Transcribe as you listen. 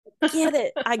get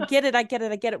it. I get it. I get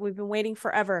it. I get it. We've been waiting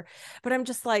forever. But I'm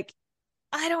just like,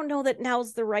 I don't know that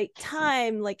now's the right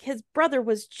time. Like his brother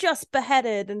was just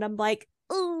beheaded. And I'm like,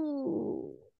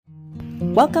 ooh.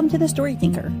 Welcome to The Story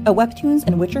Thinker, a Webtoons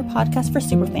and Witcher podcast for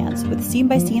superfans with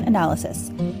scene-by-scene analysis.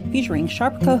 Featuring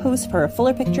sharp co-hosts for a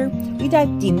fuller picture, we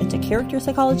dive deep into character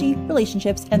psychology,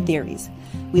 relationships, and theories.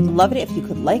 We'd love it if you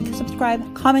could like,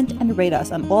 subscribe, comment, and rate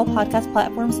us on all podcast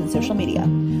platforms and social media.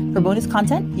 For bonus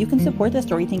content, you can support The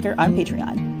Story Thinker on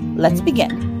Patreon. Let's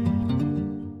begin.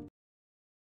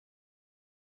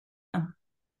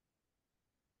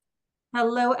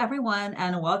 Hello, everyone,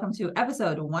 and welcome to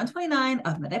episode 129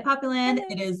 of Midnight Poppyland. Hello.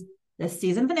 It is the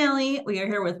season finale. We are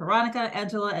here with Veronica,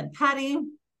 Angela, and Patty.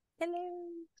 Hello.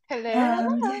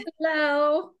 And,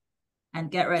 Hello. and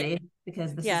get ready,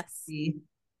 because this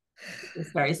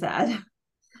is very sad.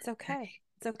 It's okay.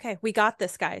 It's okay. We got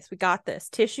this, guys. We got this.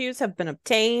 Tissues have been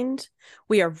obtained.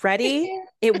 We are ready.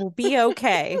 It will be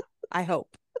okay. I hope.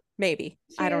 Maybe.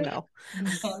 I don't know. And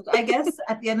I guess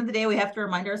at the end of the day, we have to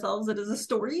remind ourselves it is a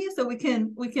story, so we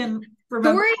can remember.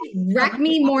 Stories wreck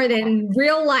me more than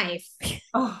real life.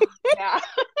 Oh, yeah.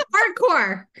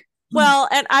 Hardcore. Well,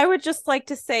 and I would just like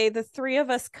to say the three of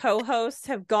us co-hosts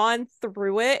have gone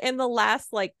through it in the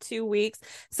last 2 weeks.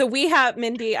 So we have,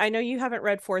 Mindy, I know you haven't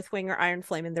read Fourth Wing or Iron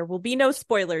Flame, and there will be no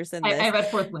spoilers in this. I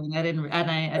read Fourth Wing. I didn't.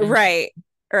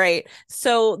 Right.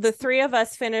 So the three of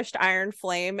us finished Iron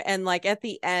Flame, and at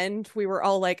the end, we were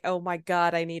all like, oh my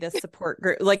God, I need a support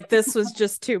group. This was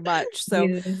just too much.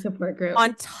 So support group.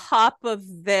 On top of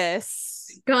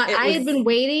this, God, I had been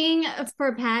waiting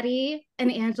for Patty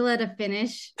and Angela to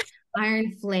finish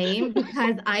Iron Flame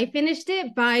because I finished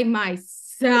it by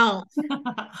myself.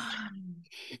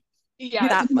 Yeah,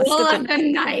 that must have been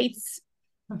the nights.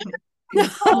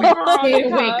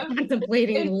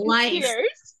 Contemplating life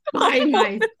by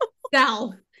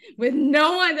myself with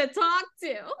no one to talk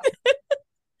to.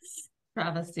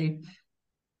 Travesty.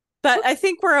 But I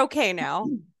think we're okay now.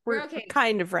 We're okay.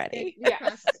 Kind of ready.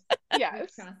 Yes.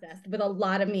 Yes. Processed with a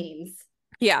lot of memes.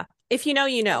 Yeah. If you know,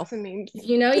 you know. If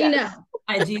you know, you know.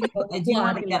 I do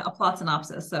want to get a plot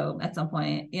synopsis. So at some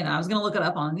point, I was going to look it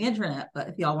up on the internet, but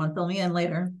if y'all want to fill me in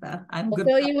later, I'm good.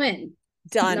 We'll fill you in.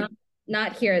 Done.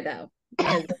 Not here though.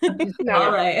 No.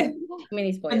 All right.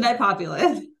 Mini spoilers. Midnight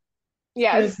Poppyland.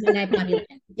 Yes.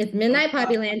 It's Midnight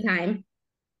Poppyland time.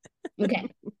 Okay.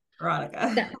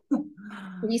 Veronica. So,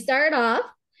 we start off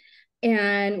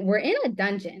and we're in a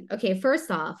dungeon. Okay,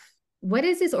 first off, what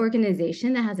is this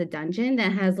organization that has a dungeon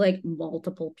that has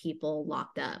multiple people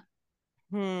locked up?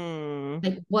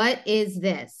 What is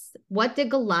this? What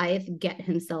did Goliath get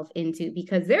himself into?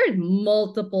 Because there's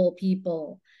multiple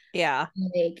people. Yeah.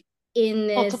 In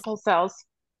this multiple cells.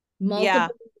 Multiple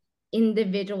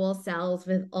individual cells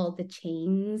with all the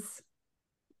chains.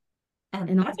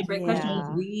 And that's a great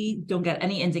question. We don't get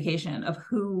any indication of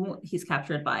who he's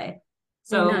captured by.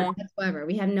 So whatsoever.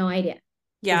 We have no idea.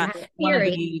 Yeah. I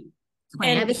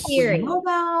have a theory.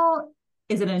 About?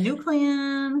 Is it a new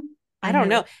clan? I don't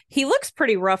know. He looks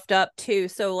pretty roughed up too.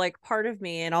 So part of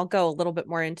me, and I'll go a little bit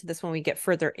more into this when we get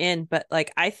further in, but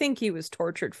I think he was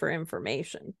tortured for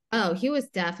information. Oh, he was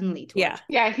definitely tortured.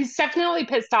 Yeah, he's definitely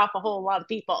pissed off a whole lot of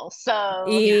people. So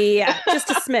yeah,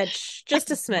 just a smidge. Just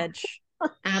a smidge.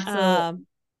 Absolutely.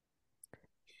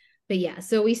 But yeah,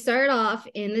 so we start off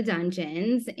in the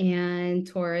dungeons and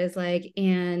Tora's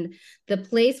and the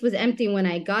place was empty when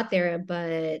I got there,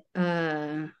 but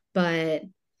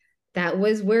that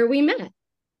was where we met.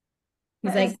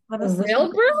 He's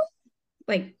real, bro?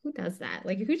 Who does that?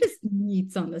 Who just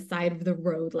meets on the side of the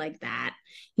road like that?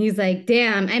 He's like,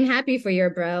 damn, I'm happy for you,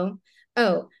 bro.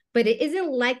 Oh, but it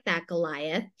isn't like that,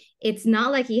 Goliath. It's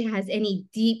not like he has any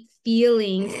deep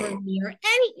feelings for me or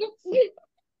any...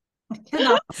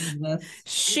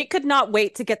 She could not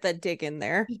wait to get that dig in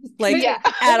there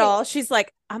at all. She's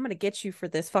like, I'm gonna get you for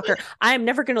this, fucker. I am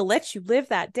never gonna let you live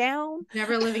that down.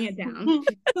 Never living it down.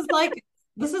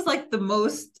 This is the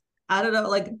most, I don't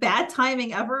know, bad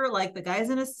timing ever. The guy's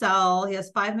in a cell, he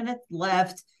has 5 minutes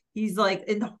left, he's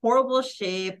in horrible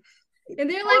shape, and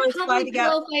they're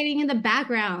fighting in the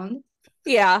background.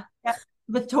 Yeah.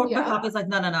 But Papa's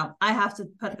no, I have to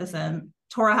put this in.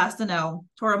 Tora has to know.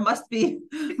 Tora must be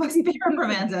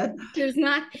reprimanded.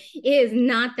 It is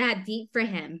not that deep for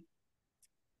him.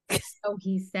 So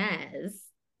he says.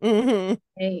 Mm-hmm.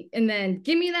 Hey, and then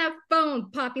give me that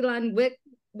phone, Poppyland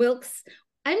Wilkes.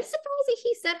 I'm surprised that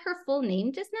he said her full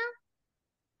name just now.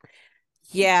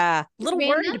 Yeah, a little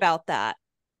worried about that.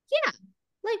 Yeah,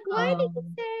 why did he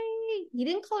say he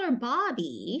didn't call her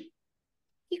Bobby?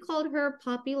 He called her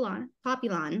Poppyland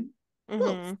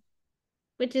Wilkes,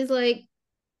 which is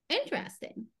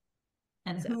interesting.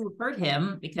 And who hurt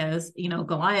him? Because,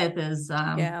 Goliath is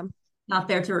Yeah. not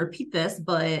there to repeat this,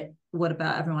 but what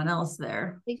about everyone else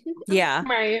there? Yeah.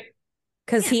 Right.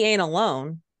 Because he ain't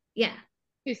alone. Yeah.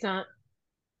 He's not.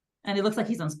 And it looks like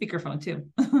he's on speakerphone too.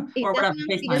 He's Or whatever.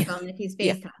 definitely on speakerphone if he's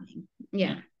Yeah. FaceTiming.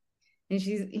 Yeah. And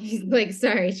he's like,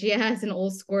 sorry, she has an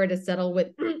old score to settle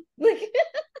with. Like,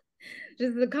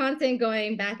 just the content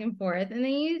going back and forth. And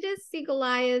then you just see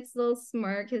Goliath's little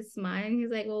smirk, his smile. And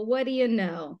he's like, well, what do you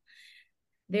know?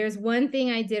 There's one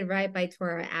thing I did right by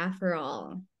Torah after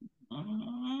all.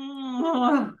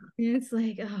 And it's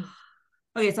like, oh.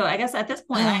 Okay, so I guess at this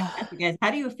point, I ask you guys,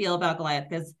 how do you feel about Goliath?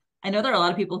 Because I know there are a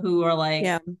lot of people who are like,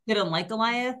 they don't like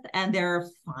Goliath and they're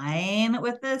fine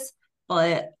with this,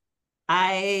 but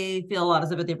I feel a lot of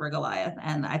sympathy for Goliath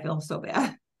and I feel so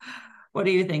bad. What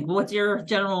do you think? What's your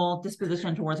general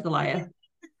disposition towards Goliath?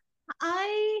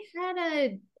 I had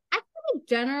a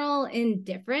general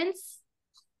indifference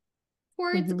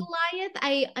towards Goliath.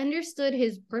 I understood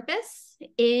his purpose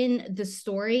in the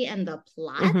story and the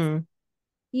plot.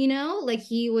 Like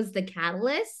he was the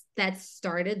catalyst that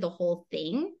started the whole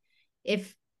thing.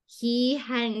 If he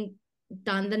hadn't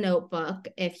done the notebook,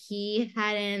 if he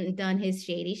hadn't done his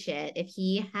shady shit, if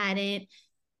he hadn't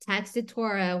texted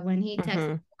Torah when he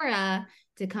texted Torah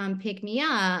to come pick me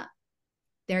up,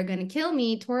 they're going to kill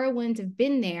me. Torah wouldn't have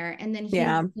been there. And then he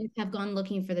wouldn't have gone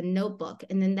looking for the notebook.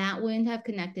 And then that wouldn't have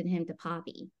connected him to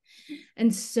Poppy.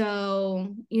 And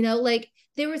so, like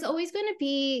there was always going to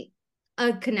be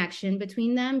a connection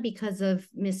between them because of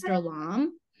Mr.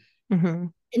 Lom.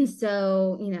 And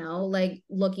so, like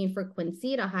looking for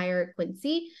Quincy to hire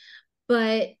Quincy.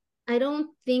 But I don't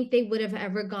think they would have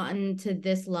ever gotten to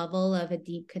this level of a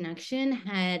deep connection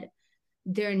had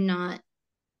there not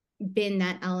been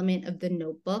that element of the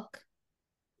notebook.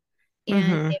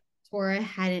 And if Torah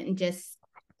hadn't just,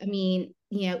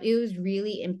 it was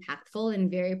really impactful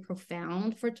and very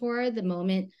profound for Torah the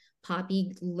moment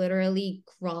Poppy literally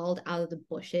crawled out of the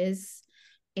bushes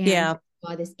and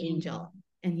saw this angel.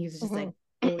 And he was just like,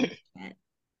 holy shit.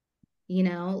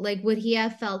 Like would he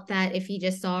have felt that if he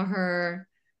just saw her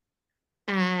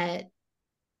at,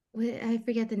 I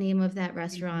forget the name of that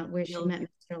restaurant where she met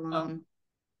Mr. Lom.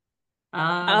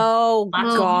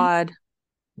 God.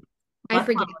 I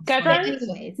forget. Good Runs?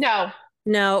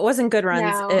 No, it wasn't Good Runs.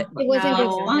 No. It wasn't Good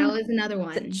Runs. That was another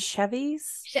one.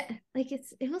 Chevy's? It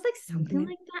was like something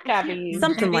like that.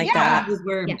 Something like that. Was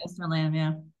where Mr.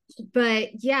 Lamb, But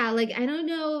like I don't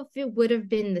know if it would have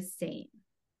been the same.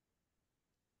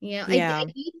 I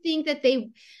do think that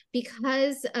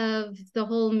because of the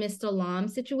whole Mr. Lom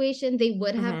situation, they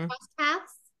would have crossed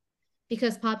paths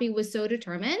because Poppy was so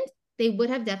determined. They would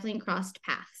have definitely crossed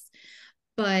paths.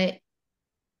 But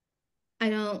I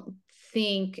don't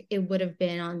think it would have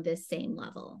been on this same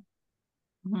level.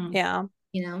 Yeah.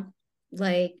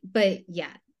 But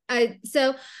yeah. I've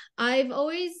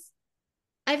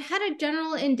had a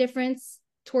general indifference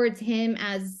towards him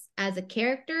as a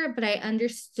character, but I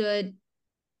understood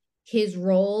his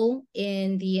role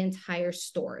in the entire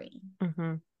story.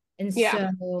 And so,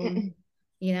 and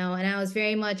I was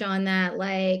very much on that,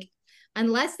 like,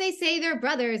 unless they say they're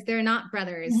brothers, they're not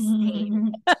brothers.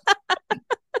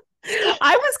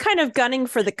 I was kind of gunning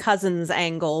for the cousins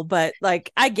angle, but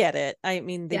like I get it. I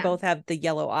mean, they both have the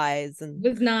yellow eyes and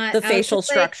the facial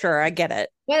structure. I get it.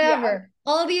 Whatever.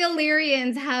 Yeah. All the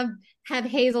Illyrians have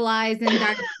hazel eyes and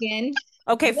dark skin.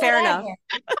 Okay, fair enough.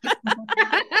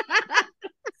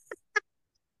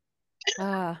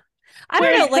 I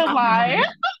don't know, like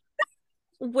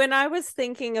when I was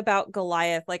thinking about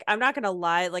Goliath, like I'm not gonna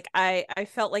lie, like I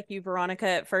felt like you, Veronica.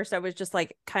 At first I was just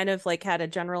like kind of like had a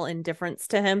general indifference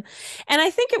to him, and I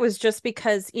think it was just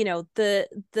because the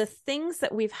things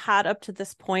that we've had up to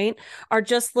this point are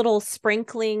just little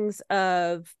sprinklings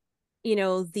of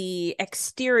the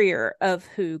exterior of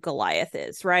who Goliath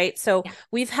is, right? So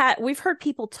we've heard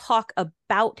people talk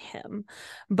about him,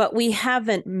 but we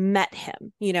haven't met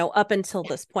him up until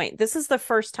this point. This is the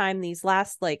first time these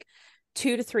last like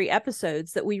 2 to 3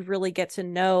 episodes that we really get to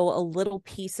know a little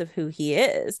piece of who he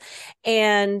is.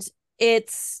 And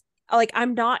it's like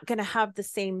I'm not going to have the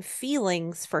same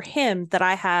feelings for him that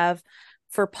I have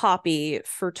for Poppy,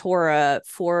 for Torah,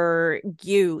 for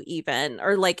you even,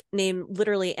 or like name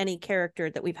literally any character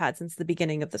that we've had since the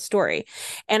beginning of the story.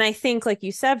 And I think, like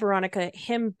you said, Veronica,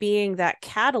 him being that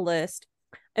catalyst,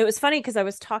 it was funny because I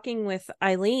was talking with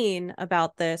Eileen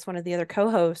about this, one of the other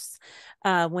co-hosts,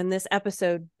 when this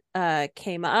episode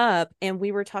came up, and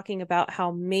we were talking about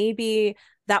how maybe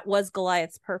that was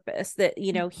Goliath's purpose, that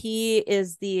he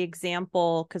is the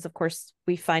example, because of course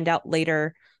we find out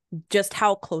later just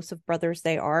how close of brothers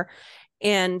they are,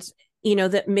 and you know,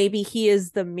 that maybe he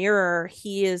is the mirror,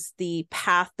 he is the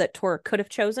path that Tora could have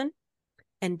chosen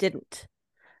and didn't.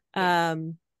 Yeah.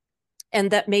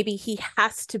 And that maybe he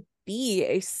has to be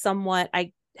a somewhat,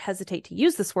 I hesitate to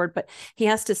use this word, but he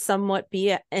has to somewhat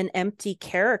be an empty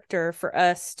character for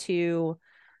us to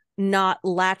not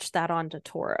latch that onto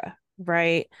Tora,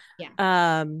 right?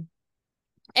 Yeah.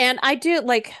 And I do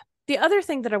like the other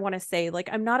thing that I want to say, like,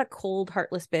 I'm not a cold,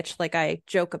 heartless bitch like I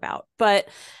joke about, but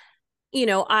you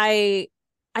know, I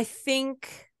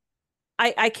think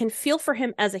I can feel for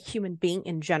him as a human being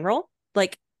in general.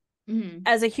 Like,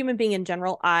 as a human being in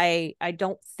general, I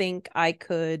don't think I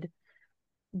could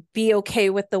be okay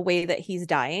with the way that he's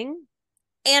dying.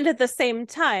 And at the same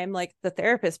time, like, the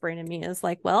therapist brain in me is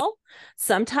like, well,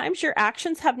 sometimes your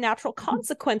actions have natural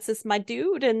consequences, my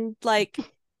dude. And like,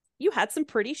 you had some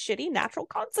pretty shitty natural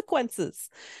consequences.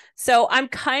 So I'm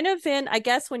kind of in, I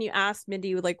guess, when you asked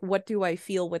Mindy, like, what do I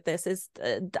feel with this? Is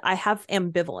I have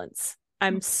ambivalence.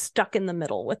 I'm stuck in the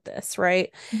middle with this,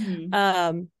 right?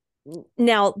 Um,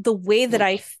 Now, the way that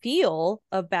I feel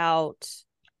about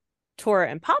Tora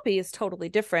and Poppy is totally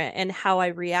different, and how I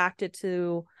reacted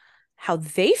to how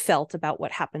they felt about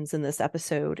what happens in this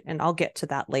episode, and I'll get to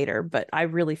that later, but I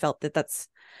really felt that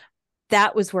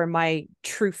that was where my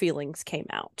true feelings came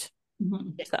out.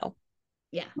 So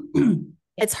Yeah.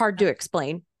 it's hard to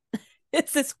explain.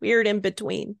 It's this weird in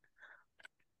between.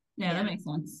 Yeah, that makes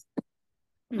sense.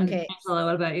 Okay. Angela,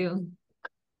 what about you?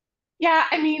 Yeah,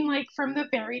 I mean, like from the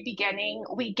very beginning,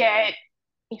 we get,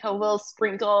 little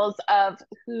sprinkles of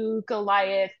who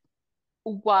Goliath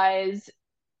was.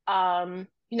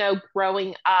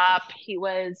 Growing up, he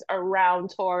was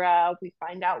around Torah. We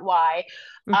find out why.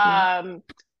 Um,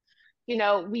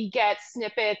 we get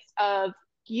snippets of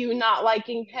you not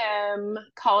liking him,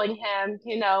 calling him,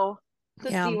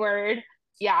 the Yeah. C word.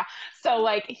 Yeah. So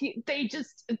like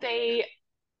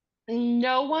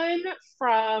no one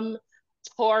from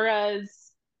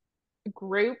Torah's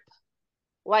group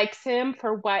likes him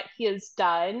for what he has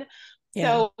done.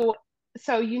 Yeah.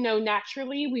 So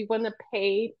naturally we want to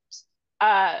paint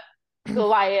uh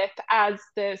Goliath as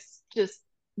this just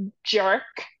jerk,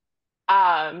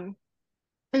 um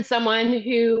and someone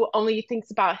who only thinks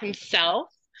about himself,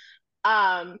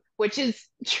 which is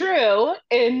true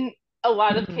in a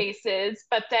lot of cases.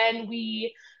 But then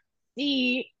we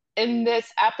see in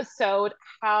this episode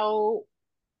how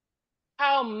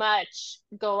much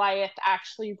Goliath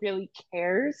actually really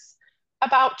cares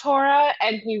about Torah,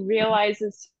 and he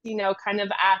realizes, kind of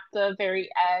at the very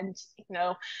end,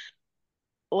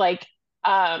 like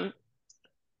um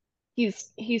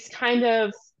he's kind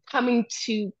of coming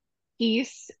to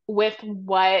peace with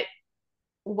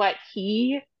what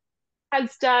he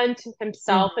has done to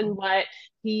himself and what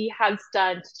he has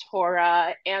done to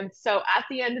Torah. And so at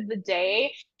the end of the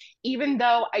day, even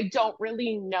though I don't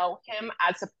really know him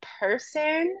as a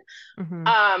person,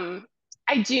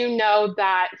 I do know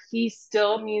that he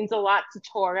still means a lot to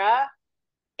Torah.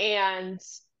 And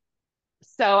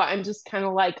so I'm just kind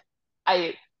of like,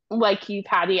 I like you,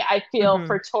 Patty. I feel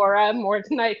for Torah more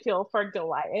than I feel for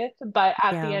Goliath. But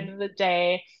at the end of the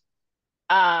day,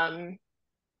 um,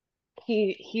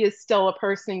 he is still a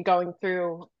person going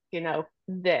through,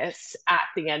 this at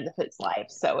the end of his life.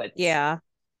 So it's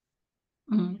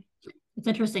It's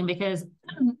interesting because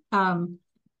I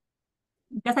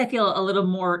guess I feel a little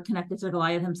more connected to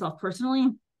Goliath himself personally,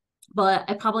 but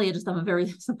I probably just am a very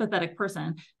sympathetic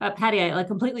person. Patty, I like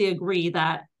completely agree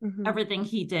that everything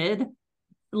he did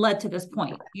led to this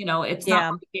point. It's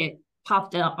not like it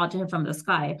popped out onto him from the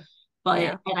sky.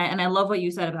 But and I love what you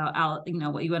said about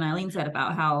what you and Eileen said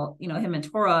about how him and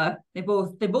Torah, they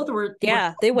both were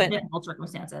they went difficult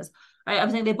circumstances, right?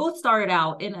 I'm saying they both started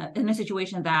out in a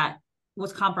situation that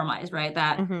was compromised, right?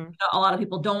 That a lot of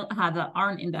people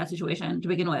aren't in that situation to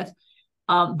begin with.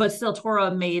 But still Torah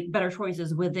made better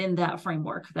choices within that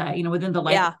framework, that within the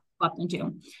life that left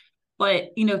into.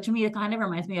 But to me, it kind of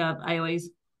reminds me of, I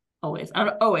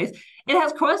don't always, it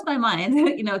has crossed my mind,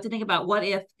 to think about what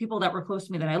if people that were close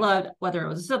to me that I loved, whether it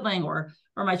was a sibling or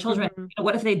my children,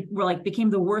 what if they were like became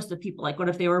the worst of people? Like, what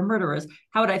if they were murderers?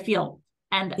 How would I feel?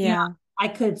 And I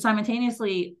could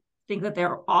simultaneously think that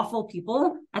they're awful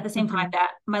people at the same time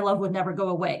that my love would never go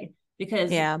away,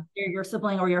 because your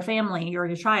sibling or your family or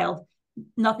your child,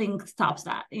 nothing stops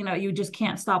that. You just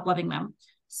can't stop loving them.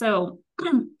 So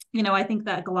I think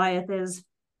that Goliath is,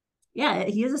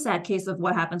 he is a sad case of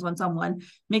what happens when someone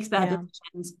makes bad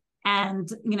decisions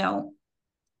and,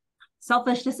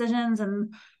 selfish decisions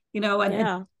and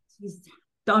he's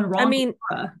done wrong. I mean,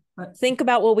 think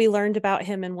about what we learned about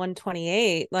him in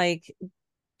 128. Like,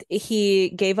 he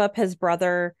gave up his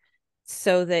brother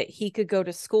so that he could go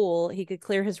to school, he could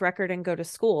clear his record and go to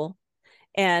school.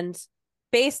 And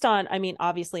based on, I mean,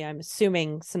 obviously I'm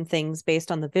assuming some things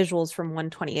based on the visuals from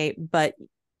 128, but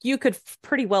you could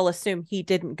pretty well assume he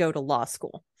didn't go to law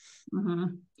school.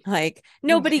 Mm-hmm. Like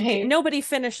nobody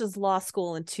finishes law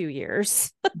school in 2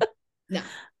 years. No.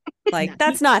 Like No.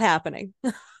 that's not happening.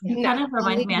 It kind of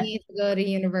reminds me. Needs to go to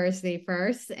university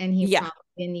first, and he probably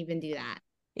didn't even do that.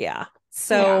 Yeah.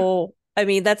 So I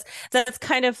mean, that's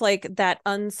kind of like that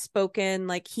unspoken,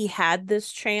 like he had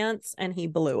this chance and he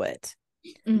blew it.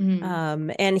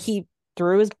 Mm-hmm. And he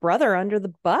threw his brother under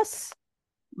the bus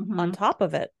on top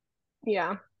of it.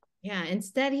 Yeah. Yeah.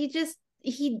 Instead,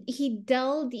 he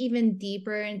delved even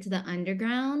deeper into the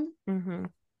underground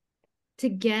to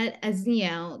get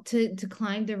to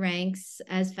climb the ranks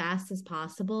as fast as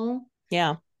possible.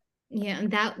 Yeah. Yeah,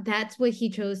 and that's what he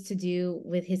chose to do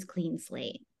with his clean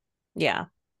slate. Yeah.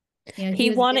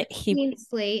 He wanted clean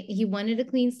slate. He wanted a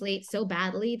clean slate so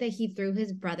badly that he threw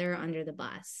his brother under the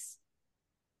bus.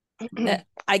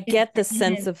 I get the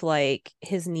sense of like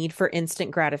his need for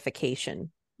instant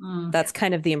gratification. That's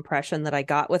kind of the impression that I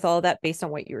got with all that based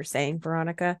on what you were saying,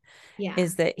 Veronica. Yeah.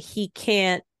 Is that he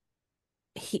can't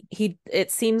it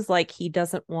seems like he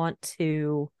doesn't want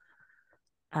to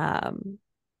do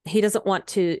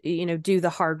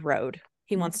the hard road.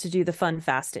 He wants to do the fun,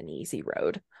 fast, and easy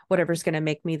road. Whatever's going to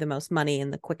make me the most money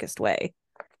in the quickest way.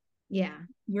 Yeah.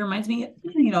 It reminds me,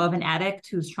 of an addict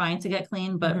who's trying to get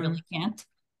clean, but really can't.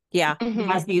 Yeah. He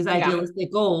has these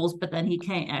idealistic goals, but then he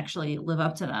can't actually live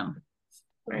up to them.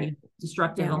 Right.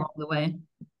 Destructive along the way.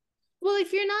 Well,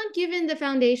 if you're not given the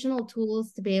foundational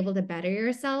tools to be able to better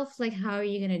yourself, like how are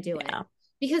you going to do it?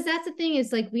 Because that's the thing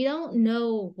is like, we don't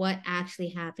know what actually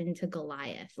happened to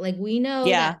Goliath. Like we know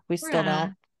that we still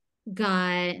don't.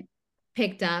 Got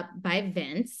picked up by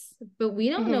Vince, but we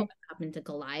don't know what happened to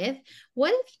Goliath.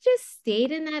 What if he just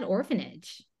stayed in that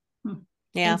orphanage?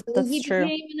 Yeah, that's he true.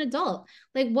 became an adult.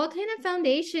 Like, what kind of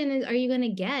foundation are you going to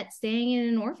get staying in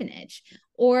an orphanage?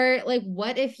 Or like,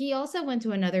 what if he also went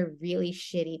to another really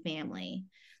shitty family?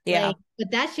 Yeah, like,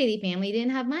 but that shitty family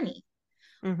didn't have money,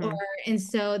 and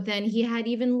so then he had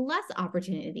even less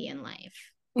opportunity in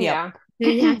life. Yeah, so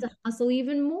he had to hustle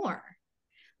even more.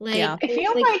 Like, I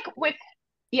feel like with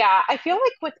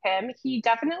him, he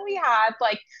definitely had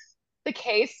like the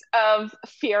case of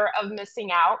fear of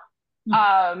missing out.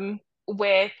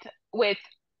 With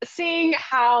seeing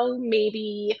how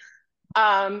maybe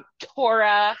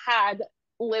Tora had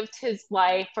lived his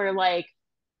life, or like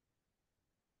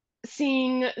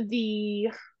seeing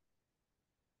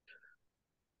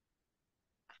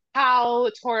how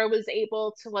Tora was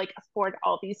able to like afford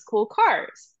all these cool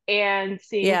cars, and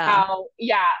seeing how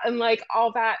and like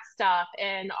all that stuff,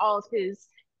 and all of his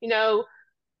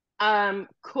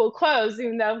cool clothes,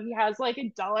 even though he has like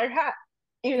a dollar hat,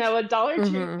 a Dollar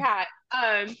Tree hat.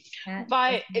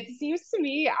 But it seems to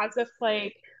me as if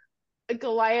like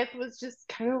Goliath was just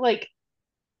kind of like,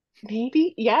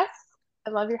 maybe, yes,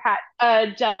 I love your hat,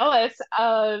 jealous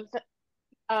of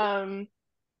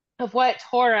what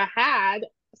Tora had.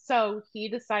 So he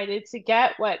decided to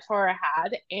get what Tora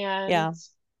had, and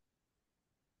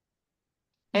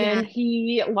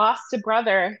he lost a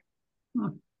brother.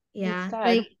 Yeah. Instead.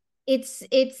 Like it's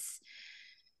it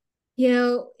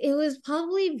was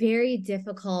probably very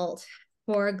difficult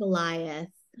for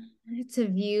Goliath to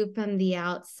view from the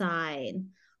outside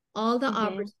all the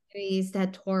opportunities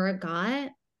that Tora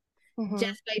got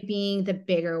just by being the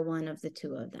bigger one of the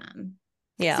two of them.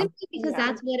 Yeah. Simply because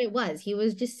that's what it was. He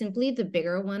was just simply the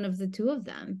bigger one of the two of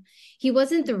them. He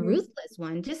wasn't the ruthless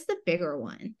one, just the bigger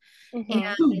one.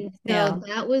 And so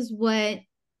that was what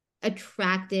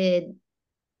attracted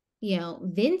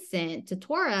Vincent to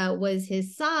Tora, was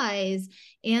his size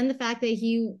and the fact that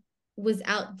he was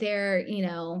out there,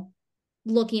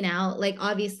 looking out. Like,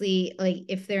 obviously, like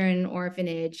if they're in an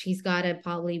orphanage, he's got to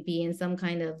probably be in some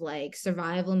kind of like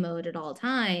survival mode at all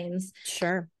times.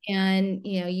 Sure. And,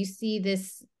 you see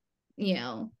this,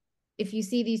 if you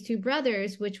see these two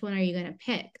brothers, which one are you going to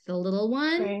pick? The little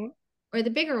one or the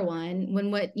bigger one,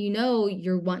 when what you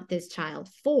want this child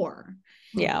for?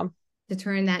 Yeah. To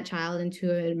turn that child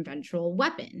into an eventual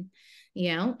weapon,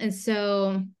 and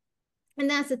so, and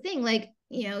that's the thing, like,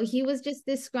 he was just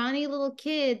this scrawny little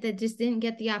kid that just didn't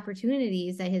get the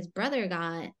opportunities that his brother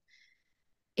got.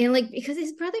 And like, because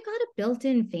his brother got a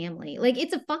built-in family, like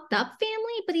it's a fucked up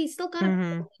family, but he still got a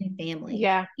built-in family.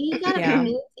 Yeah. He got a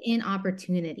built-in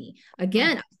opportunity.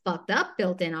 Again, a fucked up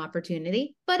built-in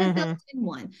opportunity, but a built-in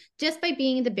one, just by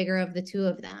being the bigger of the two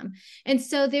of them. And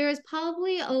so there is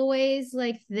probably always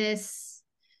like this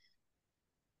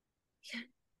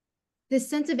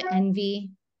sense of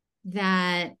envy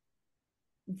that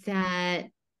that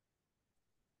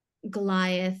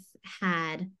Goliath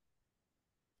had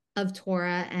of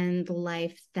Torah and the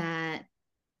life that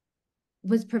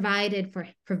was provided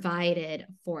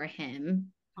for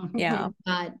him. Yeah.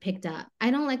 Got picked up.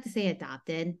 I don't like to say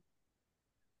adopted.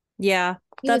 Yeah.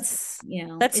 He was,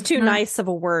 That's it's too not, nice of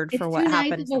a word for it's what too nice of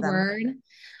happened to a them. word,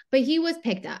 but he was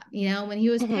picked up, when he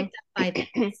was picked up by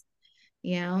things,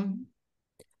 you know.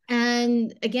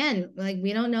 And again, like,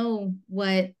 we don't know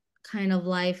what kind of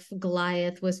life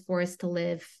Goliath was forced to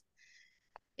live.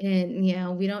 And,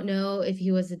 we don't know if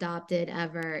he was adopted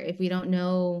ever, if we don't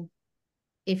know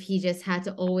if he just had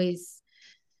to always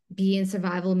be in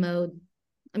survival mode.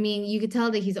 I mean, you could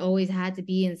tell that he's always had to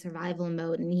be in survival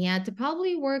mode, and he had to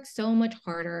probably work so much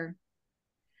harder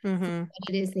for Mm-hmm. what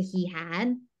it is that he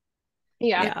had,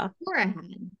 Yeah. that Yeah. Cora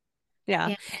had.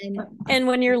 Yeah. And And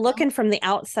when you're looking from the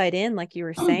outside in, like you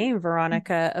were saying,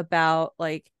 Veronica, about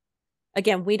like,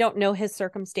 again, we don't know his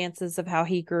circumstances of how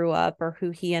he grew up or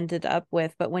who he ended up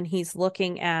with, but when he's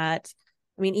looking at,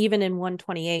 I mean, even in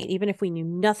 128, even if we knew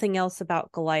nothing else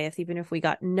about Goliath, even if we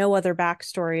got no other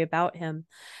backstory about him,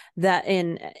 that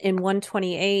in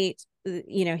 128,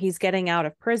 he's getting out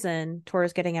of prison,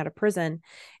 Torah's getting out of prison,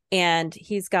 and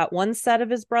he's got one set of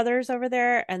his brothers over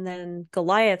there, and then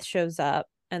Goliath shows up,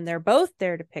 and they're both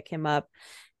there to pick him up,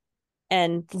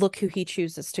 and look who he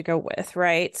chooses to go with,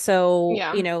 right? So,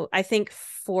 Yeah. I think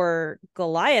for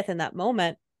Goliath in that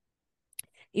moment,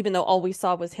 even though all we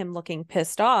saw was him looking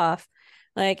pissed off,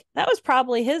 like that was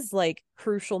probably his like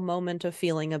crucial moment of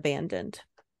feeling abandoned.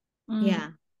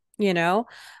 yeah. You know,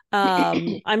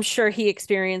 I'm sure he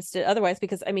experienced it otherwise,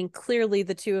 because I mean, clearly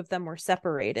the two of them were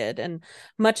separated. And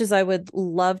much as I would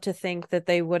love to think that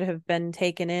they would have been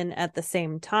taken in at the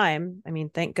same time, I mean,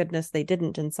 thank goodness they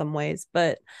didn't in some ways,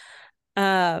 but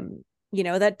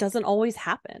that doesn't always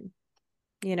happen.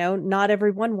 Not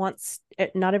everyone wants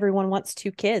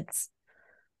two kids.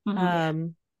 Yeah.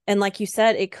 And like you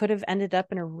said, it could have ended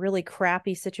up in a really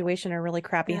crappy situation, a really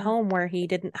crappy Yeah. home where he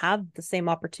didn't have the same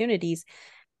opportunities,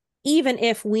 even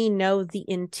if we know the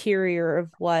interior of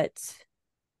what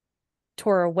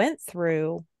Torah went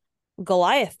through.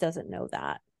 Goliath doesn't know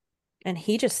that. And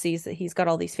he just sees that he's got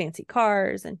all these fancy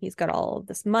cars and he's got all of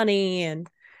this money and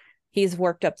he's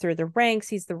worked up through the ranks.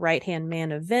 He's the right hand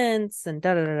man of Vince and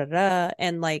da da da da.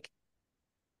 And like,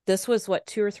 this was what,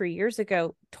 2 or 3 years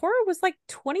ago. Torah was like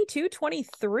 22,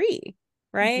 23,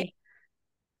 right?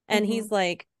 And Mhm. he's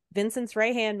like Vincent's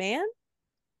right hand man.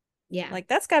 Yeah. Like,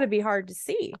 that's got to be hard to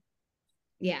see.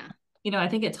 Yeah. I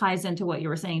think it ties into what you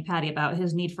were saying, Patty, about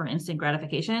his need for instant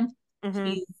gratification. Mm-hmm.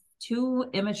 He's too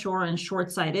immature and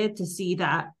short-sighted to see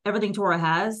that everything Torah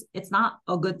has, it's not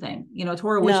a good thing.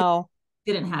 Torah wishes No,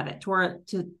 didn't have it. Torah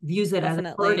views it as a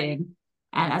definitely. burden,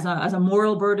 and as a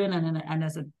moral burden, and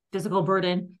as a physical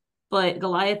burden. But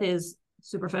Goliath is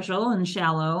superficial and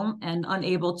shallow and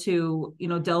unable to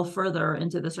delve further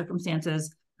into the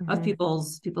circumstances of Mm-hmm.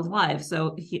 people's lives.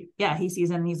 So he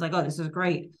sees it and he's like, oh, this is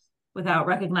great, without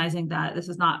recognizing that this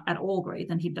is not at all great,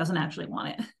 and he doesn't actually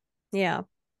want it. Yeah.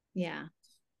 Yeah.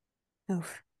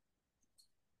 Oof.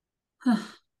 All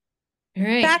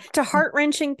right. Back to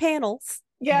heart-wrenching panels.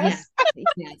 Yeah. Yes.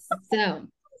 Yes. So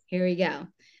here we go.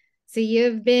 So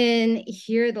you've been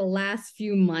here the last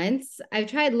few months. I've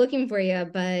tried looking for you,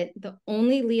 but the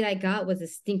only lead I got was a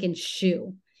stinking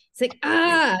shoe. It's like,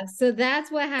 so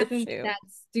that's what happened with shoe. that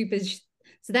stupid.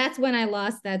 So that's when I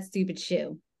lost that stupid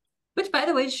shoe. Which, by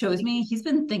the way, shows me he's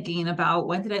been thinking about,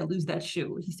 when did I lose that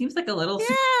shoe? He seems like a little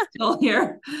Yeah. still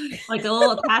here, like a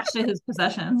little attached to his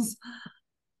possessions.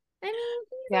 I mean,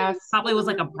 Yes. Probably was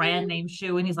like a brand name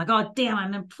shoe, and he's like, "Oh damn,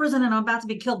 I'm in prison and I'm about to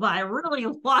be killed, but I really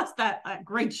lost that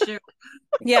great shoe."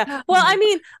 Yeah. Well, I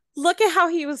mean, look at how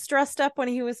he was dressed up when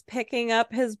he was picking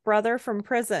up his brother from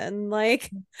prison.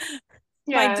 Like,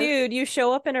 my Yes. dude, you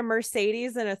show up in a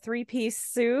Mercedes in a three-piece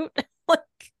suit. Like,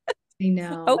 I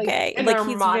know. okay. An Like,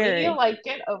 he's Armani, very like,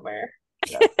 get over.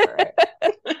 Go for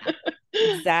it.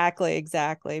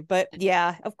 exactly. But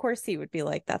yeah, of course he would be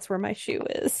like, that's where my shoe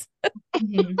is.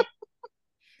 Mhm.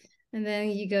 And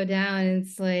then you go down and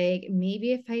it's like,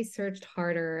 maybe if I searched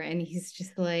harder, and he's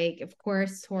just like, of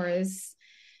course, Taurus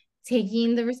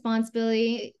taking the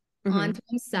responsibility Mm-hmm. onto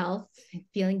himself,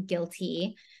 feeling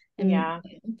guilty. And Yeah.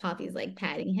 Poppy's like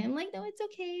patting him, like, no, it's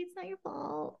okay. It's not your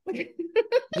fault.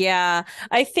 Yeah,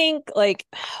 I think like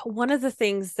one of the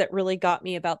things that really got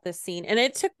me about this scene, and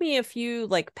it took me a few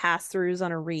like pass throughs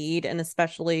on a read, and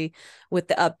especially with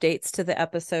the updates to the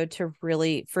episode to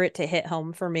really for it to hit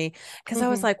home for me, because I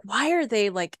was Mhm. like, why are they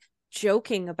like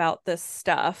joking about this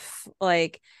stuff?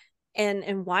 Like,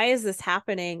 and why is this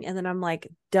happening? And then I'm like,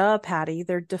 duh, Patty,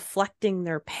 they're deflecting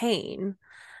their pain.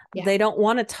 Yeah. They don't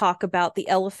want to talk about the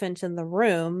elephant in the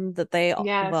room that they, well,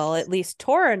 Yes. at least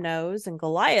Torah knows and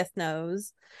Goliath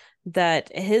knows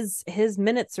that his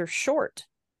minutes are short.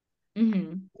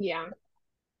 Mm-hmm. Yeah.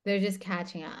 They're just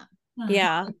catching up.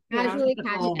 Yeah. Yeah. Casually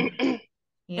catching up.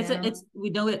 It's we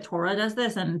know that Torah does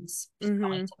this, and it's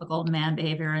probably Mm-hmm. typical man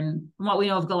behavior. And from what we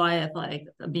know of Goliath, like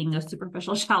being a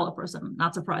superficial, shallow person,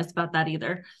 not surprised about that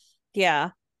either.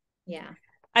 Yeah. Yeah.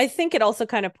 I think it also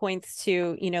kind of points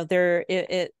to,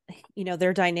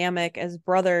 their dynamic as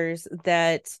brothers,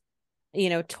 that,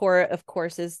 Torah, of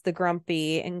course, is the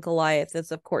grumpy and Goliath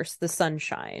is, of course, the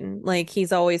sunshine. Like,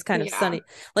 he's always kind of Yeah. sunny.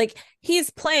 Like, he's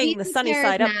playing He's the the sunny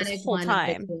side up this charismatic whole one of the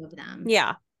time. two of them.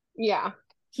 Yeah. Yeah.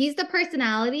 He's the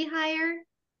personality hire.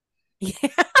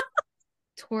 Yeah.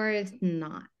 Tor is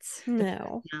not the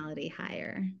No. personality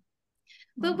hire.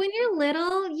 But when you're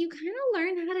little, you kind of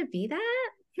learn how to be that.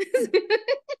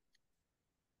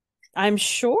 I'm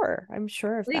sure of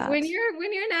Like that. when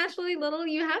you're naturally little,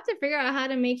 you have to figure out how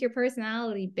to make your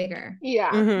personality bigger.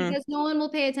 Yeah. Mhm. Because no one will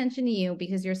pay attention to you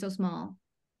because you're so small.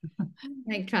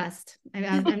 Like, trust. I'm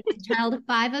a child of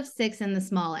 5 of 6 and the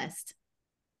smallest.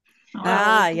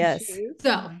 Ah, Oh, yes. geez.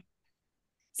 So, and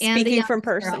the Speaking from youngest girl.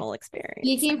 personal experience.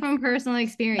 Speaking from personal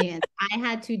experience, I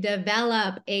had to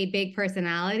develop a big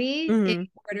personality in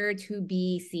order to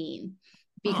be seen,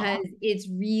 because it's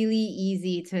really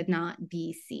easy to not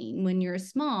be seen when you're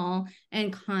small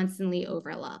and constantly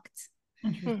overlooked.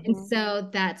 And so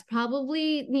that's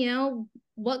probably,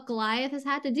 what Goliath has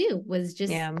had to do was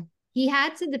just, he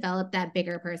had to develop that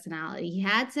bigger personality. He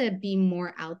had to be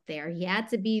more out there. He had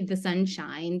to be the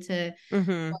sunshine to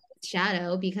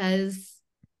shadow, because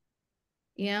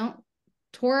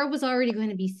Torah was already going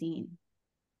to be seen.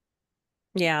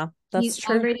 Yeah, that's He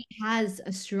true. already has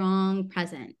a strong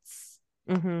presence.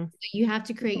 So you have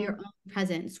to create your own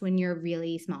presence when you're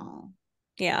really small.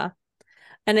 Yeah.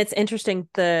 And it's interesting,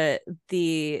 the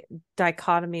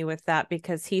dichotomy with that,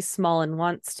 because he's small and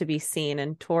wants to be seen,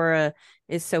 and Torah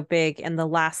is so big, and the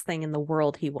last thing in the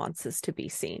world he wants is to be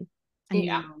seen.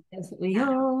 Yeah. We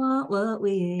all want what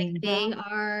we They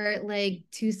are like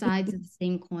two sides of the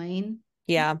same coin.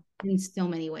 Yeah. In so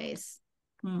many ways.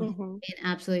 Mm-hmm. In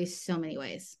absolutely so many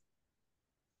ways.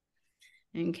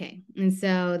 Okay. And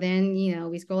so then,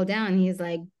 we scroll down. He's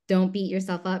like, don't beat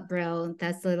yourself up, bro.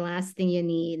 That's the last thing you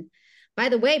need. By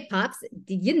the way, Pops,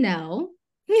 did you know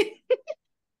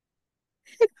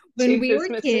when we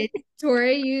were kids,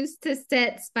 Tori used to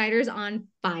set spiders on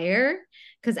fire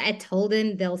because I told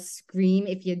him they'll scream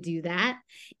if you do that.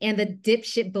 And the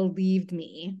dipshit believed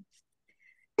me.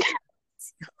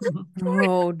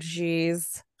 Oh,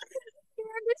 geez.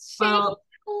 Well,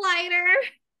 lighter.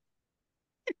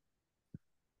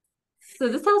 So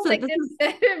this tells like, this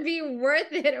better be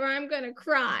worth it or I'm gonna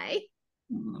cry.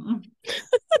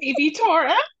 Baby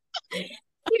Torah.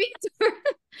 Baby Torah.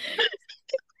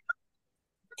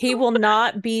 He will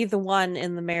not be the one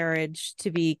in the marriage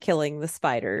to be killing the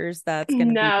spiders. That's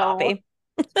going to be Poppy.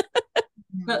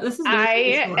 But this is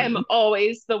I am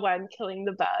always the one killing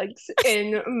the bugs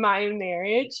in my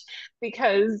marriage,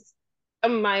 because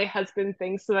my husband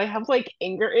thinks that I have like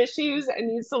anger issues and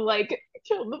needs to like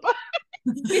kill the bugs.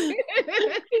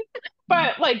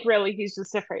 But like really, he's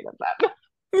just afraid of them.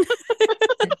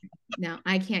 No,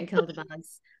 I can't kill the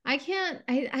bugs. I can't.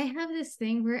 I have this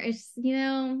thing where it's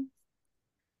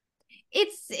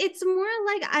it's more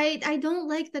like I don't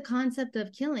like the concept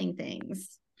of killing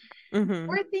things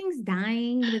or things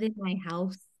dying within my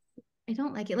house. I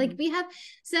don't like it. Like we have,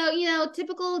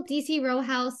 typical DC row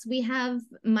house, we have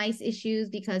mice issues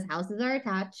because houses are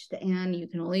attached and you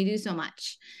can only do so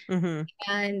much.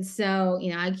 And so,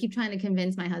 I keep trying to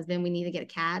convince my husband we need to get a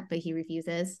cat, but he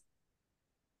refuses.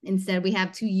 Instead, we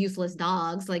have 2 useless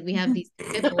dogs. Like we have these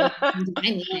people who don't do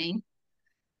anything.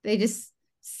 They just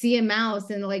see a mouse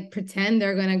and like pretend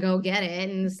they're gonna go get it,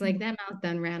 and it's like that mouse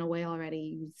done ran away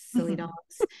already, you silly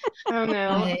dogs. Oh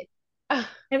no.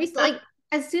 Like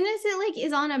as soon as it like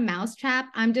is on a mouse trap,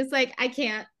 I'm just like, I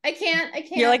can't.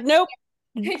 You're like, nope.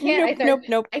 I can't.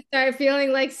 Nope. I start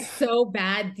feeling like so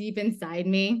bad deep inside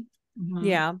me.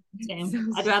 Yeah.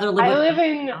 Same. I'd rather live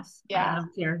with mouse. I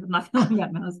don't care. I'm not feeling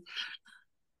that mouse.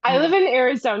 I live in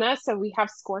Arizona, so we have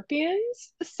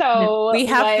scorpions. So we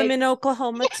have them in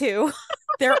Oklahoma too.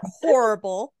 They're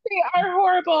horrible. They are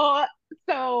horrible.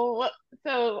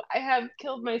 So I have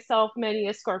killed myself many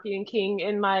a scorpion king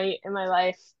in my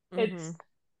life. It's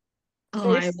I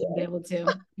wouldn't be able to.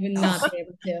 I would not be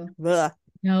able to. Ugh.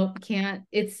 Nope, can't.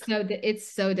 It's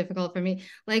so difficult for me.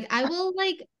 Like I will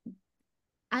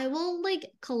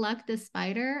collect the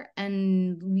spider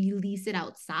and release it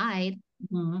outside.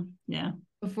 Yeah.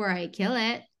 Before I kill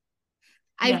it.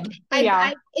 I've, Yeah.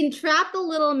 I've entrapped a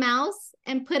little mouse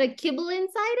and put a kibble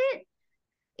inside it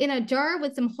in a jar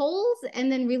with some holes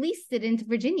and then released it into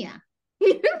Virginia.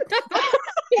 Well,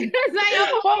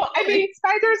 I mean,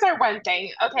 spiders are one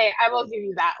thing. Okay, I will give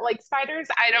you that. Like spiders,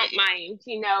 I don't mind,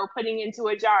 putting into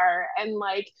a jar and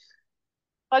like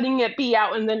letting it be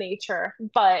out in the nature.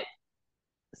 But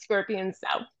scorpions,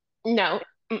 no. No.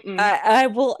 Mm-mm. I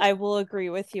will agree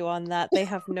with you on that. They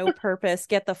have no purpose.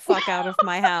 Get the fuck out of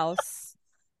my house.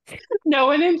 No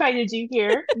one invited you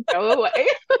here. Go away.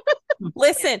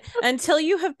 Listen, until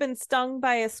you have been stung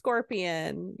by a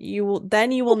scorpion, you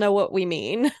will know what we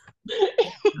mean.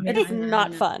 It is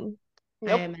not fun.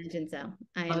 Nope. I imagine so.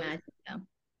 I imagine so.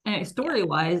 And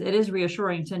story-wise, it is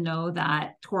reassuring to know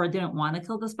that Tora didn't want to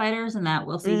kill the spiders and that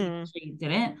we'll see she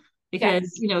didn't.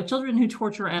 Because, children who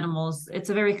torture animals, it's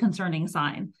a very concerning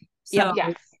sign. So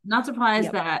Yes. not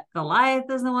surprised that Goliath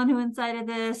is the one who incited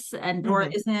this and Tora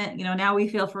isn't. Now we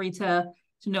feel free to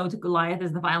know Goliath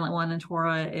is the violent one and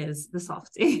Tora is the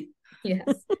softie. Yes.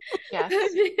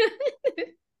 Yes.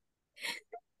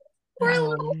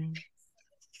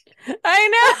 I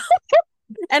know.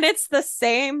 And it's the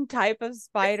same type of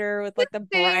spider with like the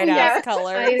bright ass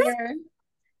colors.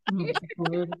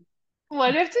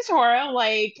 What if to Tora,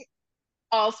 like,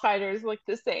 all spiders look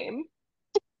the same?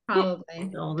 Probably.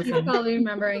 Probably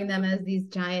remembering them as these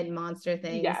giant monster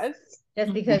things. Yes.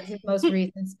 Just because his most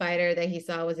recent spider that he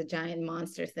saw was a giant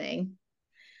monster thing.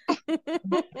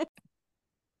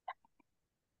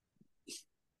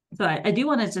 So I do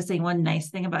want to just say one nice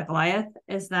thing about Goliath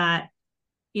is that,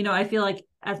 I feel like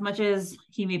as much as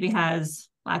he maybe has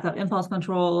lack of impulse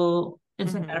control,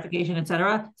 instant gratification,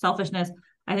 etc., selfishness,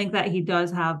 I think that he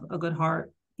does have a good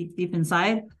heart deep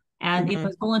inside. And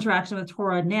his whole interaction with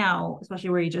Tora now, especially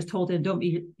where he just told him, "Don't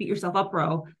beat yourself up,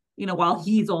 bro," while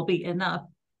he's all beaten up,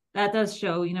 that does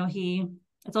show,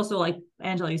 it's also like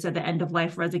Angela, you said, the end of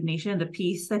life resignation, the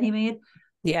peace that he made.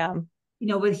 Yeah.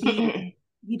 But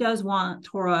he doesn't want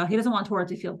Tora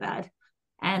to feel bad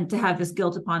and to have this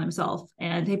guilt upon himself.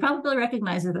 And he probably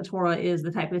recognizes that Tora is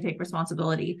the type to take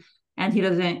responsibility. And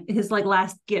his like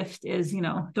last gift is,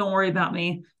 don't worry about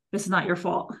me. This is not your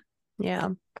fault. Yeah.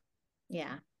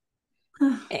 Yeah.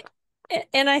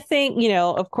 And I think,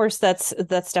 of course, that's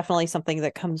definitely something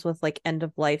that comes with like end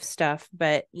of life stuff.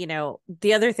 But,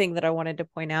 the other thing that I wanted to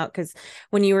point out, because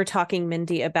when you were talking,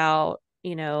 Mindy, about,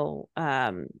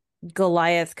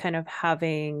 Goliath kind of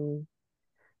having,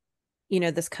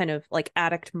 this kind of like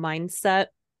addict mindset.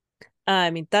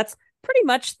 I mean, that's pretty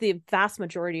much the vast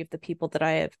majority of the people that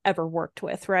I have ever worked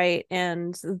with, right?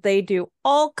 And they do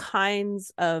all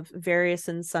kinds of various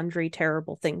and sundry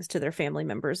terrible things to their family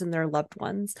members and their loved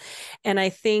ones. And I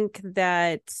think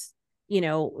that,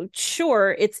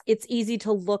 sure, it's easy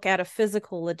to look at a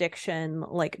physical addiction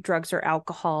like drugs or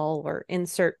alcohol or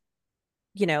insert,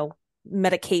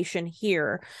 medication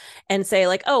here and say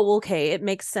like, oh, well, okay, it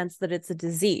makes sense that it's a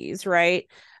disease, right?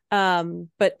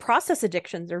 But process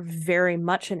addictions are very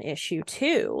much an issue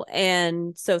too.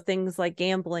 And so things like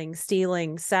gambling,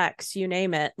 stealing, sex, you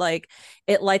name it, like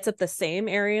it lights up the same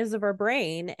areas of our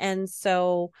brain. And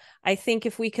so I think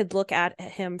if we could look at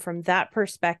him from that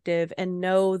perspective and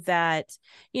know that,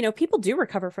 people do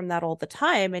recover from that all the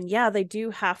time. And yeah, they do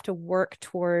have to work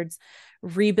towards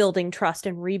rebuilding trust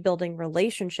and rebuilding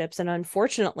relationships. And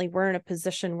unfortunately, we're in a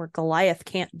position where Goliath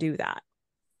can't do that.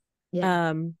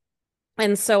 Yeah.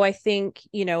 And so I think,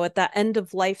 at that end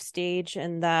of life stage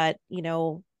and that,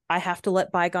 I have to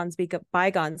let bygones be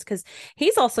bygones, because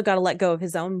he's also got to let go of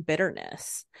his own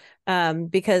bitterness.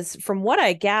 Because from what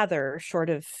I gather, short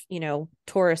of,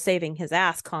 Tora saving his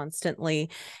ass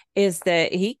constantly, is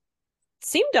that he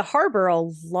seemed to harbor a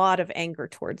lot of anger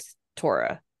towards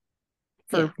Tora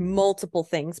for multiple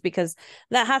things, because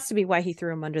that has to be why he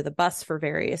threw him under the bus for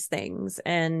various things.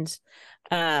 And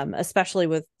especially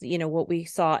with, what we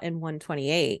saw in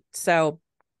 128. So,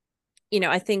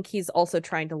 I think he's also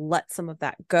trying to let some of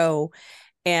that go.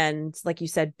 And like you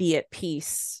said, be at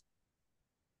peace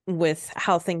with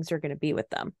how things are going to be with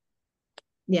them.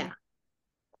 Yeah.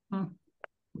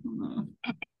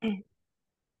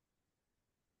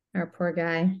 Our poor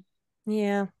guy.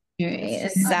 Yeah.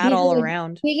 It's just sad all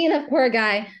around. Speaking of poor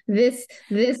guy, this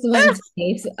one's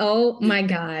face. Oh my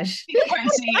gosh.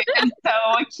 Quincy is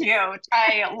so cute.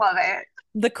 I love it.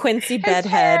 The Quincy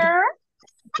bedhead.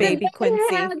 Baby Quincy.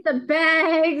 The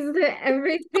bags,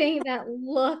 everything, that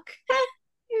look.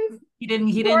 He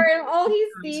didn't. All he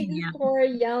sees is Cora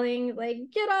yelling, like,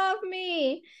 "Get off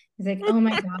me!" He's like, "Oh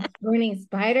my gosh, burning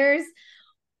spiders!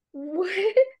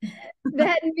 What?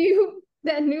 That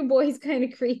new boy's kind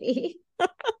of creepy."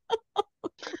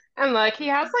 And like he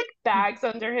has like bags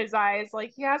under his eyes.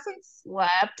 Like he hasn't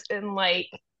slept in like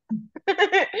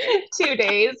 2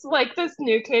 days. Like this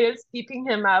new kid is keeping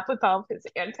him up with all of his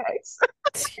antics.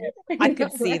 I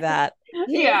could see that.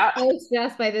 He is Yeah. so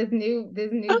stressed by this new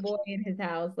boy in his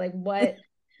house. Like what?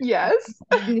 Yes.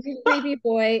 This new creepy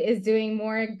boy is doing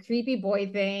more creepy boy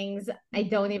things. I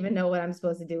don't even know what I'm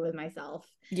supposed to do with myself.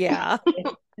 Yeah.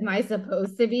 Am I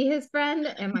supposed to be his friend?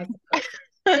 Am I supposed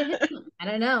to him? I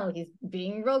don't know. He's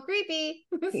being real creepy.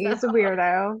 He's a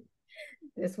weirdo.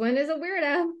 This one is a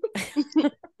weirdo.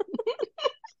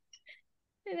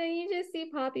 And then you just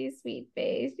see Poppy's sweet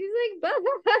face. She's like,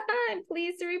 I'm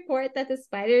pleased to report that the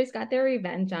spiders got their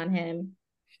revenge on him.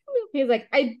 He's like,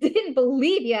 I didn't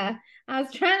believe you. I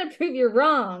was trying to prove you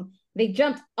wrong. They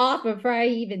jumped off before I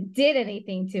even did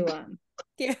anything to them.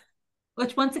 Yeah.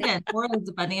 Which, once again, Torah is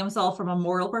defending himself from a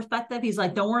moral perspective. He's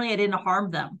like, don't worry, I didn't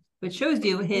harm them. Which shows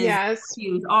you his Yes.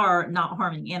 views are not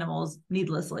harming animals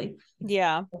needlessly.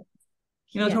 Yeah.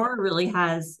 You know, Torah really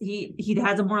has, he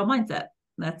has a moral mindset.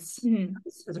 That's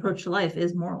his approach to life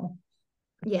is moral.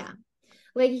 Yeah.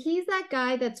 Like he's that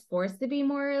guy that's forced to be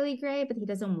morally gray, but he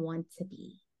doesn't want to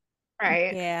be.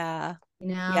 Right. Yeah. You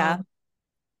know? Yeah.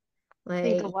 I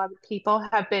think Like a lot of people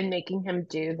have been making him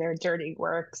do their dirty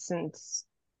work since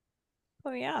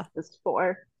Oh yeah. this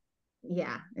four.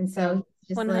 yeah. And so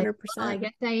he's just 100%. like, well, I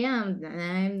guess I am.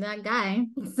 I'm that guy.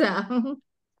 So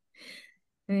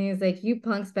and he's like, you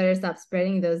punks better stop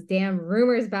spreading those damn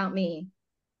rumors about me.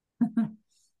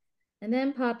 And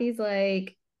then Poppy's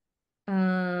like,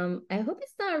 I hope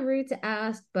it's not rude to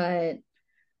ask, but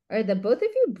are the both of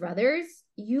you brothers?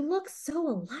 You look so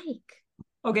alike.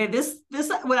 Okay, this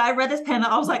when I read this panel,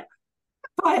 I was like,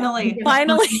 finally. Yes,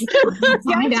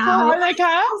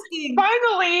 Veronica.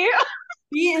 Finally.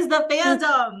 He is the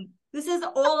fandom. This is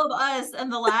all of us in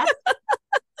the last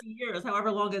years,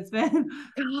 however long it's been.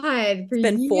 God, for It's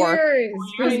been years. 4.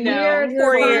 For I know. years.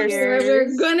 4 years.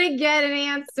 We're gonna get an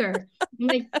answer. I'm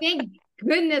like, thank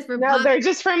goodness for No, Poppy. they're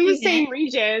just from the same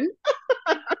region.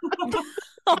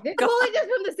 Oh, They're God. totally just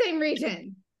from the same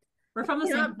region. We're from the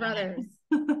You're same not brothers.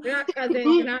 You're not cousins.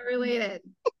 You're not related.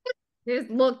 They just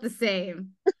look the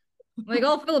same. Like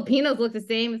all Filipinos look the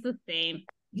same. It's the same.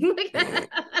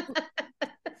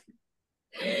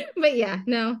 But yeah,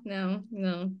 no.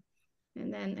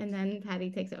 And then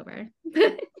Patty takes over.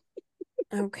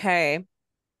 Okay.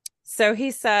 So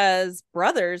he says,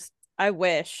 brothers, I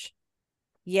wish.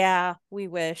 Yeah, we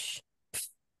wish.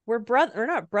 We're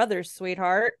not brothers,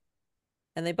 sweetheart.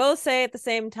 And they both say at the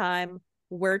same time,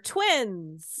 we're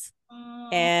twins.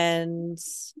 And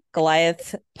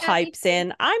Goliath pipes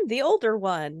in, I'm the older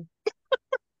one.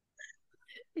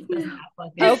 His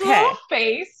Okay. little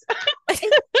face. I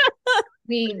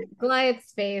mean,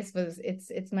 Goliath's face was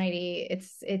it's mighty.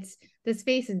 It's this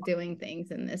face is doing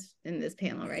things in this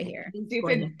panel right here.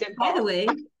 By the way,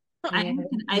 I'm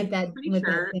pretty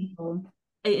sure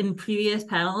in previous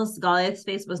panels, Goliath's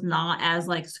face was not as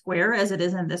like square as it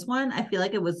is in this one. I feel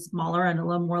like it was smaller and a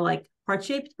little more like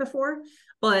heart-shaped before.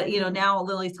 But you know, now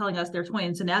Lily's telling us they're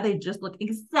twins, so now they just look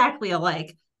exactly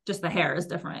alike. Just the hair is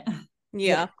different.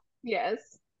 Yeah. Yes.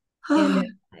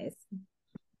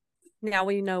 Now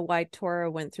we know why Tora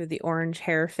went through the orange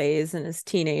hair phase in his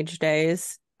teenage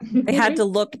days. They had to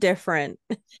look different.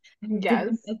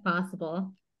 Yes. If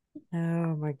possible.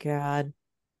 Oh my God.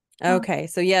 Okay,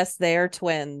 so yes, they are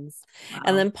twins. Wow.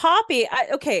 And then Poppy,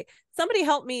 okay, somebody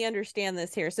help me understand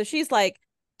this here. So she's like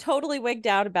totally wigged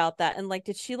out about that. And like,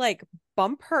 did she like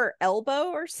bump her elbow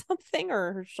or something,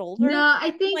 or her shoulder? No, I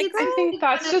think like, I think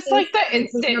that's just like the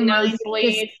instant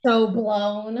nosebleed. So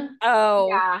blown. Oh.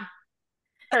 Yeah.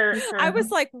 I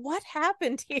was like, what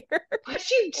happened here? What'd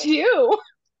you do?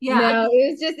 Yeah. No,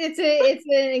 it's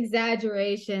an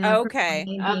exaggeration.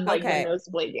 Okay. Of like the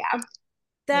nosebleed, yeah.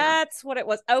 That's what it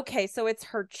was. Okay, so it's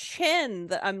her chin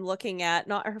that I'm looking at,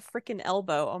 not her freaking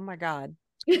elbow. Oh my God.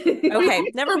 Okay,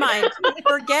 never mind.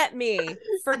 Forget me.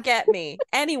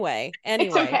 Anyway.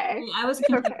 It's okay. I was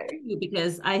confused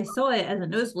because I saw it as a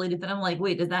nosebleed, but I'm like,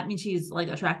 wait, does that mean she's like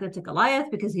attracted to Goliath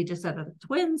because he just said that they're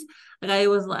twins? Like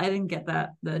I didn't get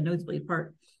that, the nosebleed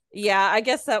part. Yeah, I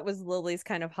guess that was Lily's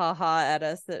kind of haha at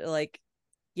us that like,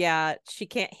 yeah, she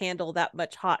can't handle that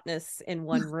much hotness in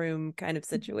one room kind of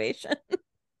situation.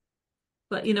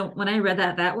 But you know, when I read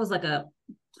that was like a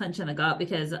punch in the gut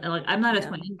because like I'm not a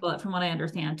twin, but from what I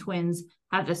understand, twins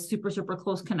have this super, super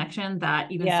close connection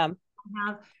that even have.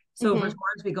 So for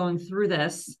Tora to be going through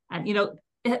this, and you know,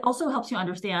 it also helps you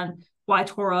understand why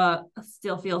Tora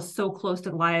still feels so close to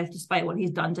Goliath despite what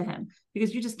he's done to him,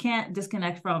 because you just can't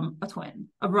disconnect from a twin,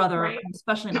 a brother,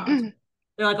 especially not.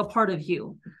 They're like a part of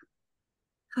you.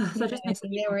 So it just makes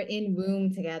They were in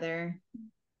womb together.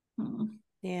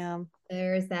 Yeah.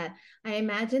 There's that. I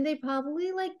imagine they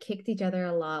probably like kicked each other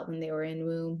a lot when they were in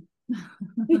womb.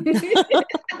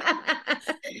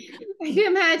 I can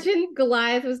imagine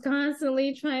Goliath was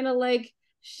constantly trying to like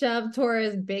shove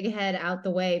Torah's big head out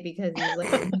the way because he's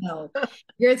like, no,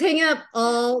 you're taking up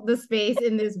all the space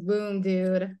in this womb,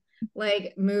 dude.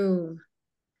 Like, move.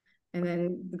 And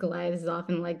then Goliath is off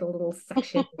in like a little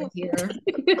section here.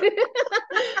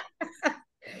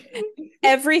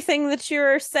 Everything that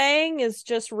you're saying is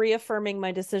just reaffirming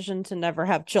my decision to never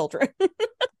have children.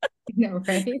 No,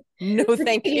 right? No,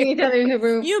 thank you. Each other in the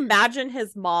room. You imagine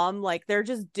his mom, like they're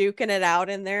just duking it out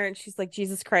in there, and she's like,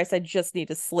 Jesus Christ, I just need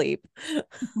to sleep.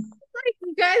 Like,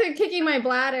 you guys are kicking my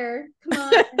bladder. Come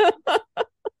on.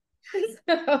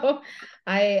 So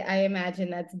I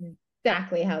imagine that's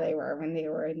exactly how they were when they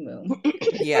were in womb.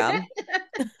 Yeah.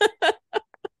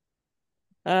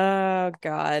 Oh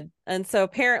God. And so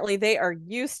apparently they are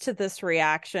used to this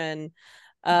reaction,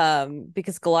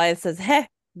 because Goliath says, "Hey,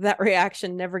 that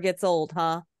reaction never gets old,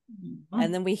 huh?"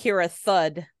 And then we hear a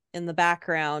thud in the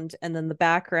background, and then the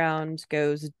background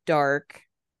goes dark.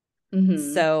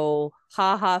 So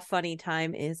haha, funny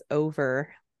time is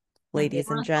over, ladies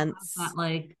and gents. That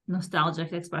like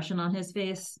nostalgic expression on his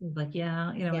face. He's like,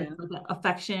 yeah, you know, it's like that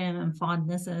affection and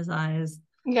fondness in his eyes.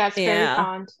 Yeah, it's very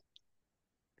fond.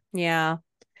 Yeah.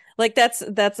 Like that's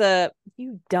a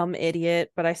you dumb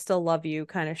idiot, but I still love you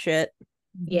kind of shit.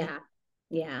 Yeah.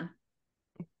 Yeah.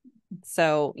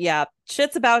 So yeah,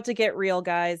 shit's about to get real,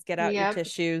 guys. Get out your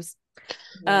tissues.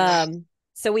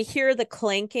 So we hear the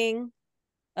clanking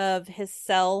of his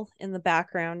cell in the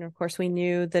background. Of course, we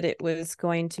knew that it was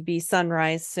going to be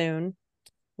sunrise soon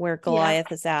where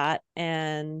Goliath is at.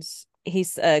 And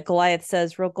he's Goliath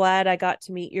says, "Real glad I got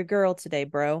to meet your girl today,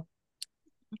 bro."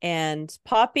 And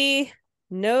Poppy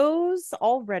knows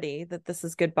already that this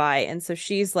is goodbye. And so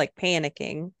she's like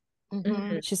panicking.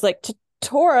 She's like,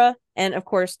 Torah. And of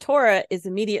course, Torah is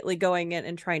immediately going in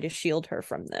and trying to shield her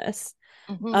from this.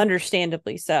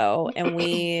 Understandably so. And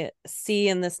we see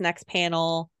in this next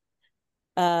panel,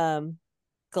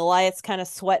 Goliath's kind of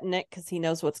sweating it because he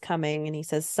knows what's coming. And he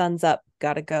says, "Sun's up,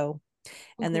 gotta go."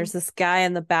 And there's this guy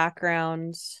in the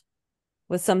background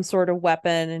with some sort of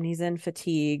weapon, and he's in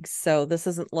fatigue. So this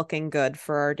isn't looking good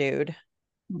for our dude.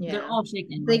 Yeah. They're all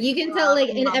shaking. Like you can tell, like,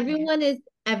 and everyone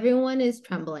is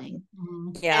trembling.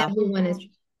 Yeah. Everyone is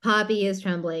Poppy is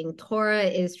trembling, Torah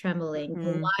is trembling,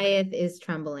 Goliath is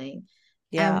trembling.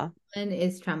 Yeah. Everyone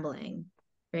is trembling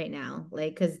right now.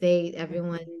 Like, because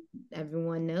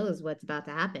everyone knows what's about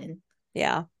to happen.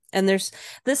 Yeah. And there's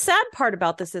the sad part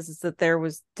about this is that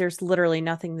there's literally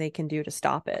nothing they can do to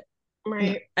stop it.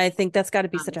 Right. I think that's got to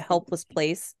be such a helpless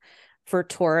place for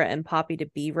Torah and Poppy to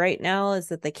be right now, is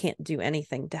that they can't do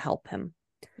anything to help him.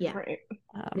 Yeah. Right.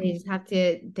 They just have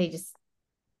to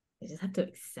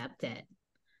accept it.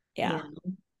 Yeah.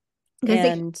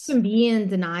 Because they can be in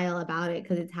denial about it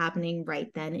because it's happening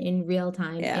right then in real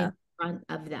time in front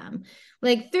of them.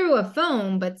 Like through a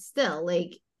phone, but still,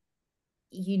 like,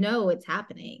 it's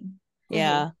happening.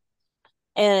 Yeah.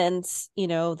 And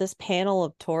this panel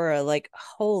of Torah, like,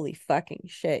 holy fucking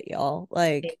shit, y'all.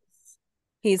 Like,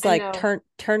 he's like,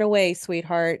 turn away,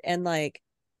 sweetheart. And like,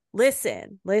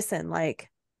 listen, like,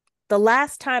 the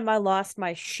last time I lost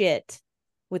my shit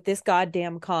with this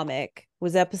goddamn comic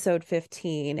was episode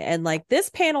 15. And like this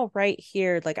panel right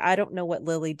here, like, I don't know what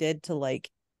Lily did to like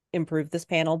improve this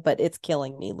panel, but it's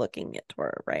killing me looking at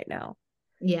Torah right now.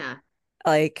 Yeah.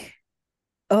 Like,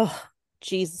 oh,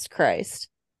 Jesus Christ.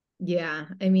 Yeah.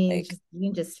 I mean, like, you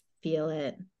can just feel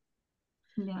it.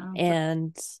 Yeah.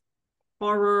 And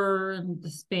horror and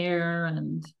despair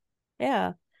and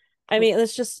I mean,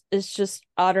 it's just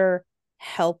utter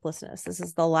helplessness. This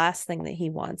is the last thing that he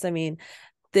wants. I mean,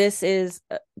 he's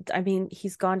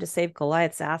gone to save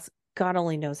Goliath's ass God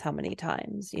only knows how many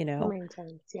times, How many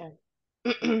times,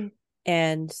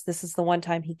 and this is the one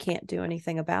time he can't do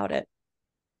anything about it.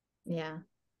 Yeah.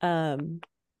 And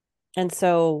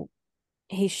so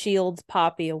he shields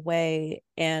Poppy away,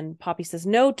 and Poppy says,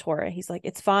 "No, Torah." He's like,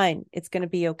 "It's fine. It's going to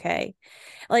be okay."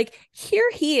 Like, here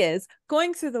he is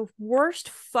going through the worst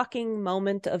fucking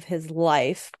moment of his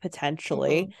life,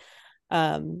 potentially.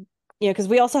 Because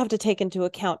we also have to take into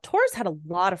account Tor's had a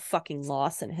lot of fucking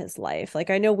loss in his life.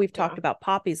 Like, I know we've talked about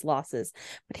Poppy's losses,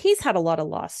 but he's had a lot of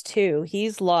loss too.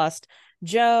 He's lost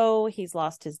Joe. He's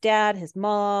lost his dad, his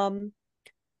mom.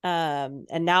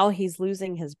 And now he's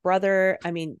losing his brother. I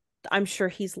mean, I'm sure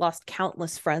he's lost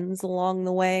countless friends along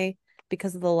the way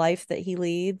because of the life that he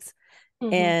leads.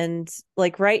 And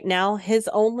like right now, his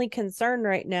only concern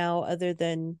right now, other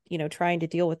than, trying to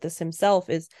deal with this himself,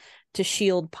 is to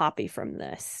shield Poppy from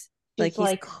this. He's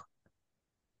like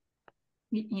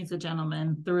he's a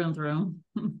gentleman through and through.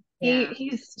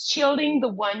 he's shielding the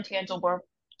one tangible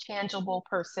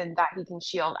person that he can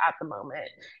shield at the moment,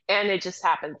 and it just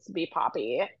happens to be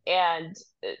Poppy. And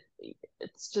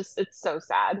it's so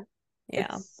sad.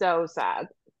 Yeah. It's so sad.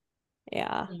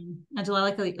 Yeah. Angela, I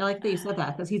like that you said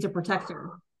that, because he's a protector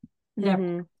in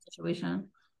every situation.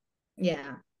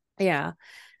 Yeah. Yeah.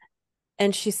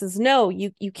 And she says, no,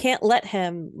 you can't let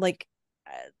him, like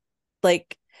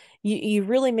you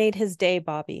really made his day,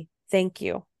 Bobby. Thank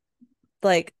you.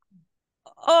 Like,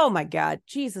 oh my God,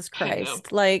 Jesus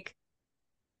Christ. Like,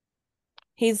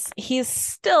 he's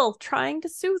still trying to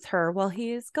soothe her while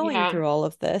he is going through all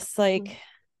of this. Like,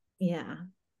 yeah.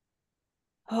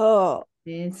 Oh,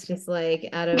 it's just like,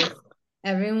 out of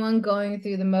everyone going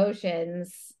through the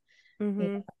motions.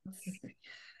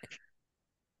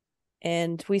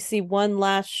 And we see one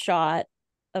last shot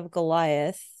of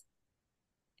Goliath.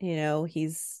 I'm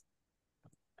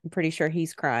pretty sure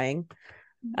he's crying,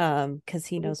 because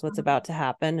he knows what's about to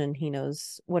happen, and he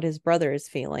knows what his brother is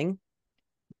feeling.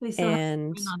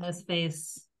 And on his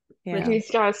face, he's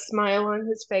got a smile on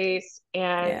his face,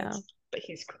 but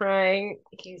he's crying.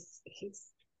 He's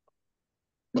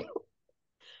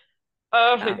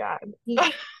oh my God.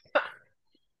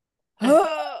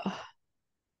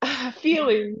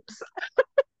 Feelings.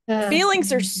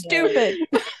 Feelings are stupid.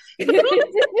 This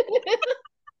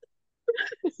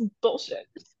is bullshit.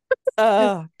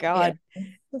 Oh God.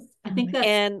 I think that,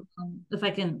 and if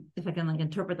I can like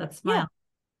interpret that smile,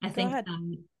 I think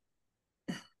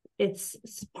it's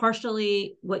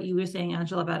partially what you were saying,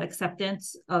 Angela, about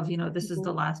acceptance of, this is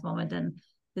the last moment and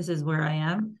this is where I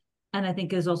am. And I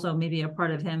think there's also maybe a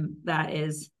part of him that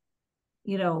is,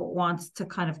 wants to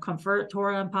kind of comfort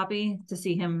Tora and Poppy, to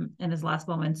see him in his last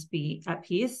moments be at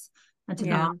peace, and to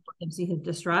not let him see his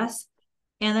distress.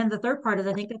 And then the third part is,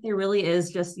 I think that there really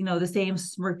is just, the same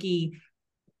smirky,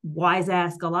 wise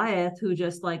ass Goliath, who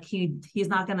just like, he's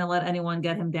not going to let anyone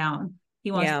get him down.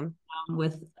 He wants to get down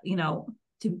with,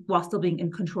 while still being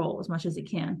in control as much as he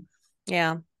can.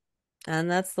 Yeah.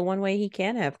 And that's the one way he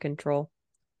can have control.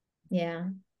 Yeah.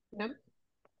 Yep.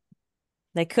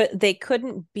 They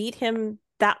couldn't beat him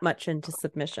that much into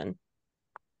submission.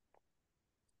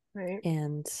 Right.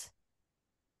 And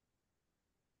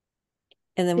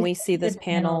then we see this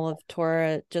panel of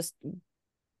Tora just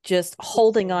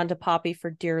holding on to Poppy for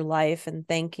dear life and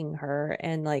thanking her,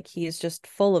 and like he's just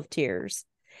full of tears.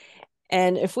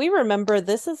 And if we remember,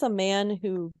 this is a man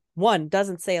who, one,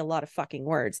 doesn't say a lot of fucking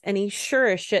words, and he sure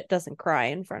as shit doesn't cry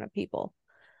in front of people.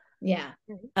 Yeah.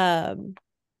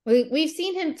 We've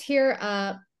seen him tear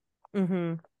up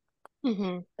a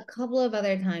couple of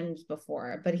other times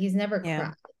before, but he's never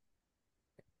cried.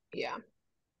 Yeah.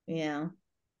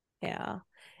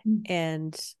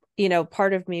 And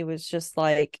part of me was just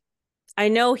like, I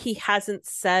know he hasn't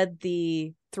said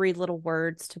the 3 little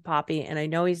words to Poppy, and I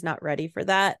know he's not ready for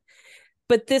that,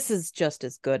 but this is just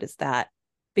as good as that,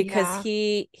 because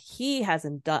he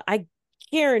hasn't done, I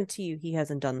guarantee you he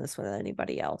hasn't done this with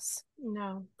anybody else.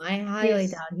 No, I highly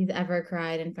doubt he's ever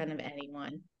cried in front of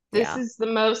anyone. This is the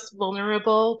most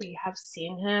vulnerable we have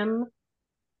seen him,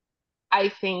 I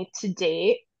think, to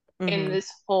date in this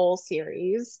whole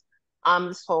series,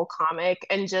 this whole comic.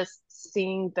 And just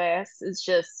seeing this is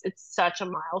it's such a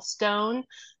milestone.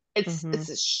 It's a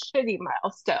shitty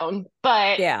milestone,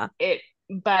 but it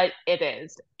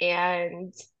is.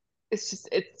 And it's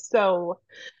so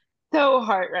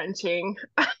heart-wrenching.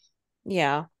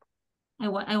 Yeah. I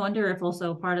wonder if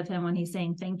also part of him, when he's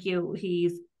saying thank you,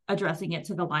 he's addressing it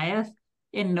to Goliath.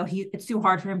 And it's too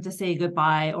hard for him to say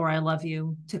goodbye or I love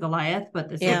you to Goliath, but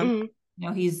this is,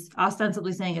 he's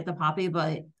ostensibly saying it to Poppy,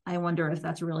 but I wonder if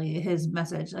that's really his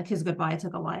message, like his goodbye to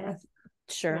Goliath.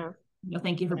 Sure.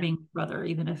 Thank you for being brother,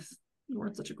 even if you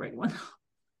weren't such a great one.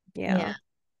 Yeah.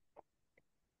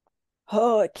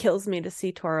 Oh, it kills me to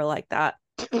see Tora like that.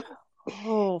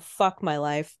 Oh, fuck my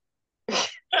life.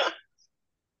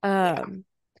 And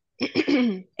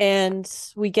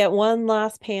we get one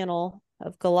last panel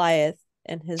of Goliath,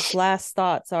 and his last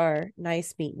thoughts are,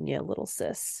 nice meeting you, little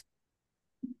sis.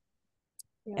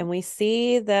 And we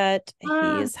see that he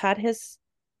has had his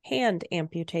hand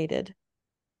amputated.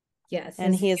 Yes.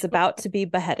 And he is about to be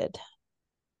beheaded.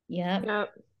 Yep.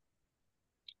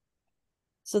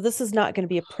 So this is not going to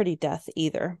be a pretty death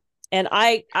either. And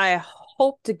I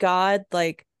hope to God,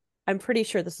 like, I'm pretty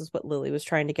sure this is what Lily was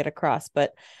trying to get across,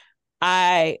 but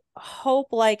I hope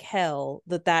like hell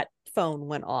that phone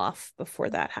went off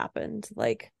before that happened.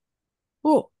 Like,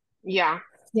 oh, Yeah.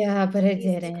 Yeah, but it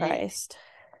Jesus didn't. Christ.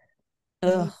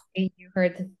 Ugh. You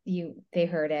heard they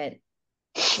heard it.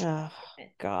 Oh,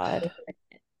 God.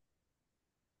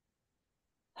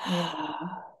 You know.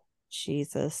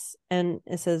 Jesus. And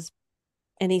it says,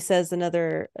 and he says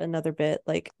another bit,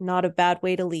 like, not a bad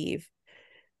way to leave,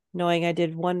 knowing I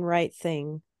did one right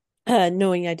thing,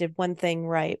 knowing I did one thing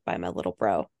right by my little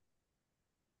bro.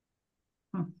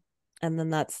 Hmm. And then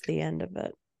that's the end of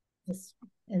it.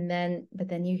 But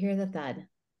then you hear the thud.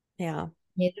 Yeah.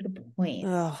 Made it a point.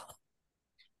 Oh,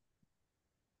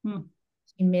 Hmm.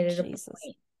 He made it a Jesus.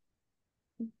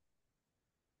 point.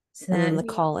 So And then that the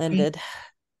call ended.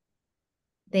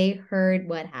 they heard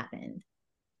what happened.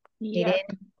 Yep.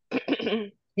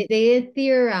 They didn't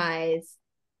theorize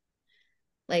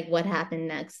like what happened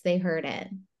next. They heard it.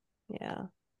 Yeah.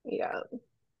 Yeah.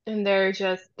 And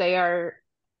they are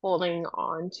holding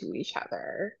on to each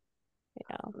other.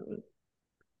 Yeah.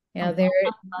 Yeah, I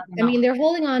No. mean, they're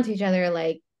holding on to each other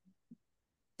like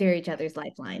they're each other's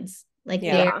lifelines. Like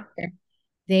Yeah.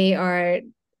 they are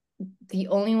the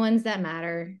only ones that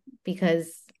matter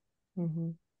because Mm-hmm.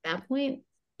 at that point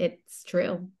it's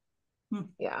true.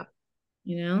 Yeah.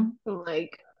 You know?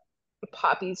 Like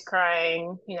Poppy's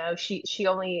crying, she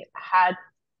only had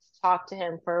to talk to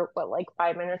him for what, like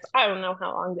 5 minutes. I don't know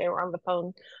how long they were on the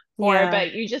phone for, Yeah.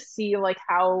 but you just see like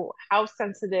how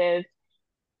sensitive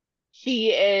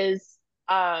she is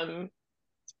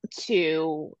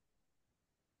to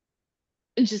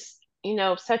just,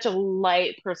 such a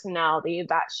light personality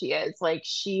that she is. Like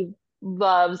she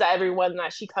loves everyone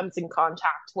that she comes in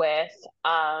contact with.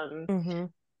 Mm-hmm.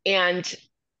 And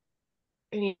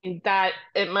I mean that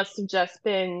it must have just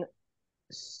been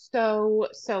so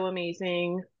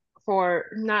amazing for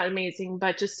not amazing,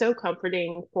 but just so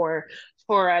comforting for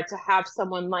to have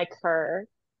someone like her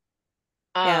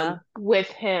Yeah. with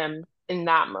him in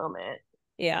that moment.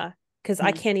 Yeah. Because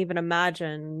I can't even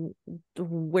imagine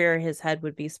where his head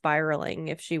would be spiraling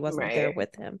if she wasn't there Right.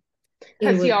 with him. It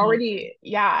Because he would be already,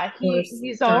 yeah, worse,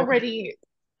 he's dark. already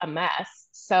a mess.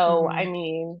 So Mm-hmm. I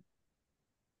mean,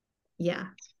 Yeah.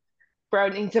 bro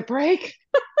needs a break.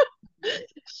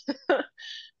 And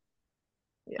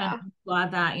Yeah. I'm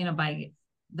glad that, by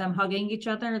them hugging each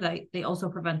other, they also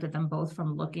prevented them both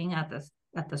from looking at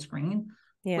the screen,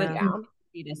 which Yeah. Yeah.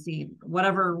 need to see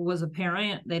whatever was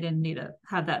apparent. They didn't need to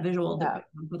have that visual Yeah.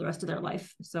 for the rest of their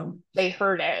life. So They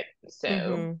heard it. So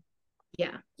Mm-hmm.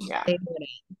 Yeah. yeah. They would.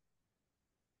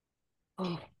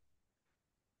 Oh,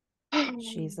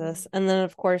 Jesus. And then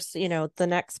of course, the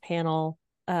next panel,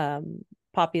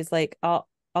 Poppy's like, I'll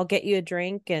get you a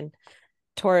drink. And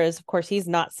Torres, of course, he's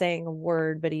not saying a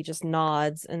word, but he just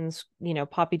nods. And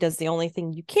Poppy does the only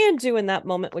thing you can do in that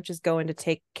moment, which is go into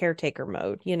take caretaker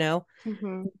mode.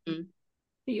 Mhm.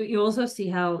 you also see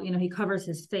how, he covers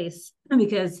his face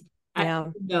because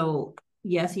Yeah.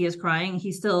 yes, he is crying.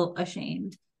 He's still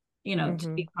ashamed, to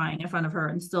Mm-hmm. be crying in front of her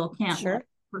and still can't Sure.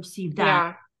 perceive that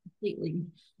Yeah. completely.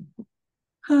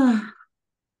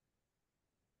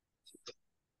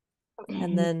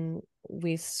 And then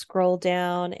we scroll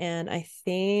down, and I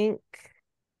think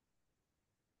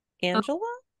Angela.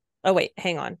 Oh wait,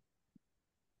 hang on.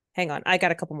 I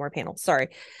got a couple more panels. Sorry.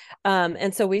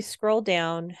 And so we scroll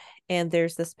down, and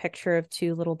there's this picture of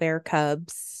two little bear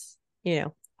cubs,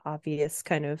 obvious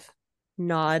kind of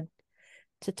nod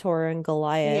to Torah and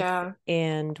Goliath. Yeah.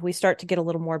 And we start to get a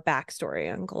little more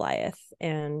backstory on Goliath.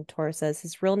 And Torah says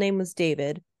his real name was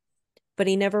David, but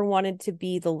he never wanted to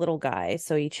be the little guy,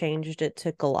 so he changed it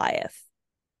to Goliath.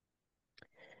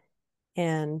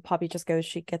 And Poppy just goes,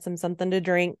 she gets him something to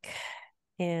drink,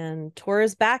 and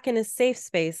Torah's back in his safe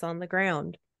space on the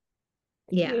ground.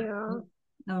 Yeah. Yeah.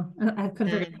 No, I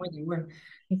couldn't figure out where they were.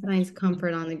 He finds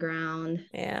comfort on the ground.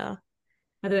 Yeah.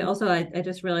 By the way, also, I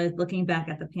just realized looking back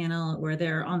at the panel where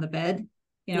they're on the bed,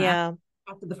 Yeah.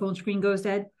 after the phone screen goes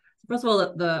dead. First of all,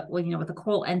 with the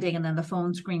call ending and then the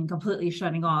phone screen completely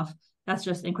shutting off, that's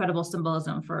just incredible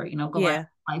symbolism for, Goliath's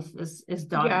life is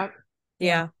done.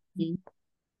 Yeah.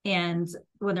 And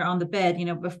when they're on the bed,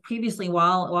 previously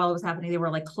while it was happening, they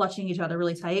were like clutching each other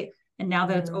really tight. And now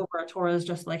that it's over, Torah is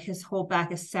just like his whole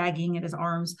back is sagging and his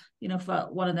arms,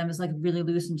 one of them is like really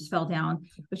loose and just fell down,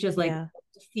 which is like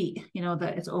defeat,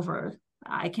 that it's over.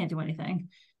 I can't do anything.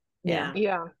 Yeah.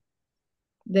 Yeah.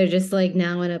 They're just like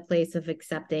now in a place of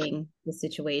accepting the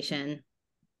situation.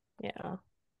 Yeah.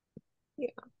 Yeah.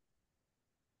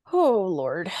 Oh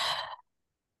Lord.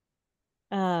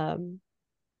 And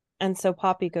so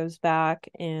Poppy goes back,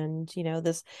 and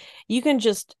this, you can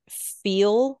just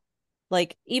feel,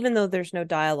 like, even though there's no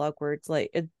dialogue words,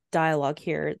 like dialogue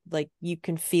here, like you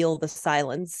can feel the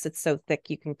silence. It's so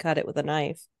thick you can cut it with a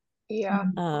knife. Yeah.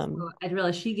 I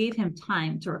realized she gave him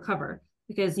time to recover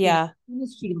because Yeah. as soon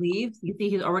as she leaves, you see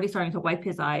he's already starting to wipe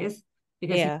his eyes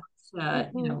because he Yeah. wants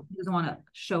to, he doesn't want to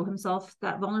show himself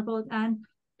that vulnerable again.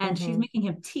 And she's making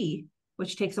him tea,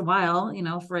 which takes a while,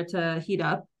 for it to heat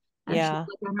up. And she's Yeah.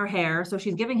 in her hair. So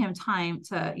she's giving him time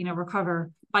to,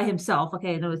 recover by himself.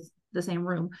 Okay, I know it's the same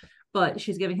room, but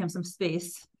she's giving him some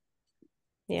space.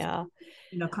 Yeah.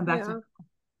 Come back to.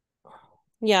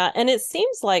 Yeah, and it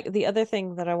seems like the other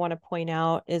thing that I want to point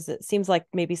out is it seems like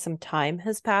maybe some time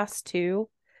has passed too.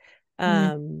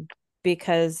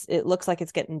 Because it looks like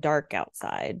it's getting dark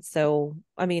outside. So,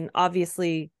 I mean,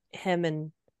 obviously him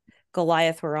and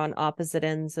Goliath were on opposite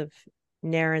ends of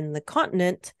Naren the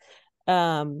continent.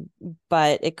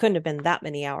 But it couldn't have been that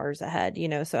many hours ahead,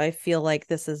 so I feel like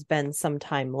this has been some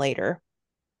time later.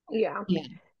 Yeah.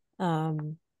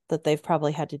 That they've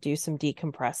probably had to do some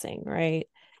decompressing, right?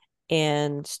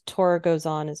 And Tora goes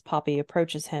on as Poppy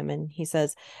approaches him and he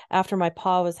says, after my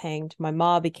paw was hanged, my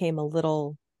maw became a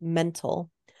little mental.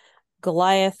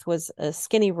 Goliath was a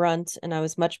skinny runt and I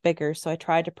was much bigger, so I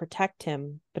tried to protect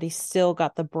him, but he still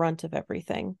got the brunt of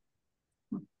everything.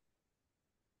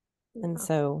 And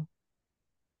so,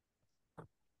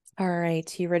 all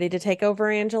right, you ready to take over,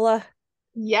 Angela?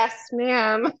 Yes,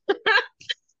 ma'am.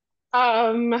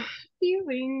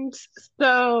 Feelings.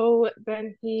 So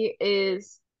then he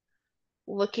is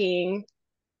looking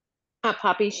at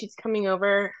Poppy. She's coming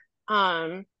over.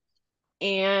 And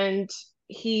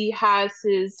he has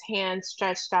his hand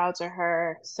stretched out to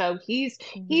her. So he's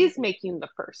making the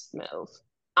first move.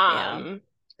 Yeah.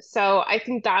 So I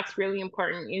think that's really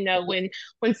important,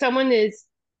 when someone is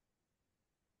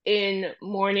in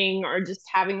mourning or just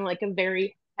having like a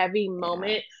very heavy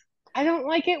moment. I don't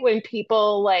like it when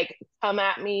people like come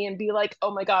at me and be like,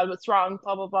 "Oh my God, what's wrong?"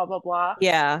 Blah blah blah blah blah.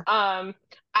 Yeah. I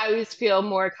always feel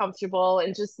more comfortable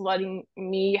in just letting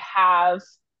me have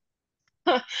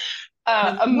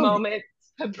a moment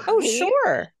to Oh,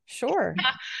 breathe. sure.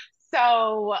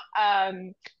 So,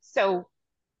 so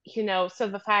so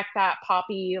the fact that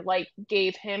Poppy like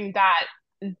gave him that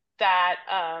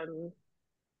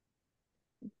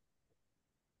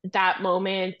that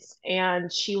moment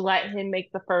and she let him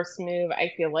make the first move,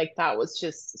 I feel like that was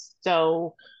just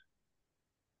so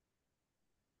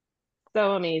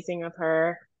amazing of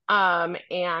her.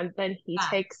 And then he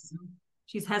takes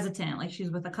She's hesitant, like she's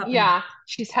with a cup in. Yeah,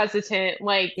 she's hesitant,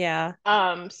 like Yeah.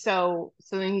 so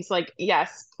then he's like,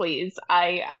 yes, please,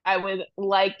 I would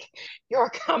like your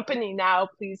company now,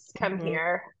 please come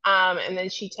here. And then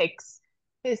she takes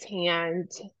his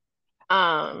hand.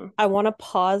 I want to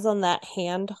pause on that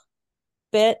hand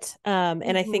bit.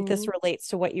 And I think this relates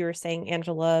to what you were saying,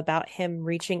 Angela, about him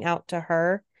reaching out to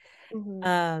her.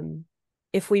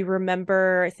 If we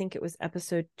remember, I think it was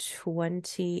episode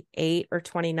 28 or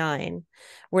 29,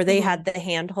 where they had the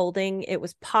hand holding. It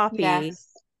was Poppy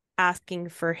Yes. asking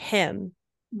for him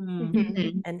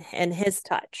and his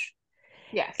touch.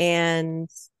 Yes. And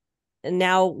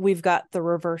now we've got the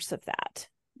reverse of that.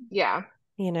 Yeah.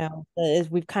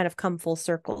 We've kind of come full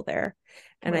circle there.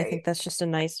 And I think that's just a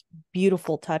nice,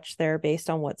 beautiful touch there based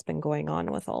on what's been going on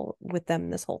with them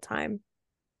this whole time.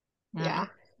 Yeah.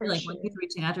 Like when he's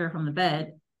reaching out to her from the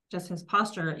bed, just his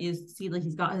posture, you see like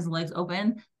he's got his legs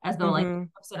open as though like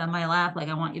sit on my lap, like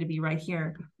I want you to be right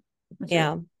here.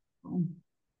 Yeah.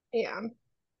 Yeah.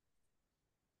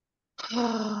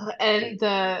 And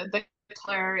the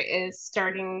color is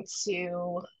starting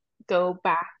to go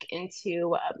back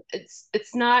into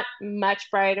it's not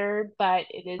much brighter, but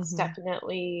it is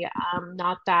definitely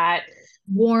not that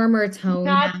warmer tone,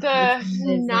 not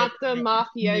like the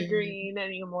mafia green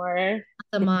anymore.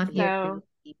 the mafia So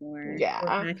anymore. yeah,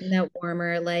 We're back in that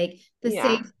warmer, like the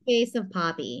safe space of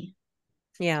Poppy.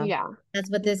 Yeah. That's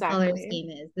what this color scheme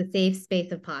is, the safe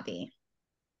space of Poppy.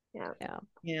 Yeah.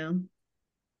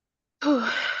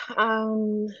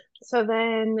 So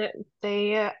then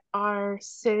they are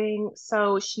sitting,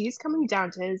 so she's coming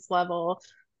down to his level.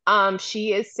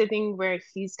 She is sitting where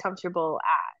he's comfortable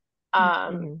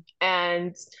at.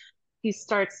 And he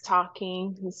starts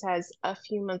talking. He says, a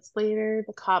few months later,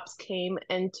 the cops came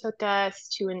and took us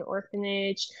to an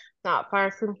orphanage not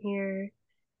far from here.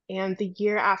 And the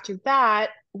year after that,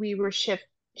 we were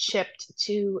shipped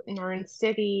to Narn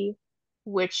City,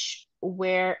 which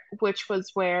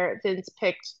was where Vince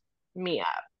picked me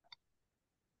up.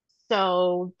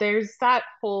 So there's that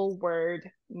whole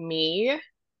word me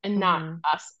and not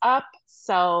us up.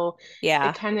 So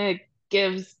it kind of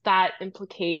gives that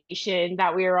implication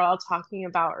that we were all talking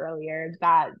about earlier,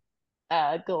 that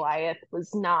Goliath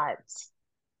was not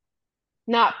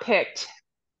picked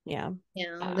Yeah.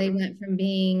 They went from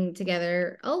being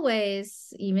together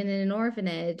always, even in an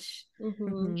orphanage,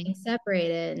 being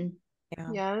separated.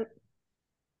 Yeah.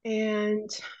 And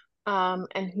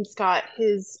he's got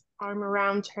his arm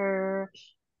around her.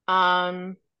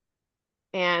 Um,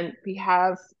 and we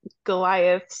have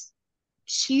Goliath's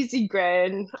cheesy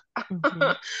grin.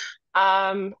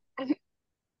 Um, And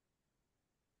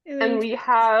and then we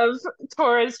have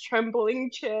Tora's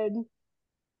trembling chin.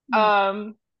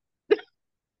 Um,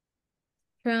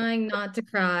 trying not to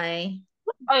cry.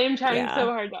 I am trying so Yeah.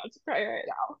 hard not to cry right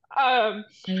now.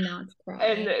 Trying not to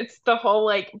And cry. it's the whole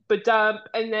like badump,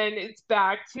 and then it's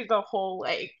back to the whole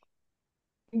like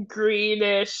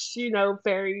greenish,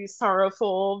 very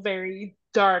sorrowful, very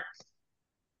dark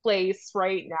place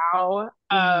right now.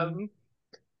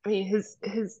 I mean his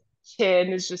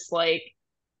chin is just like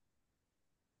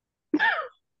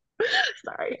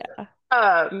sorry.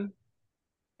 Yeah.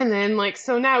 And then like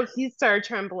so now he started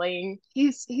trembling.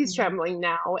 He's trembling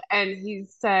now and he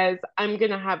says, I'm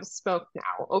gonna have a smoke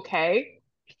now, okay?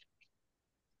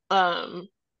 Um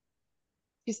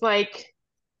he's like,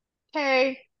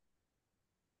 okay.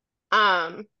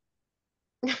 Um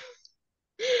He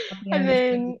and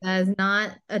understands then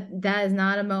that is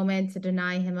not a moment to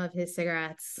deny him of his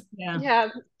cigarettes. Yeah. yeah,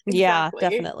 Yeah, exactly.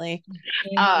 definitely.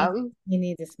 He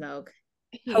needs to smoke.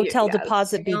 Hotel Yes,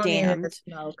 deposit be We all needed to damned.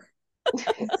 smoke.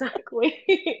 exactly.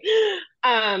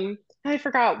 I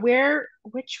forgot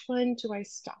which one do I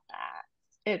stop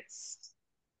at? It's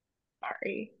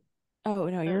sorry. Oh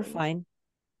no, you're Um, fine.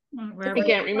 I Wherever.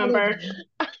 can't remember.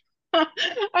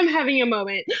 I'm having a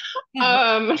moment.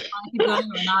 Yeah, Um, keep going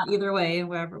or not, either way,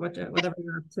 whatever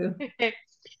you're up to.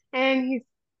 and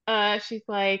she's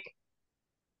like,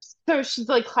 so she's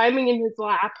like climbing in his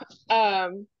lap.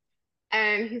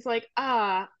 And he's like, if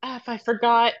I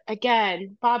forgot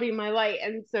again, Bobby, my light.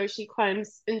 And so she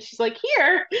climbs and she's like,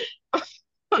 here.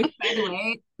 Which, by the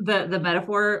way, the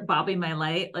metaphor, Bobby my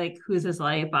light, like who's his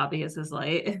light? Bobby is his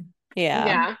light.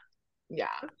 Yeah. Yeah,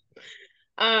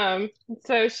 yeah.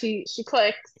 So she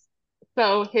clicks.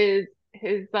 So his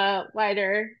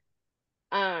lighter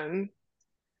um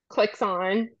clicks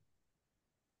on.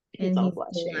 He's And all he's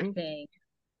blushing. blushing.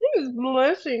 He's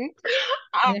blushing.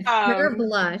 And her Um,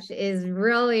 blush is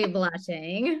really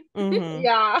blushing.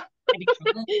 yeah.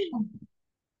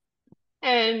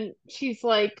 And she's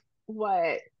like,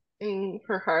 what? And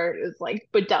her heart is like,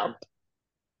 badump.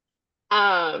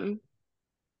 Um,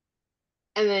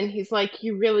 and then he's like,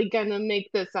 you really gonna make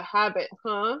this a habit,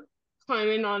 huh?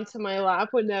 Climbing onto my lap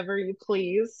whenever you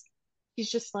please. He's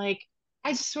just like,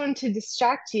 I just wanted to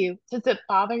distract you. Does it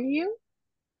bother you?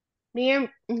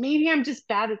 Maybe I'm just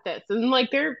bad at this. And like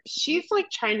she's like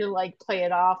trying to like play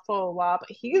it off full while, but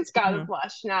he's got a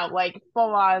blush now, like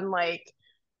full on, like,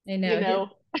 I you know his know.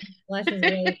 blush is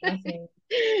really blushing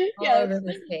all Yes. over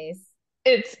his face.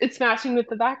 It's matching with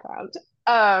the background.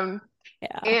 Um,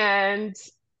 Yeah.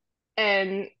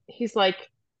 and he's like,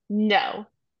 no.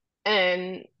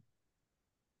 And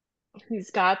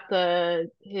he's got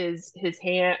his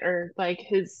hand or like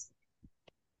his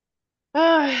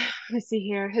let me see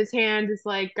here. His hand is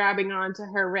like grabbing onto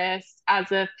her wrist as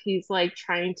if he's like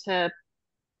trying to,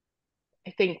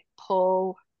 I think,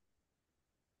 Pull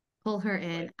her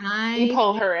in.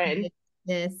 pull her in.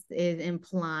 This is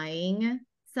implying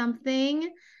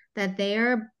something that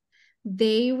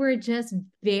they were just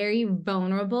very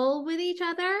vulnerable with each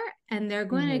other and they're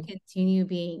going to continue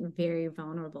being very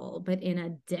vulnerable, but in a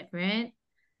different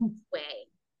way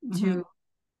to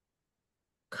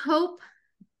cope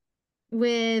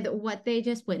with what they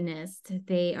just witnessed.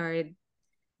 They are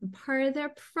part of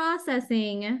their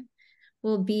processing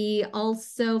will be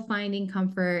also finding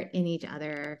comfort in each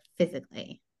other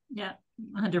physically. Yeah,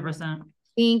 100%. I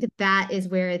think that is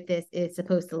where this is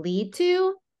supposed to lead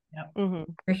to. Yep.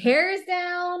 Her hair is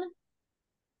down.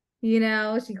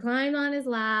 She climbed on his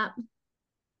lap.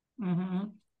 A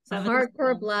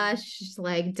hardcore blush. She's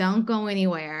like, don't go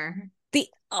anywhere. The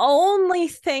only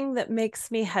thing that makes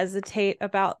me hesitate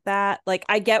about that, like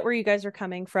I get where you guys are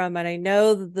coming from, and I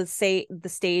know the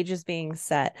stage is being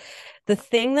set. The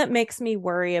thing that makes me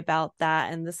worry about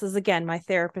that, and this is again my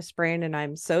therapist brain, and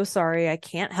I'm so sorry, I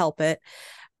can't help it,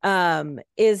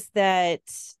 is that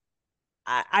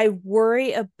I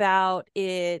worry about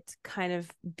it kind of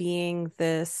being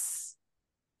this,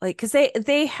 like, because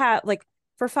they have, like,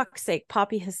 for fuck's sake,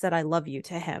 Poppy has said I love you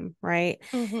to him, right?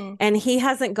 And he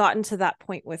hasn't gotten to that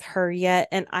point with her yet.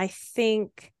 And I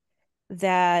think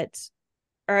that,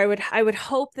 or I would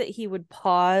hope that he would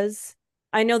pause.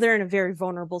 I know they're in a very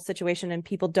vulnerable situation and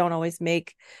people don't always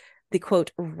make the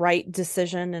quote right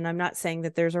decision. And I'm not saying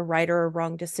that there's a right or a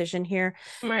wrong decision here.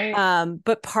 Right.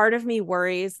 But part of me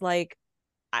worries, like,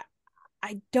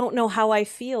 I don't know how I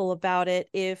feel about it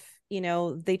if,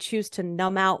 they choose to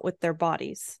numb out with their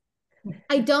bodies.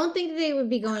 I don't think they would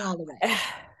be going all the way.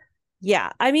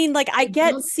 Yeah. I mean, like, I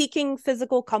get don't- seeking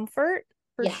physical comfort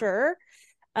for Yeah. sure.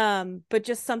 But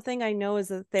just something I know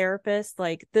as a therapist,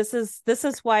 like, this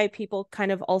is why people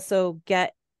kind of also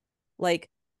get like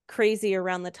crazy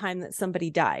around the time that somebody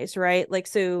dies, right? Like,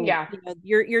 so, Yeah.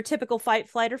 your typical fight,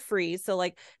 flight, or freeze. So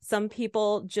like some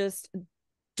people just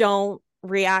don't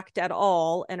react at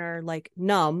all and are like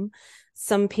numb.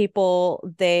 Some people,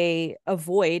 they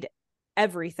avoid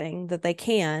everything that they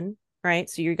can, right?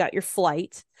 So you got your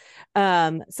flight.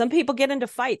 Some people get into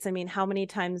fights. I mean, how many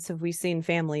times have we seen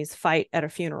families fight at a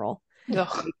funeral?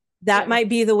 Ugh. That Yeah. might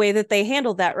be the way that they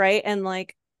handle that, right? And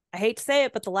like, I hate to say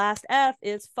it, but the last F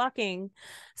is fucking.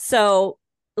 So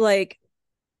like,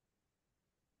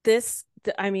 this,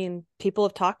 I mean, people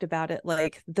have talked about it,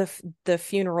 like the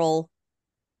funeral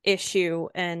issue,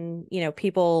 and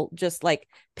people just like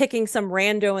picking some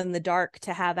rando in the dark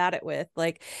to have at it with,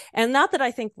 like, and not that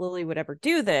I think Lily would ever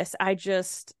do this. I'm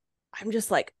just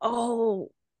like, oh,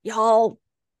 y'all,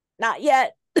 not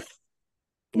yet.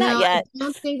 Not No, I yet.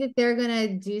 don't think that they're gonna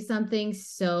do something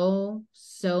so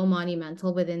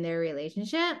monumental within their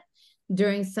relationship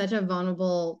during such a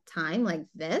vulnerable time like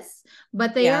this.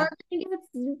 But they Yeah. are gonna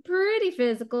get pretty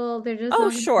physical. They're just Oh, not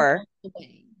gonna go sure. all the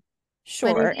way. But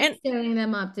Sure. it And is setting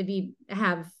them up to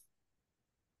have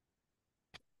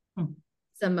some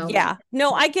yeah, moments.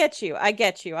 no, I get you. I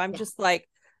get you. I'm Yeah. just like,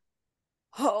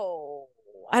 oh,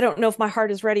 I don't know if my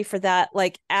heart is ready for that.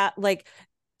 Like,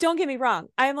 don't get me wrong.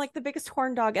 I am like the biggest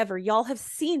horn dog ever. Y'all have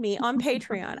seen me on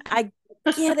Patreon. I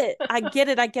get it. I get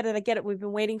it. I get it. I get it. We've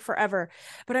been waiting forever.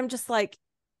 But I'm just like,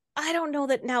 I don't know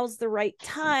that now's the right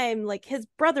time. Like, his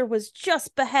brother was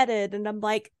just beheaded. And I'm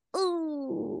like,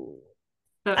 ooh,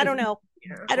 So I it's don't know.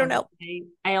 Yeah. I don't know.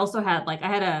 I also had I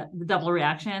had a double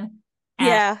reaction, and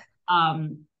Yeah.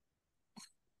 um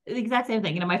the exact same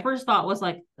thing. My first thought was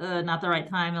like, not the right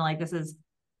time, and like this is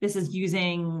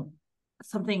using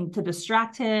something to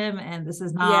distract him, and this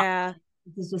is not. Yeah.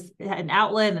 This is just an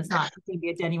outlet, and it's not going to be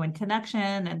a genuine connection,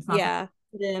 and it's not Yeah.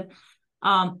 positive.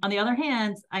 On the other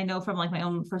hand, I know from like my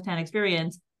own firsthand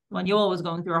experience, when Yoel was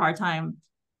going through a hard time,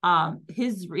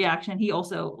 his reaction, he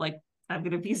also like, I'm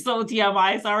gonna be so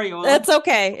TMI, sorry, Yoel. It's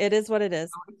okay. It is what it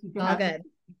is. All good.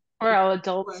 We're all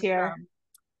adults Was, here.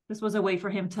 this was a way for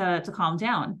him to calm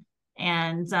down,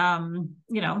 and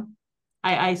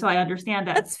I understand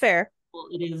that That's fair.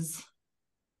 it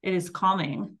is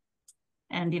calming,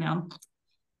 and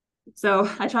so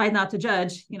I tried not to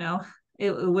judge.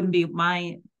 It wouldn't be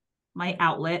my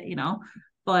outlet,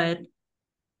 but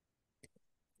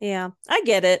Yeah, I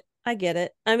get it. I get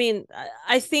it. I mean,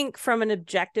 I think from an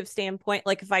objective standpoint,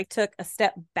 like, if I took a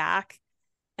step back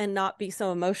and not be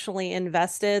so emotionally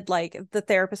invested, like, the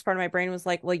therapist part of my brain was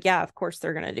like, well, yeah, of course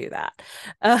they're going to do that.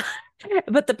 Uh,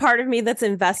 but the part of me that's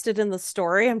invested in the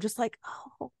story, I'm just like,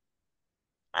 oh,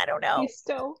 I don't know. Please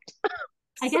don't.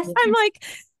 I guess I'm like,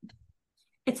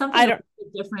 it's something I a don't.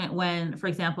 little bit different when, for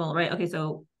example, right? Okay,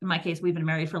 so in my case, we've been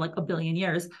married for like a billion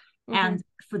years, Mhm. and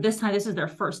for this time, this is their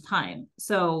first time.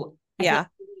 So I feel Yeah.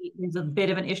 like there's a bit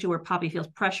of an issue where Poppy feels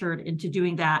pressured into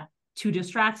doing that to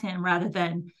distract him rather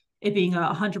than it being And it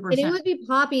 100%. would be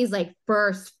Poppy's like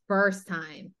first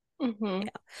time. Mm-hmm.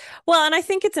 Well, and I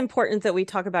think it's important that we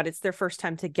talk about it's their first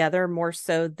time together more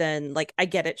so than, like, I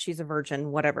get it, she's a virgin,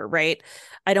 whatever, right?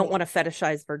 I don't Yeah. want to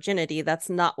fetishize virginity. That's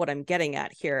not what I'm getting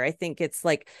at here. I think it's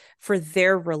like, for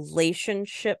their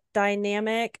relationship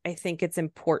dynamic, I think it's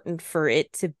important for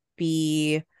it to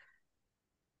be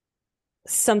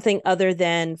something other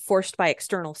than forced by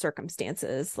external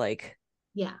circumstances. Like,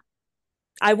 Yeah.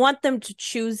 I want them to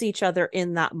choose each other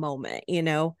in that moment,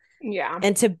 Yeah.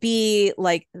 and to be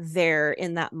like there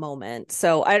in that moment.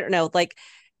 So I don't know, like,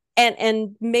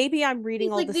 and maybe I'm reading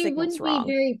It's all like the they signals wouldn't be wrong.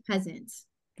 very present.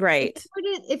 Right.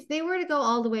 If they were to go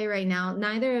all the way right now,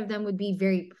 neither of them would be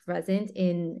very present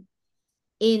in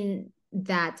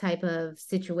that type of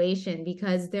situation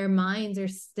because their minds are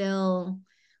still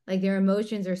like their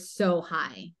emotions are so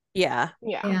high. Yeah.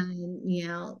 Yeah. And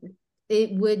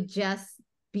it would just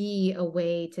be a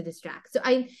way to distract. So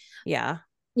Yeah.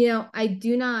 I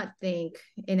do not think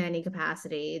in any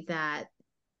capacity that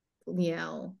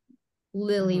Lily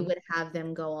Mhm. would have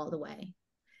them go all the way.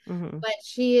 Mhm. But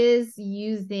she is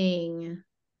using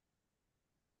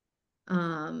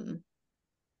um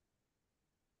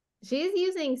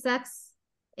sex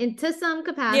into some Yeah.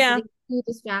 capacity to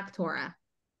distract Tora.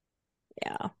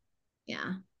 Yeah.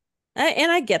 Yeah.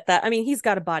 And I get that. I mean, he's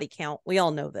got a body count. We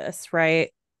all know this, right?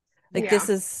 Like Yeah. this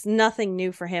is nothing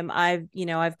new for him. I've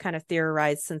kind of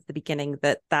theorized since the beginning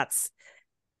that that's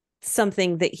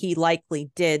something that he likely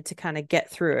did to kind of get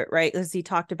through it, right? As he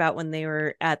talked about when they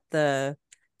were at the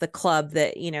club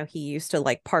that, he used to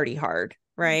like party hard,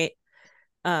 right?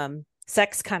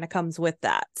 Sex kind of comes with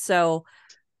that. So,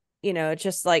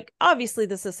 just like obviously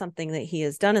this is something that he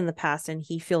has done in the past and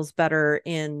he feels better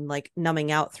in like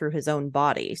numbing out through his own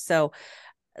body. So,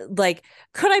 like,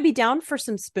 could I be down for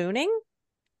some spooning?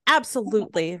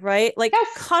 Absolutely, right? Like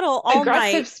Yes. cuddle all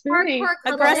Aggressive night. spooning.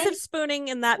 Aggressive spooning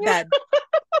in that bed.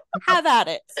 Have at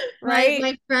it, right?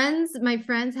 My friends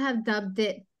have dubbed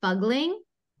it fugling.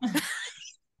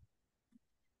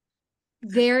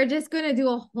 They're just gonna do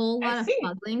a whole lot of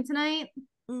fugling tonight.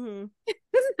 Mm-hmm.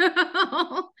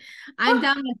 So, I'm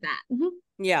down with that.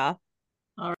 Yeah.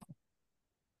 All right.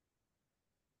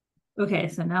 Okay,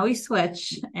 so now we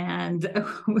switch and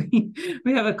we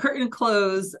have a curtain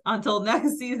close until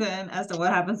next season as to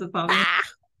what happens with Bobby.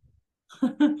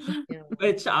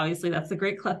 Which obviously that's a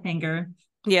great cliffhanger.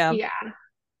 Yeah.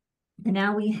 And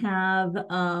now we have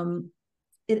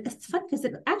it's fun because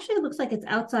it actually looks like it's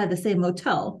outside the same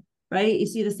motel, right? You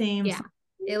see the same. Yeah,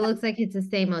 it looks like it's the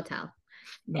same motel.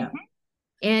 Yeah.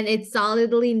 And it's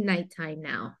solidly nighttime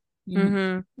now.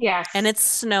 Mm-hmm. Yes. And it's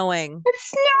snowing. It's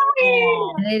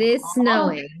snowing. And it is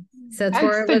snowing. So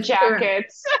Tora the was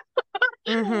jackets.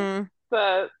 Mm-hmm.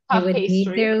 The you would need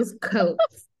pastry. those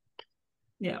coats.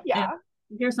 Yeah. Yeah.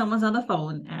 And here someone's on the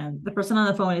phone and the person on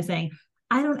the phone is saying,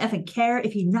 I don't effing care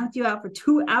if he knocked you out for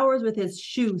 2 hours with his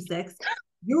shoe, Six.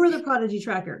 You're the prodigy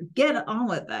tracker. Get on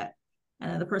with that.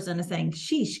 And then the person is saying,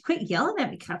 sheesh, quit yelling at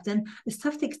me, Captain. This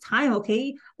stuff takes time,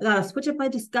 okay? I gotta switch up my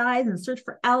disguise and search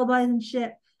for alibis and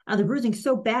shit. The bruising's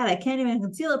so bad, I can't even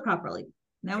conceal it properly.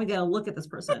 Now we gotta look at this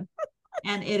person.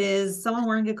 And it is someone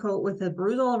wearing a coat with a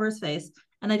bruise all over his face.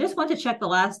 And I just want to check the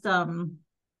last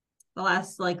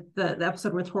like the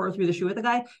episode where Tora threw the shoe at the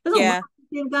guy. There's a lot of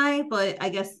the same guy, but I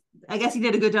guess he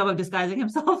did a good job of disguising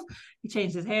himself. He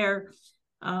changed his hair.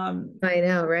 I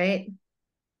know, right?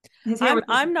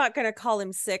 I'm not gonna call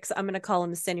him Six. I'm gonna call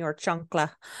him Senor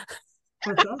Chancla.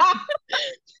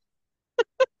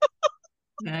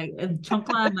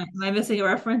 Chancla, am I missing a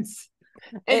reference?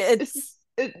 It's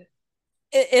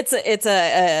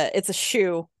a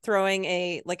shoe throwing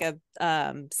a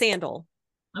sandal.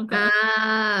 Okay.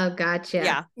 Oh,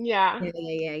 gotcha. Yeah.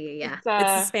 It's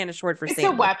a Spanish word for it's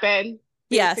sandal. A weapon.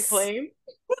 Basically.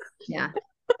 Yes.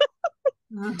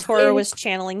 Yeah. Tora was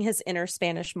channeling his inner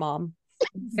Spanish mom.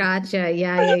 Gotcha.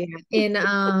 Yeah. In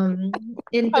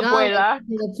Tagalog,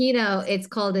 Filipino, it's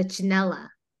called a chinela.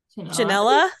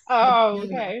 Chinela? Oh,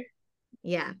 okay.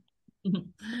 Yeah.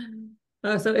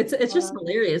 Oh, so it's just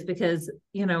hilarious because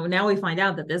now we find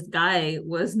out that this guy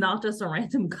was not just a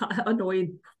random guy,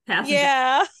 annoyed passenger.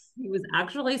 Yeah, he was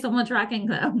actually someone tracking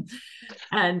them,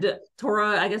 and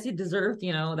Tora, I guess he deserved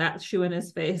that shoe in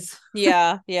his face.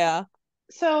 Yeah.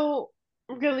 So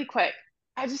really quick,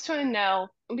 I just want to know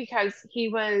because he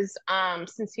was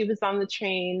since he was on the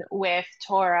train with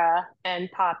Tora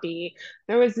and Poppy,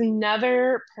 there was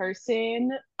another person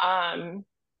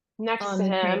next to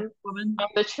him on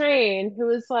the train who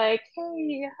was like,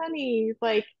 hey honey,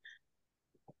 like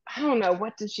I don't know,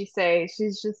 what did she say?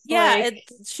 She's just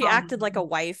she acted like a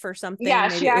wife or something. Yeah,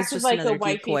 maybe she it was acted just like another a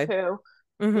wifey decoy. poo.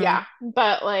 Mm-hmm. Yeah,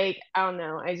 but like I don't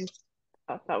know, I just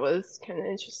thought that was kind of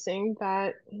interesting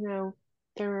that there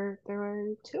were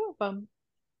two of them.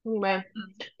 Anyway,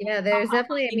 yeah, there's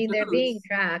definitely, I mean, they're being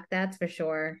tracked, that's for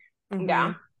sure. Mm-hmm.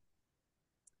 Yeah.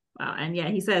 Wow. And yeah,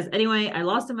 he says, anyway, I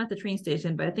lost him at the train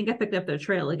station, but I think I picked up their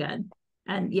trail again.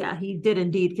 And yeah, he did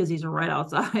indeed, because he's right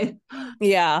outside.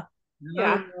 Yeah.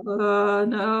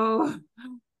 No.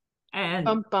 And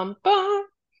bum bum bum.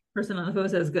 Person on the phone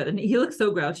says good, and he looks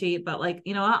so grouchy. But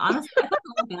honestly, I felt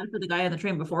a little bad for the guy on the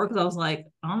train before because I was like,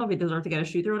 I don't know if he deserved to get a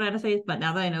shoe thrown at his face. But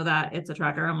now that I know that it's a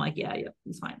tracker, I'm like, yeah,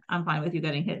 he's fine. I'm fine with you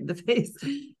getting hit in the face.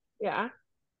 Yeah.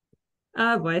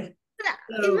 Oh boy.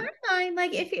 In my mind,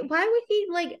 why would he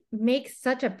make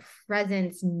such a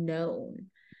presence known?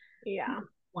 Yeah.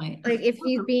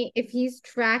 If he's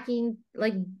tracking,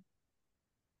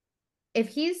 if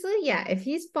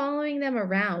he's following them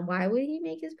around, why would he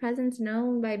make his presence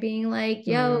known by being like,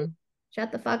 yo,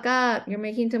 shut the fuck up, you're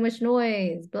making too much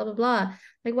noise, blah blah blah?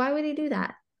 Why would he do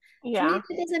that? Yeah. To me,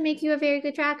 that doesn't make you a very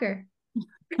good tracker.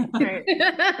 Right.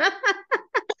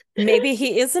 Maybe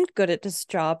he isn't good at his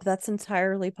job. That's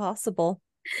entirely possible.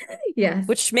 Yes.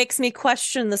 Which makes me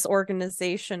question this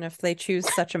organization if they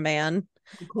choose such a man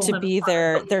to be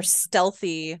their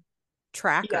stealthy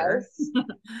tracker.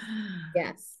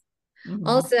 Yes. Mhm.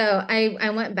 Also, I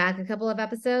went back a couple of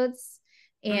episodes,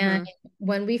 and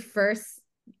when they first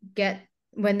get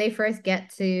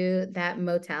to that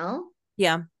motel,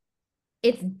 Yeah.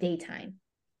 it's daytime.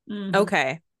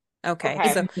 Okay.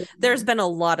 Okay. So there's been a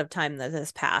lot of time that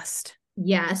has passed.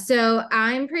 Yeah, so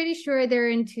I'm pretty sure they're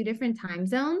in 2 different time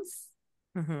zones.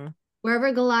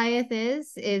 Wherever Goliath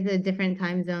is a different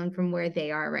time zone from where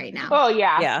they are right now. Oh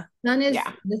yeah. Yeah.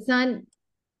 The sun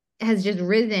has just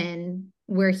risen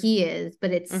where he is,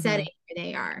 but it's setting where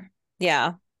they are.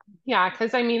 Yeah. Yeah,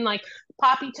 because I mean, like,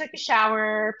 Poppy took a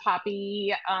shower.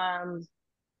 Poppy,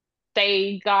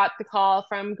 they got the call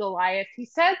from Goliath. He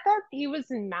said that he was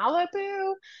in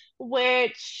Malibu,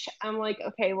 which I'm like,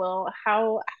 okay, well,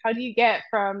 how do you get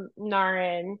from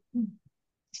Narin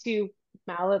to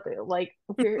Malibu? Like,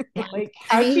 like,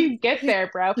 how do you get there,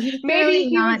 bro? He's Maybe really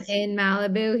he not was. in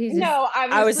Malibu. He's just No,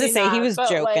 I was to obviously say he not, was but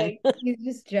joking. like, he's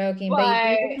just joking, but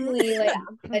but he's definitely like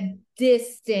a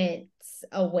distance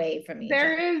away from each other.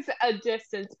 there is a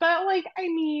distance, but like, I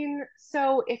mean,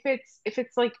 so if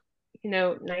it's like,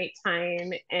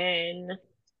 nighttime in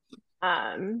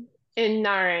Narin,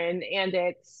 and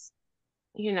it's,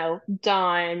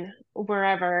 dawn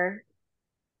wherever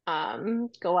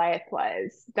Goliath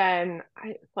was, then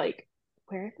I like,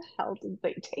 where the hell did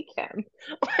they take him?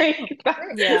 Like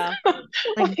that, Yeah.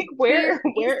 like where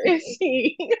is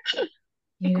he?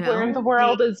 Like, where in the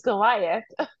world is Goliath?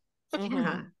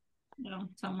 Yeah.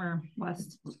 Somewhere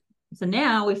west. So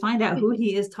now we find out who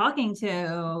he is talking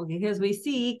to, because we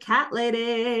see Cat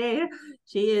Lady.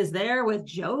 She is there with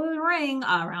Joe's ring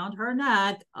around her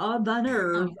neck on the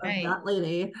nerves of that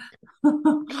lady.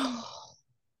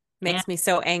 Makes me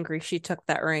so angry she took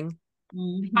that ring.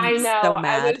 I know. So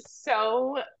mad. I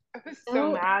was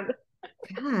so mad.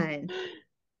 God.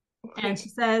 And she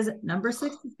says, number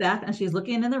 6 is back, and she's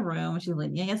looking in the room. She's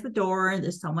leaning against the door, and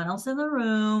there's someone else in the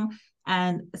room.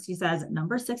 And she says,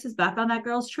 number 6 is back on that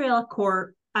girl's trail,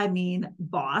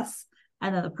 boss.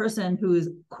 And then the person who's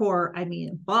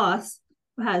boss,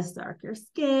 who has darker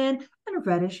skin and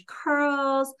reddish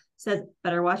curls, says,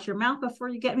 better watch your mouth before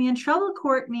you get me in trouble,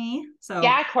 Courtney. So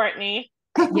yeah, Courtney.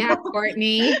 Yeah,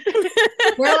 Courtney.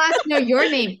 We're allowed to know your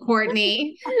name,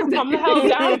 Courtney. Calm the hell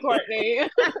down, Courtney.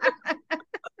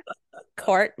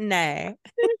 Courtney.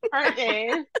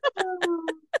 Courtney.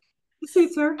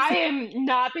 Suits her. I am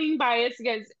not being biased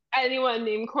against anyone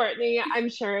named Courtney. I'm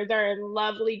sure there are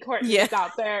lovely Courtneys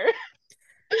out there.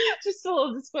 Just a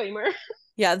little disclaimer.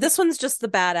 Yeah, this one's just the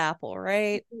bad apple,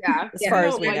 right? Yeah, as far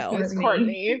as we like know. This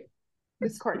Courtney.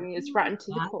 This Courtney is rotten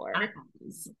to the core.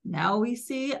 Now we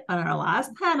see on our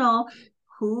last panel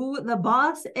who the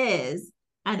boss is,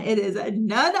 and it is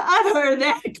none other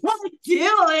than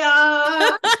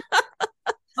Cordelia.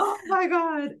 Oh my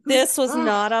God. This was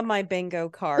not on my bingo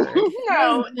card.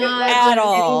 No, not at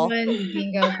all. Anyone's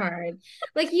bingo card.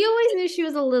 Like, you always knew she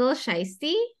was a little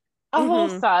shisty. A little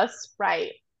sus,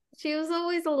 right? She was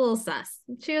always a little sus.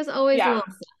 She was always a little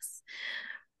sus.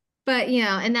 But,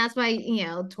 and that's why,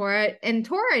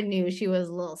 Tora knew she was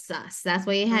a little sus. That's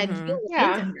why he had to look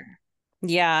into her.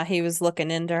 Yeah, he was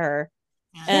looking into her.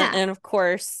 And of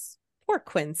course, poor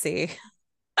Quincy.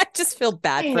 I just feel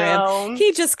bad for him.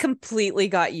 He just completely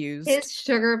got used. His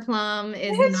sugar plum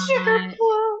is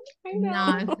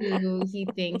not who he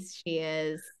thinks she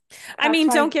is. I mean,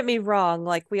 don't get me wrong.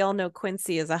 Like, we all know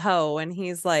Quincy is a hoe, and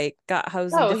he's like got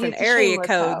hoes in different area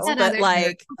codes. But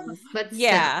like,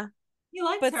 yeah, he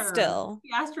liked her. Still,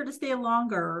 he asked her to stay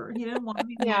longer. He didn't want to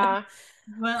be. Yeah,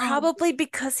 probably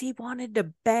because he wanted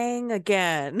to bang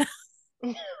again.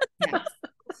 Yes.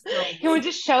 He would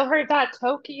just show her that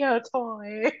Tokyo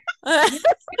toy.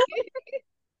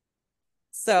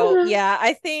 So yeah,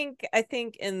 I think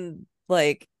in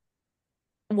like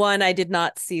one, I did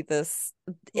not see this.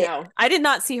 I did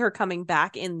not see her coming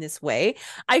back in this way.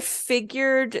 I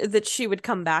figured that she would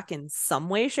come back in some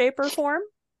way, shape, or form.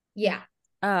 Yeah.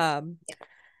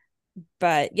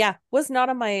 But yeah, was not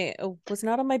on my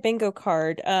bingo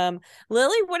card.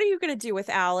 Lily, what are you going to do with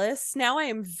Alice? Now I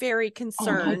am very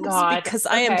concerned because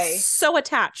I am so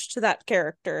attached to that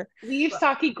character. Leave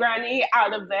Saki Granny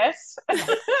out of this.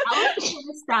 Alice is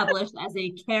established as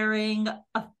a caring,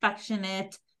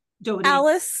 affectionate, doting.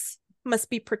 Alice must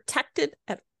be protected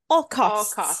at all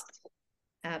costs. All costs.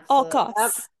 Absolutely. All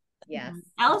costs. Yes.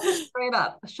 Alice is straight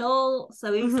up.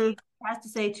 He has to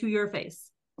say to your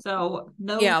face. So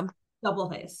no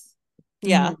double face.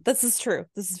 Yeah, this is true.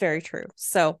 This is very true.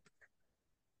 So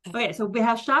okay, so we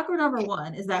have chakra number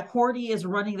 1 is that Cordy is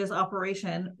running this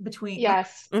operation between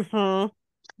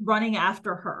running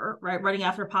after her, right? Running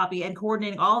after Poppy and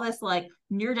coordinating all this like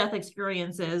near-death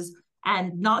experiences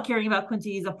and not caring about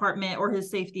Quincy's apartment or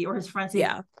his safety or his friends,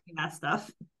 that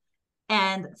stuff.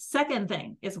 And second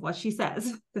thing is what she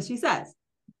says, because she says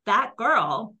that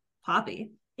girl,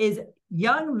 Poppy, is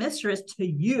young mistress to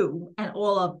you and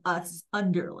all of us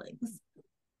underlings.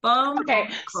 Okay,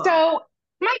 so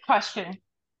my question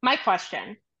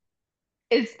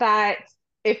is that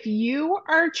if you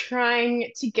are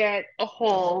trying to get a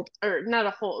hold, or not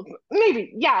a hold,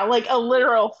 maybe, yeah, like a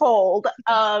literal hold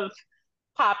of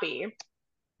Poppy,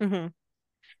 Mm-hmm.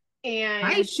 and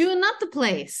I shooting up the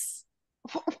place.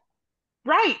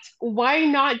 right, why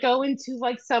not go into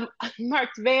like some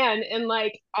unmarked van and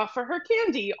like offer her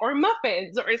candy or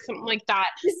muffins or something like that?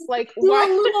 Just Like, do why? a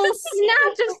little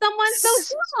snatch of someone so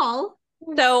small.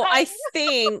 So I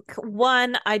think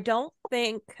I don't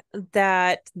think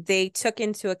that they took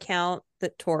into account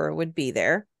that Tora would be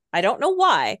there. I don't know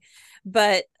why,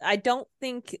 but I don't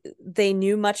think they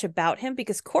knew much about him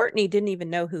because Courtney didn't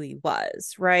even know who he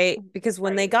was, right? Because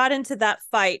when they got into that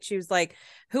fight, she was like,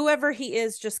 whoever he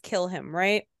is, just kill him,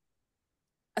 right?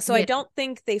 So I don't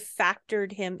think they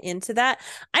factored him into that.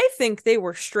 I think they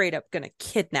were straight up going to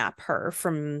kidnap her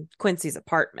from Quincy's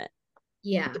apartment.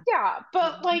 Yeah. Yeah,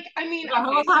 but like, I mean,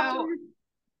 okay,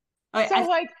 so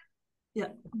like, yeah.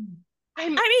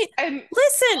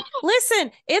 Listen,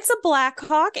 it's a Black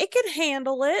Hawk. It can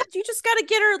handle it. You just got to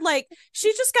get her, like,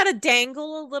 she just got to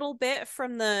dangle a little bit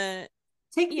from the,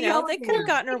 they could have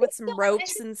gotten her with some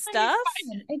ropes and stuff.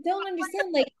 I don't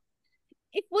understand. Like,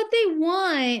 if what they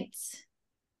want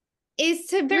is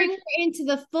to bring her into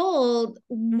the fold,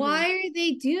 why are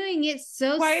they doing it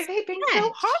so why are they being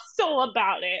so hostile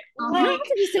about it? You don't have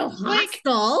to be so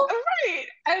hostile. Right.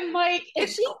 And like, if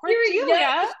it's she's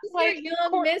Cordelia, your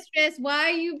young mistress, why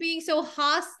are you being so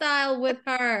hostile with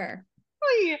her?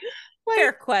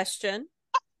 Fair question.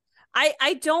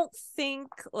 I don't think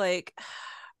like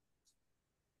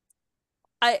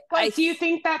do you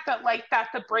think that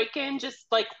the break-in just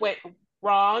like went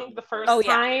wrong the first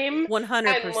time?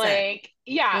 100%. And like,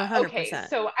 yeah, 100%. Okay,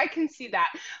 so I can see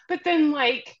that. But then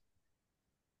like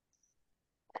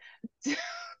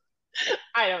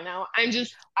I don't know. And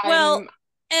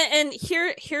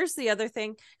here's the other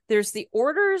thing. There's the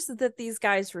orders that these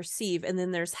guys receive, and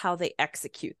then there's how they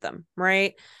execute them,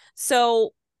 right?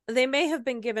 So they may have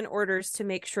been given orders to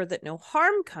make sure that no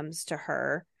harm comes to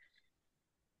her,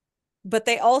 but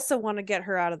they also want to get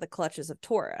her out of the clutches of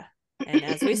Tora. And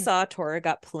as we saw, Tora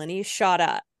got plenty shot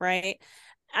up, right?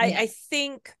 I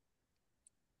think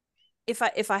if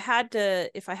I had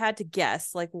to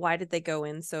guess, like, why did they go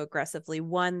in so aggressively?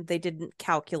 One, they didn't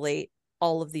calculate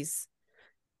all of these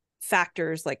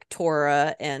factors like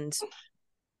Tora and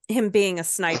him being a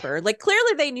sniper. Like,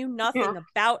 clearly they knew nothing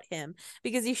about him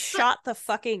because he shot the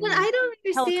fucking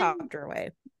helicopter away.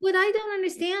 What I don't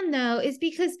understand though is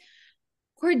because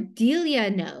Cordelia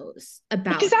knows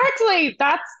about exactly.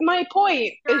 That's my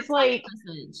point. It's like,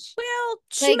 well,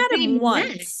 she met him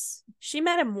once. She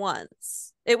met him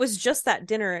once. It was just that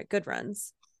dinner at Good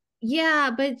Runs.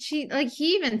 Yeah, but he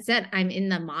even said, "I'm in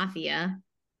the mafia."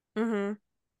 Mm-hmm.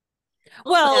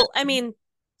 Well, I mean,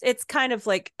 it's kind of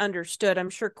like understood.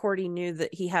 I'm sure Cordy knew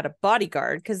that he had a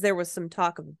bodyguard because there was some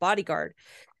talk of a bodyguard.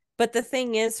 But the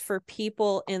thing is, for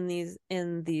people in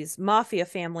these mafia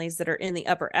families that are in the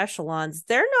upper echelons,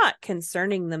 they're not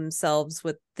concerning themselves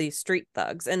with the street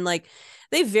thugs. And like,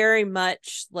 they very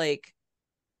much like,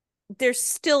 there's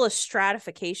still a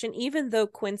stratification, even though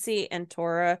Quincy and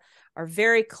Tora are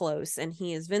very close and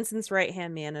he is Vincent's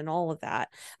right-hand man and all of that.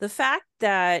 The fact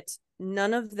that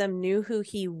none of them knew who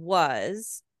he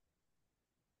was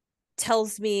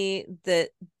tells me that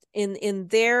in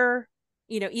their,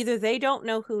 either they don't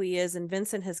know who he is and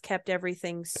Vincent has kept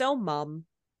everything so mum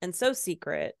and so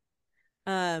secret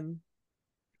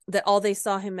that all they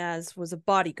saw him as was a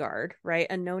bodyguard, right?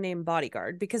 A no-name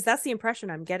bodyguard, because that's the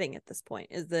impression I'm getting at this point,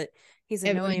 is that he's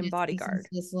a no-name bodyguard.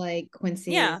 Just like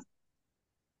Quincy's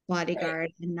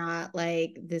bodyguard, and not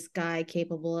like this guy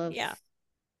capable of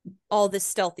all this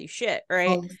stealthy shit, right?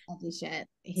 All this stealthy shit.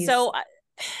 So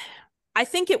I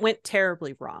think it went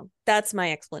terribly wrong. That's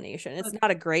my explanation. It's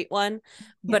not a great one,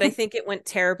 but I think it went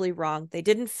terribly wrong. They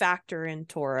didn't factor in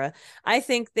Tora. I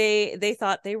think they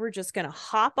thought they were just going to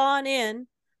hop on in,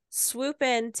 swoop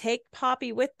in, take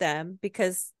Poppy with them,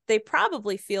 because they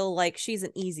probably feel like she's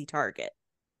an easy target.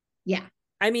 Yeah.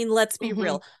 I mean, let's be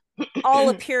real. All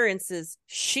appearances,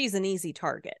 she's an easy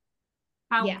target.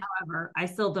 However, I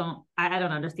still don't. I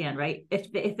don't understand, right? If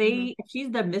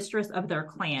she's the mistress of their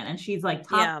clan and she's like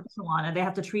top echelon, and they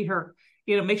have to treat her,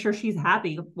 make sure she's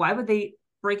happy. Why would they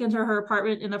break into her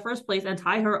apartment in the first place and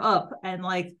tie her up and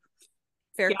like?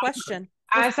 Fair question.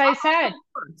 As I said,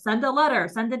 send a letter,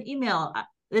 send an email.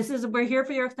 we're here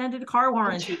for your extended car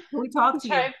warranty. Can we talk to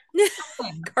you? Not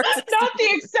the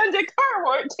extended car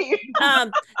warranty.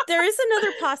 There is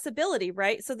another possibility,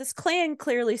 right? So this clan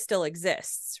clearly still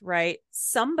exists, right?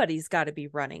 Somebody's got to be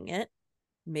running it.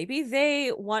 Maybe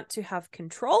they want to have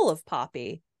control of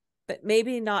Poppy, but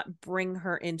maybe not bring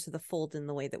her into the fold in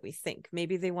the way that we think.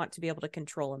 Maybe they want to be able to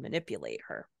control and manipulate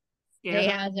her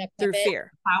through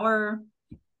fear. Power.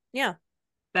 Yeah.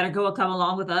 Better come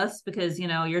along with us because,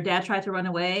 your dad tried to run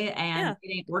away and it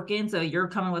ain't working. So you're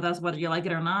coming with us whether you like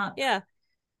it or not. Yeah.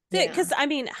 Because, I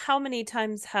mean, how many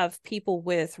times have people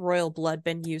with royal blood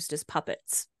been used as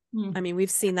puppets? I mean, we've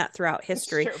seen that throughout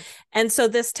history. And so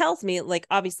this tells me, like,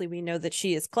 obviously we know that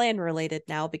she is clan related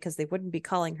now because they wouldn't be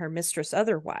calling her mistress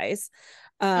otherwise.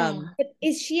 But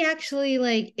is she actually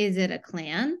like, is it a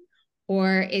clan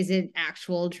or is it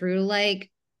actual true like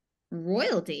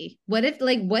royalty? What if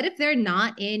they're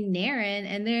not in Naren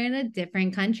and they're in a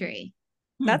different country?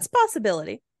 That's a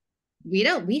possibility. We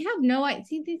have no idea.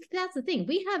 See, that's the thing.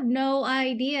 We have no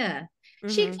idea.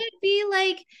 She could be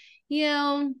like,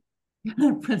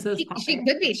 Princess. She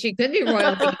could be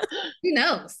royalty. Who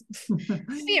knows? She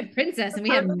could be a princess, and we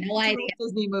have no idea.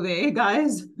 Disney movie,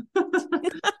 guys.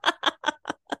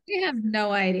 We have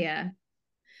no idea.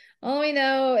 All we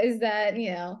know is that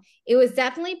it was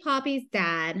definitely Poppy's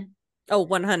dad. Oh,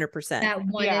 100%. That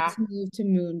wanted to move to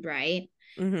Moonbright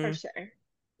for sure.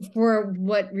 For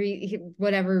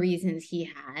whatever reasons he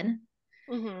had.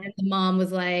 And the mom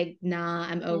was like, "Nah,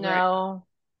 I'm over it.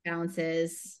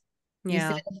 Bounces." You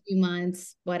said a few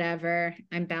months, whatever.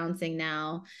 I'm bouncing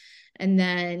now. And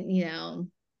then,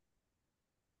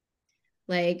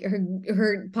 like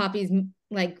her Poppy's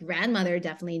like grandmother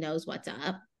definitely knows what's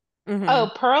up.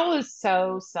 Oh, Pearl is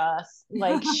so sus.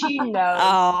 Like she knows.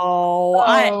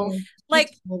 She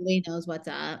totally knows what's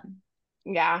up.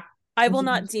 Yeah. I will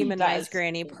not demonize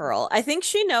Granny Pearl. I think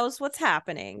she knows what's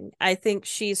happening. I think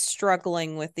she's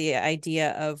struggling with the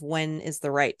idea of when is the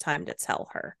right time to tell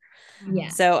her. Yeah.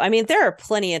 So, I mean, there are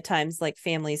plenty of times like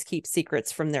families keep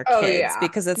secrets from their kids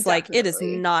because it's like, it is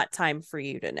not time for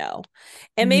you to know.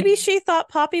 And maybe she thought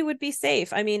Poppy would be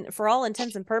safe. I mean, for all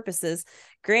intents and purposes,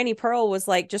 Granny Pearl was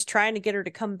like just trying to get her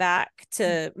to come back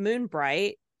to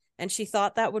Moonbright. And she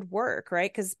thought that would work,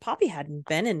 right? Because Poppy hadn't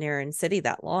been in Naren City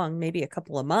that long, maybe a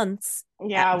couple of months.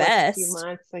 Yeah, at best. A few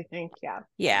months, I think. Yeah.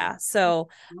 Yeah. So,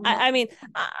 I mean,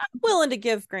 I'm willing to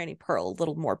give Granny Pearl a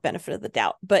little more benefit of the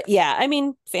doubt. But yeah, I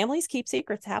mean, families keep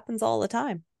secrets. Happens all the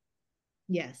time.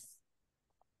 Yes.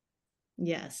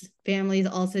 Families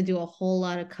also do a whole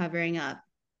lot of covering up.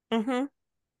 Oh,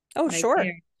 like, sure.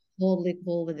 Totally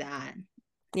cool with that.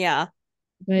 Yeah.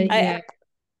 But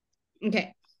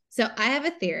okay. So I have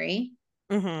a theory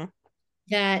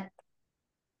that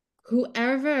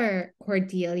whoever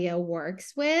Cordelia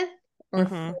works with or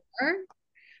for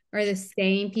are the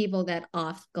same people that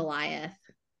offed Goliath,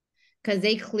 because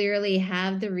they clearly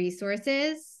have the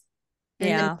resources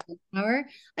and the power.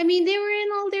 I mean, they were in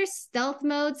all their stealth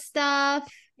mode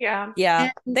stuff. Yeah.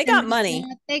 They got money.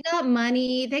 They got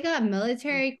money. They got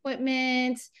military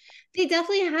equipment. They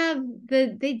definitely have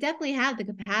the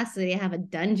capacity to have a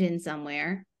dungeon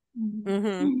somewhere.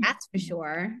 That's for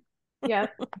sure. Yeah.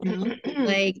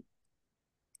 Like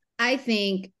I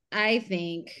think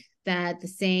that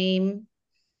this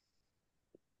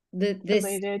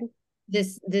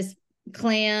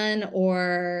clan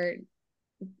or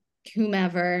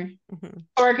whomever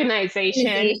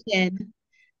organization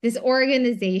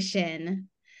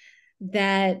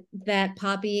that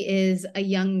Poppy is a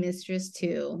young mistress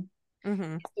to is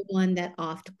the one that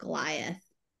offed Goliath.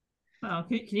 Oh,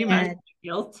 can you imagine the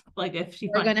guilt? Like if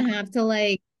we're gonna have to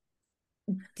like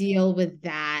deal with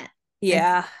that.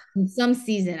 Yeah. In some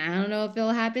season. I don't know if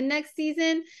it'll happen next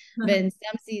season, but in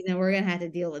some season we're gonna have to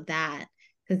deal with that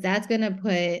because that's gonna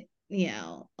put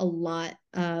a lot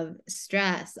of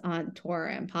stress on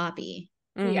Tora and Poppy.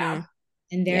 Yeah.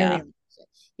 And their relationship.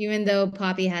 Even though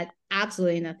Poppy had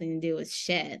absolutely nothing to do with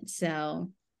shit.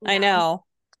 So I know.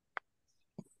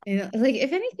 Like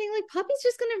if anything, like Poppy's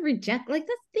just gonna reject. Like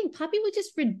that's the thing. Poppy would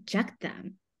just reject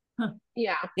them.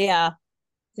 Yeah.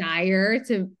 Desire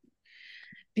to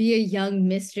be a young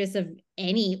mistress of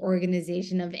any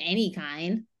organization of any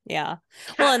kind. Yeah.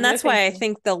 Well, and that's why I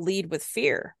think they'll lead with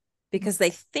fear because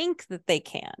they think that they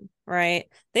can, right?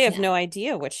 They have no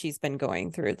idea what she's been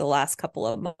going through the last couple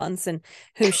of months and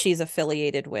who she's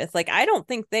affiliated with. Like, I don't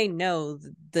think they know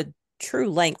the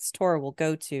true lengths Tora will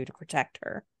go to protect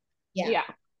her. Yeah.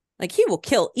 Like he will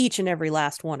kill each and every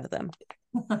last one of them.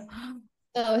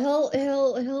 Oh,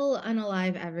 he'll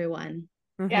unalive everyone.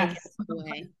 Yes.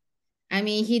 I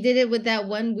mean, he did it with that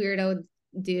one weirdo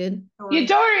dude.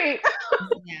 Yadori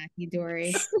Yeah,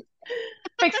 Hidori.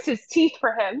 fixed his teeth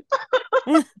for him.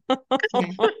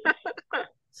 Yeah.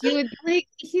 He would like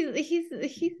Oh, he's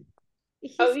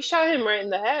he shot him right in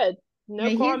the head. yeah,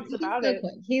 No qualms he's about so it.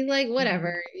 quick. He's like,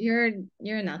 whatever, you're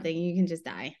nothing. You can just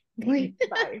die. Bye.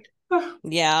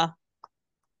 Yeah.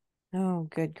 Oh,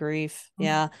 good grief.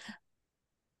 Yeah.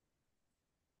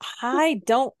 I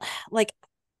don't like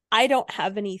I don't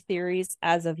have any theories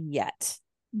as of yet.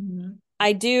 Mm-hmm.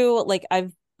 I do like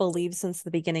I've believed since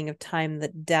the beginning of time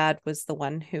that dad was the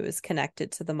one who is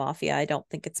connected to the mafia. I don't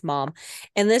think it's mom.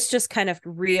 And this just kind of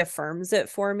reaffirms it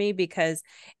for me because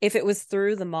if it was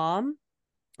through the mom,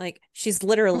 like she's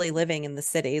literally living in the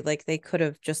city, like they could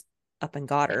have just up and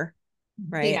got her,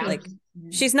 right? Yeah. Like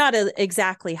she's not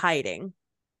exactly hiding.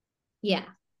 Yeah,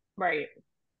 Right.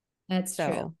 that's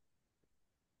true.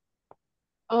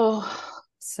 Oh,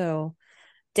 So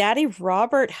Daddy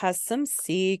Robert has some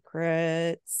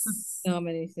secrets. So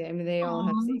many. I mean, they all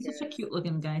have He's secrets. such a cute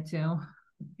looking guy too.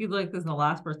 He like is the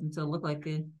last person to look like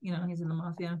he's in the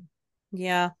mafia.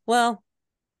 Yeah. Well,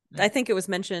 I think it was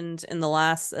mentioned in the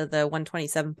last the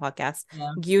 127 podcast.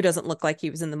 Yeah. Gyu doesn't look like he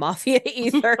was in the mafia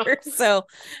either. So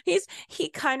he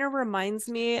kind of reminds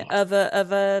me of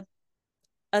a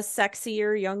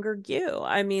sexier younger Gyu.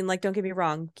 I mean, like don't get me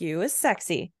wrong, Gyu is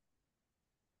sexy.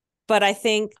 But I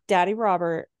think Daddy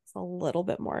Robert is a little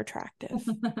bit more attractive.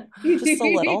 Just a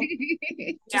little.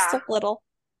 Just yeah. a little.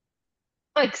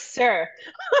 Like, sir.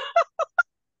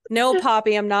 No,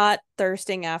 Poppy, I'm not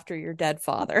thirsting after your dead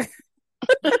father.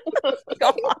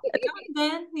 God.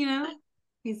 Then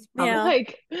he's probably Yeah.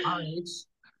 Like, our age.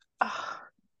 oh,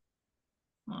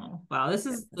 Oh wow, this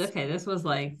is okay. This was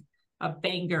like a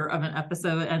banger of an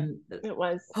episode and it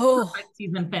was. Oh, perfect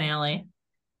season finale.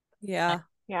 yeah.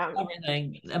 Yeah.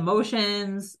 Everything,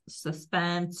 emotions,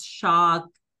 suspense, shock,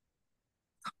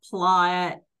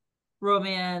 plot,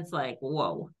 romance, like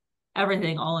whoa,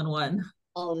 everything all in one.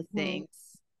 All the things.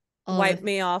 Wipe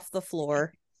me off the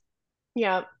floor.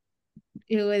 Yeah.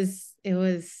 It was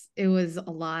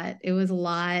a lot. It was a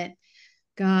lot.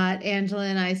 God, Angela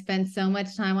and I spent so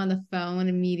much time on the phone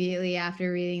immediately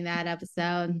after reading that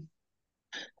episode.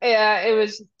 Yeah, it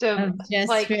was Just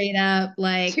like straight up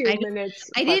like 2 minutes.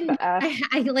 I What didn't the F?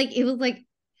 I like it was like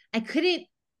I couldn't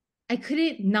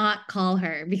not call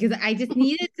her because I just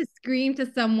needed to scream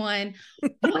to someone,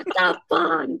 what the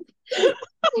fuck? 2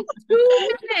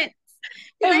 minutes.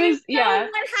 It I was, didn't know yeah.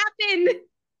 what happened.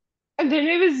 And then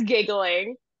it was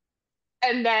giggling.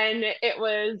 And then it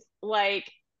was like,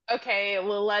 okay,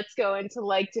 well, let's go into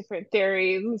like different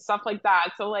theories and stuff like that.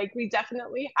 So like we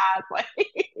definitely had like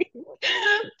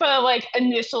the like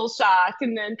initial shock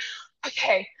and then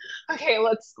okay,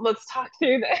 let's talk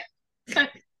through this.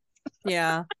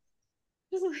 Yeah.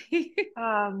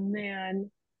 Oh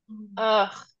man.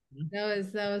 Ugh. That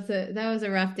was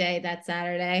a rough day that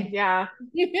Saturday. Yeah.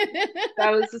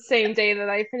 That was the same day that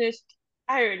I finished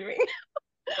Iron Ring.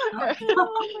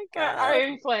 Oh my God.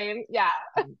 Iron Flame. Yeah.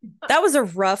 That was a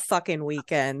rough fucking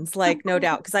weekend, like no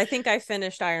doubt. Because I think I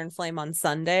finished Iron Flame on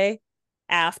Sunday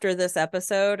after this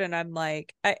episode, and I'm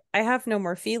like, I have no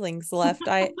more feelings left.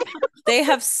 They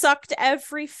have sucked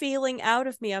every feeling out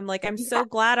of me. I'm like, I'm so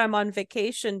glad I'm on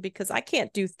vacation because I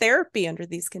can't do therapy under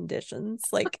these conditions.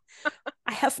 Like,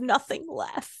 I have nothing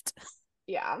left.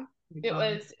 Yeah. It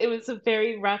was a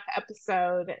very rough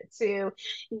episode to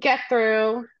get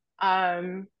through.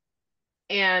 And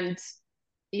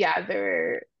yeah, there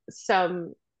were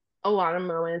a lot of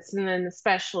moments, and then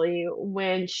especially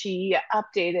when she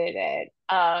updated it.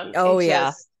 Oh It yeah.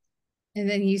 just And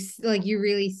then you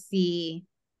really see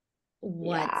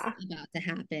what's yeah. about to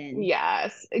happen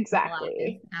Yes,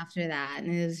 exactly. after that.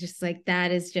 And it was just like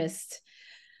that is just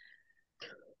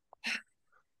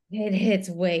it hits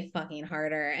way fucking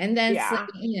harder. And then Yeah.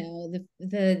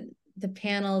 the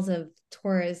panels of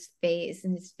Tora's face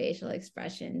and his facial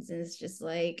expressions, and it's just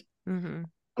like Mm-hmm.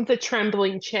 The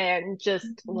trembling chin just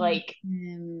like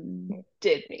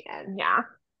did me in. Yeah.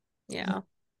 Yeah.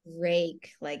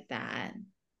 break like that.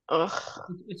 Ugh.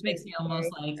 Which makes me almost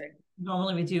like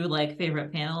normally we do like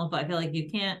favorite panel, but I feel like you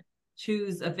can't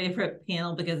choose a favorite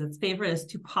panel because its favorite is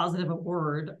too positive a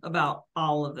word about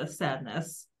all of the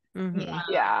sadness. Mm-hmm.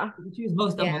 Yeah. You choose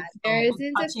most Yeah, there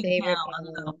isn't a favorite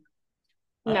panel.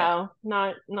 No,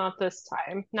 not this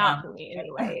time. Not for me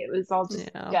anyway. It was all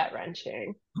just gut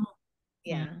wrenching.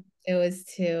 Yeah, it was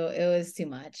too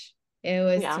much. It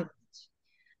was too much.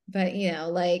 But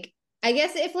like I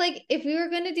guess if we were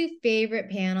gonna do favorite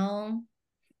panel,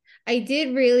 I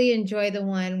did really enjoy the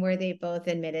one where they both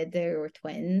admitted they were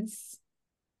twins.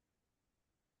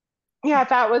 Yeah,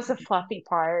 that was a fluffy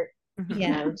part.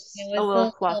 Yeah, just it a was little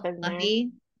a fluff little in there.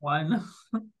 fluffy. One.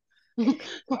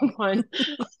 One.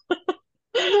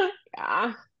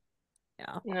 Yeah.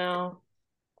 Yeah. No.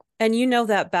 And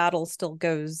that battle still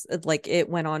goes, like, it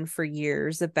went on for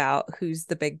years about who's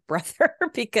the big brother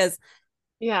because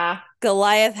Yeah.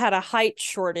 Goliath had a height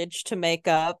shortage to make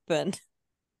up, and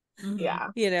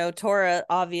Yeah. Tora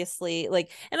obviously,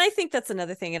 like, and I think that's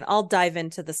another thing, and I'll dive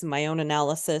into this in my own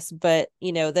analysis, but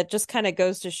that just kind of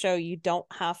goes to show you don't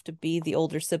have to be the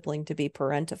older sibling to be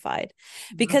parentified,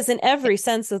 because in every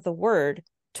sense of the word,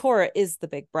 Tora is the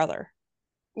big brother.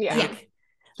 Yeah.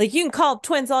 Like you can call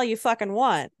twins all you fucking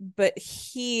want, but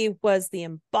he was the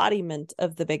embodiment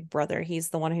of the big brother. He's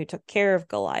the one who took care of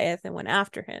Goliath and went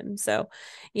after him. So,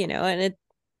 and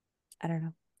I don't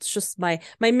know. It's just my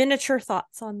miniature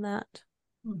thoughts on that.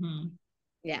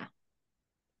 Yeah.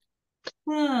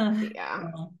 Yeah.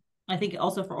 Well, I think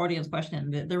also for audience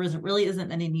question, there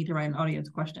isn't any need to write an audience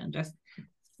question. Just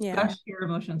gush your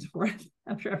emotions for it.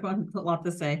 I'm sure everyone has a lot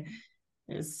to say.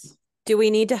 Do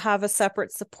we need to have a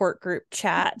separate support group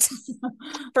chat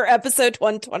for episode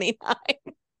 129?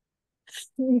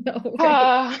 No,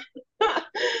 right?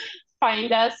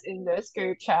 Find us in this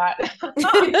group chat.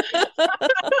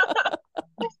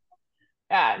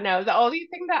 Yeah, no, the only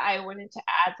thing that I wanted to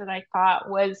add that I thought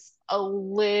was a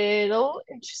little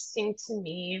interesting to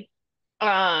me,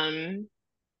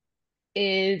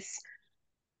 is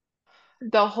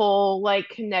the whole like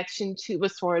connection to the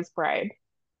Swords Bride.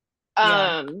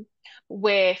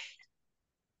 With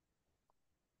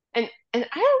and I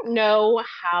don't know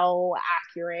how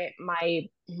accurate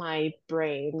my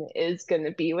brain is going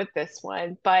to be with this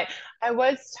one, but I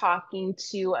was talking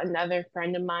to another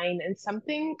friend of mine and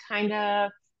something kind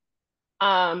of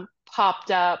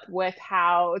popped up with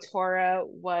how Tora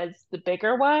was the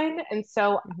bigger one, and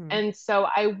so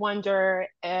I wonder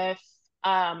if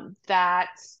that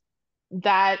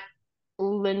that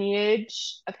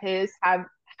lineage of his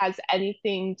has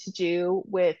anything to do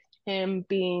with him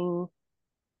being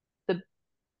the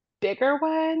bigger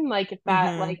one, like if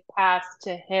that like passed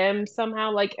to him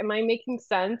somehow. Like, am I making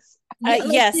sense?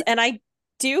 Yes, and I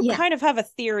do kind of have a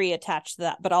theory attached to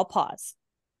that, but I'll pause.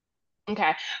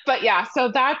 Okay. But yeah,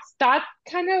 so that's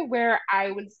kind of where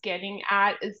I was getting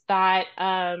at, is that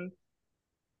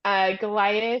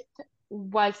Goliath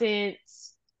wasn't,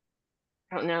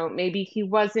 I don't know, maybe he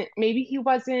wasn't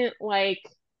like,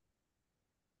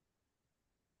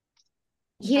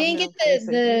 He I don't didn't know get how to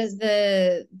say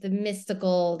this. the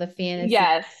mystical, the fantasy.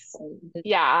 Yes.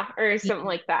 Yeah, or something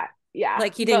like that. Yeah.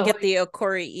 Like he didn't But get like, the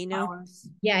Okori Inu.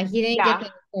 Yeah, he didn't get yeah.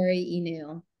 the Tori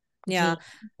Inu. Yeah.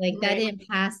 Like that Right. didn't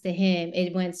pass to him.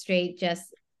 It went straight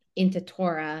just into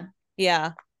Torah.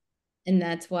 Yeah. And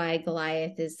that's why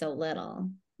Goliath is so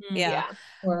little. Yeah.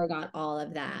 Torah got all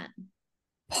of that.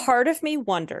 Part of me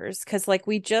wonders, because like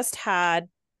we just had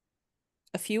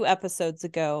a few episodes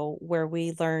ago where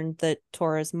we learned that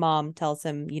Tora's mom tells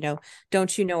him,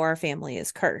 don't you know our family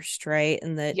is cursed, right?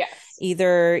 And that Yes.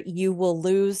 either you will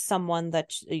lose someone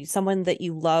that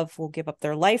you love will give up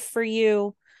their life for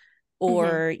you,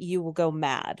 or you will go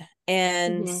mad.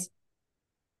 And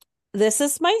this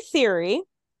is my theory.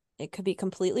 It could be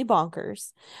completely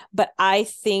bonkers, but I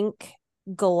think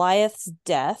Goliath's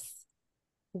death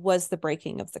was the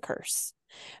breaking of the curse,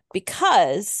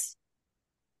 because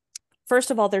first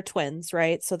of all, they're twins,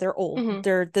 right? So they're old.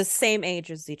 They're the same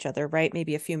age as each other, right?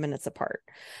 Maybe a few minutes apart.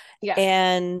 Yeah.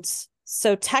 And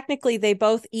so technically they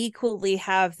both equally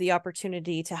have the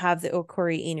opportunity to have the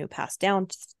Okori Inu passed down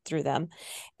through them.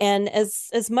 And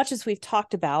as much as we've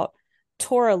talked about,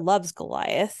 Tora loves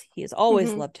Goliath. He has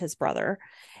always loved his brother.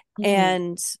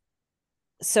 And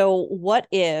so what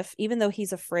if, even though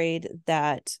he's afraid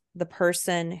that the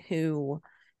person who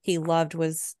he loved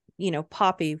was,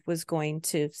 Poppy, was going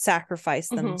to sacrifice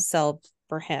themselves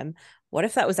for him, what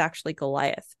if that was actually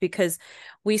Goliath? Because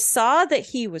we saw that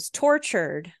he was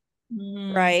tortured,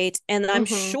 right? And I'm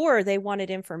sure they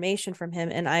wanted information from him.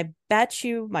 And I bet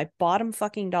you my bottom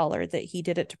fucking dollar that he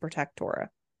did it to protect Tora.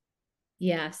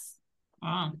 Yes.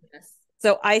 Yes.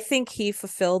 So I think he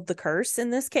fulfilled the curse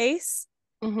in this case.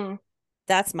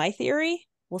 That's my theory.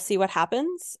 We'll see what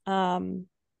happens.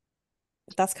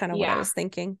 That's kind of what I was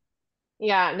thinking.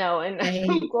 Yeah, no, and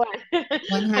I'm glad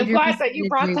that you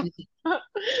brought that up,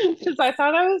 because I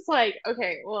thought, I was like,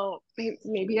 okay, well,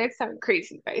 maybe I sound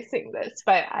crazy by saying this,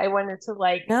 but I wanted to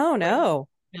like, no.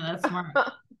 Yeah, that's smart.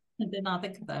 I did not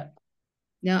think of that.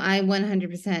 No, I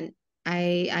 100%.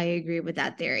 I agree with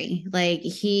that theory. Like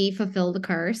he fulfilled the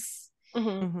curse,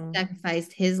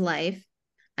 sacrificed his life.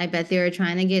 I bet they were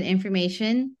trying to get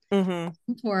information from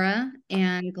Torah,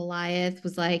 and Goliath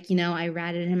was like, I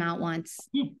ratted him out once.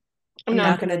 I'm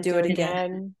not going to gonna do it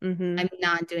again. Mm-hmm. I'm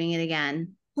not doing it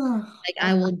again. Like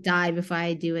I will die before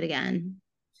I do it again.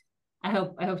 I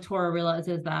hope Tora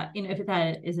realizes that, if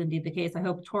that is indeed the case, I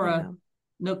hope Tora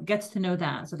gets to know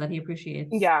that so that he appreciates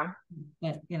Yeah.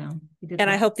 that, he did And that.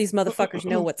 I hope these motherfuckers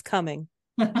know what's coming.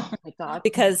 Oh my God.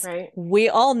 Because right. we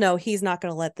all know he's not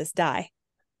going to let this die.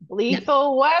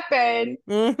 Lethal weapon.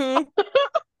 Mm-hmm.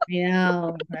 I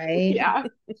know, right? Yeah.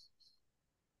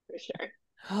 For sure.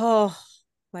 Oh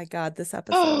my God, this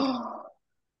episode.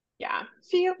 Yeah.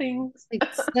 Feelings. Like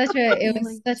it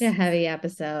was such a heavy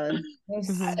episode. It was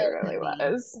Mhm. so It really heavy.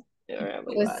 was. It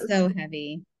really It was so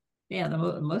heavy. Yeah,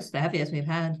 the heaviest we've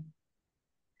had.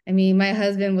 I mean, my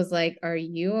husband was like, "Are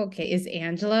you okay? Is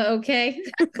Angela okay?"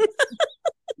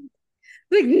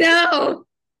 Like, no,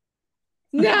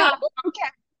 no, okay.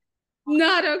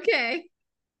 not okay.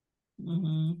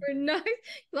 Mm-hmm. We're not.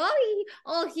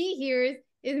 All he hears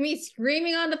is me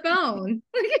screaming on the phone.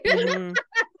 Mhm.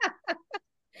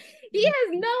 He has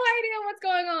no idea what's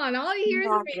going on. All he hears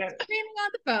is me screaming on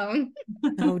the phone.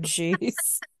 Oh, jeez.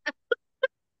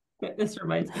 This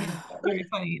reminds me of a very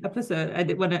funny episode I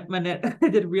did when I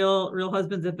did Real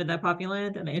Husbands of Midnight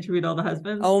Poppyland, and I interviewed all the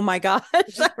husbands. Oh my gosh,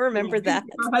 I remember that.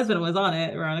 Her husband was on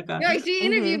it, Veronica. Yeah, she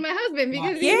interviewed my husband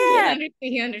because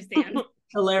he understands.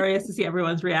 Hilarious to see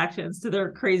everyone's reactions to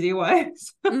their crazy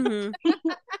wives. Mm-hmm.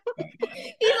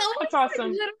 He's almost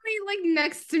awesome. literally like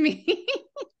next to me.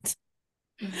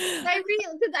 I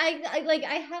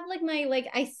have like my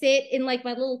I sit in like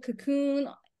my little cocoon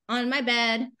on my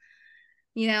bed.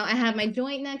 I have my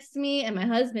joint next to me and my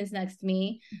husband's next to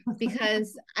me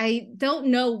because I don't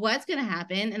know what's going to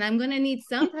happen, and I'm going to need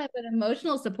some type of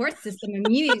emotional support system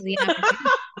immediately after.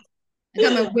 I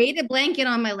got my weighted blanket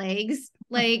on my legs.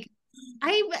 Like,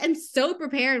 I am so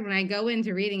prepared when I go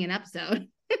into reading an episode.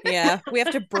 Yeah, we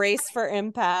have to brace for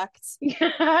impact.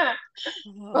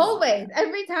 Always,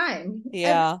 every time.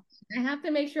 Yeah. I have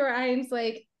to make sure I'm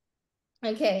like,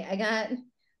 okay, I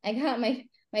got my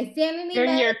sanity. You're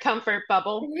in your comfort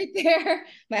bubble. Right there.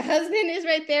 My husband is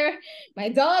right there. My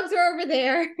dogs are over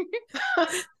there.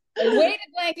 The weighted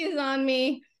blanket is on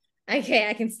me. Okay,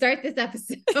 I can start this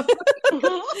episode.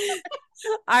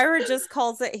 Ira just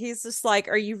calls it, he's just like,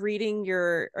 are you reading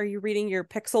your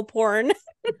pixel porn?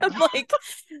 I'm like,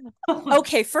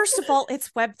 okay, first of all, it's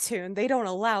webtoon, they don't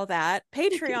allow that.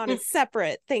 Patreon is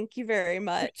separate, thank you very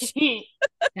much.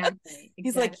 Exactly.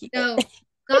 He's like, no,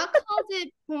 God calls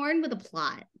it porn with a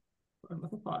plot.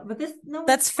 But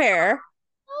that's fair.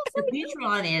 The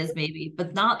Patreon is maybe,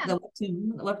 but not the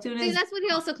webtoon. The webtoon is. That's what he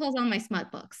also calls all my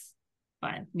smut books.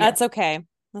 Fine. Yeah. That's okay.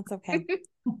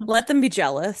 Let them be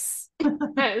jealous.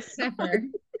 Yes. Never.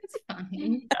 It's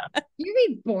fine. Yeah. You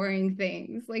read boring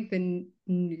things like the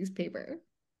newspaper.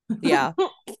 Yeah.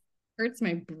 Hurts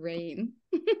my brain.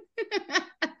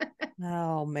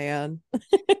 Oh man.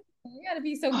 You gotta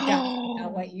be so dumb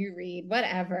about what you read.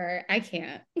 Whatever. I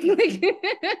can't.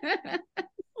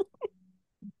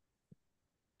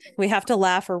 We have to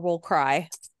laugh or we'll cry.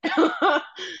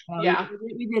 Yeah.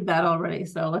 We did that already.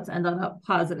 So let's end on a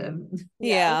positive.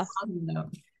 Yeah. Positive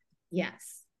note.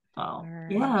 Yes. Oh,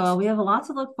 right. Yeah. Well, we have a lot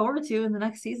to look forward to in the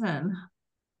next season.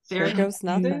 There goes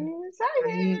nothing.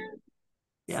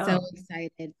 So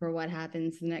excited for what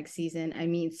happens next season. I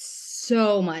mean,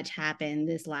 so much happened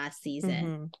this last season.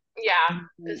 Mm-hmm. Yeah.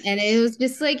 And it was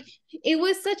just like, it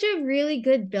was such a really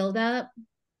good buildup.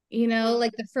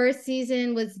 Like the first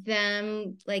season was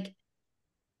them like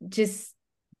just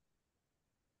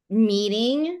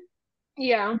meeting.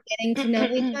 Yeah. Getting to know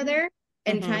each other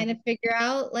and trying to figure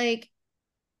out like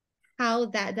how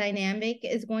that dynamic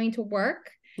is going to work.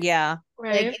 Yeah.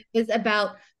 Right. Like it was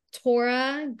about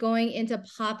Tora going into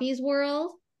Poppy's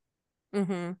world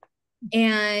and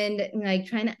like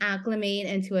trying to acclimate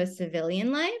into a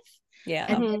civilian life. Yeah.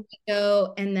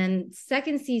 And then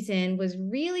second season was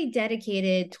really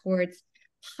dedicated towards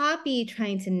Poppy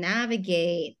trying to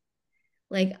navigate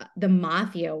like the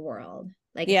mafia world.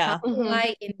 Like how do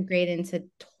I integrate into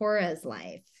Tora's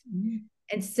life?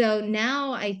 And so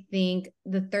now I think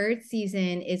the third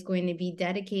season is going to be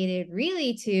dedicated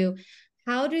really to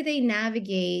how do they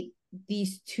navigate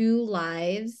these two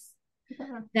lives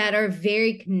that are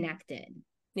very connected.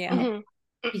 Yeah.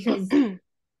 Because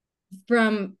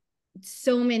from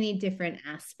so many different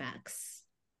aspects.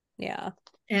 Yeah.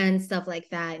 And stuff like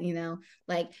that,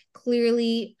 like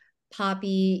clearly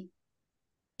Poppy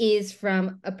is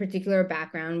from a particular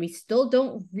background. We still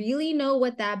don't really know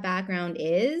what that background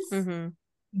is,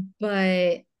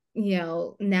 but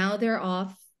now they're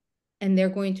off and they're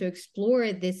going to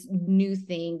explore this new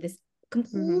thing, this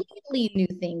completely new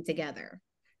thing together.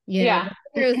 It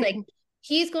was like,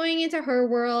 she's going into her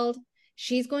world.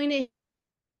 she's going to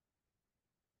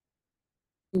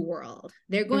world.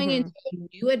 They're going into a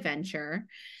new adventure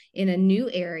in a new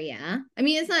area. I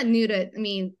mean, it's not new to, I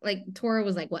mean, like Tora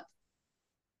was like, what?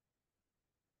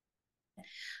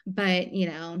 But, you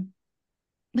know,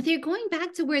 but they're going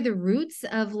back to where the roots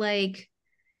of like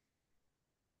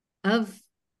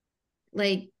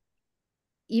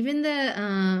even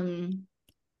the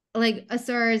like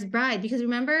Asara's bride, because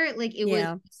remember, like it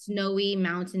was snowy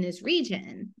mountainous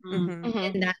region.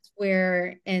 And that's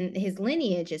where, and his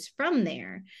lineage is from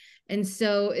there. And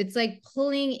so it's like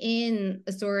pulling in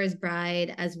Asura's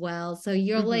bride as well. So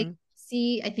you'll like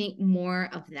see, I think, more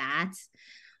of that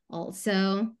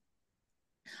also.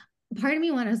 Part of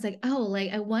me wanted, I was like, oh,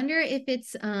 like I wonder if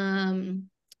it's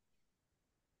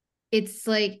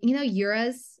like, you know,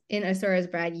 Yura's in Asura's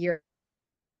bride, Yura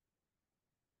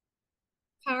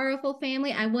powerful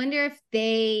family. I wonder if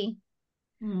they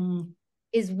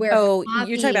is where Poppy,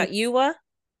 you're talking about Yua,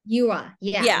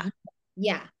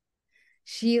 yeah.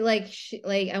 She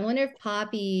I wonder if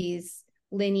Poppy's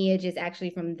lineage is actually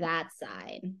from that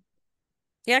side.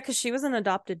 Yeah, because she was an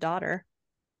adopted daughter.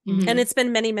 And it's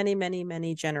been many, many, many,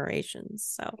 many generations.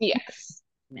 So yes.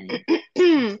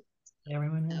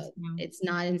 Everyone is. It's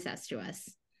not incestuous.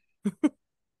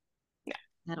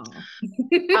 At all.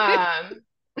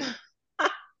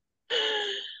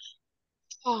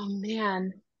 Oh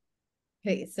man.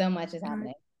 Okay, so much is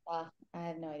happening. I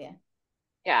have no idea.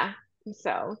 Yeah.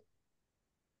 So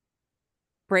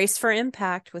brace for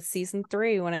impact with season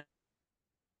 3 when it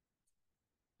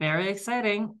very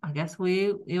exciting. I guess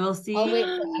we will see. I'll wait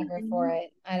forever for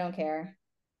it. I don't care.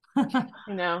 I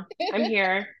know. I'm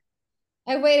here.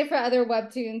 I waited for other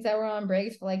webtoons that were on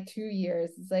breaks for like 2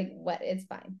 years. It's like, what? It's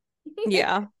fine.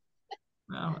 Yeah.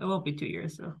 No, it won't be 2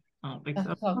 years, so I don't think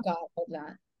so. Oh God, hope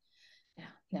not.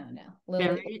 No.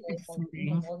 Lily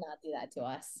will not do that to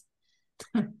us.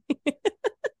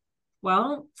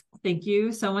 Well, thank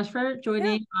you so much for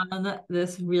joining on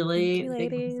this really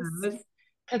big episode.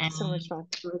 It's so much fun.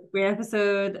 Great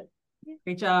episode.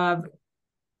 Great job.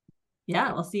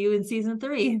 Yeah, we'll see you in season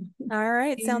 3. All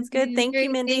right. Sounds good. Thank you,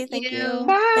 Mindy. Thank you.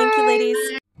 Bye. Thank you, ladies.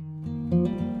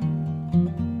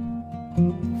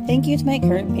 Thank you to my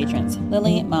current patrons,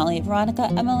 Lily, Molly, Veronica,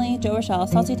 Emily, Jo Rochelle,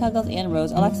 Salty Tuggles, Anne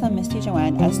Rose, Alexa, Misty,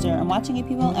 Joanne, Esther, I'm Watching You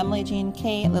People, Emily, Jean,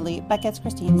 Kay, Lily, Beckett,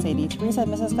 Christine, Sadie, Teresa,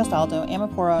 Mrs. Castaldo,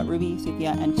 Amapora, Ruby,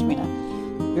 Sophia, and Sabrina.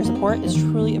 Your support is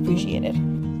truly appreciated.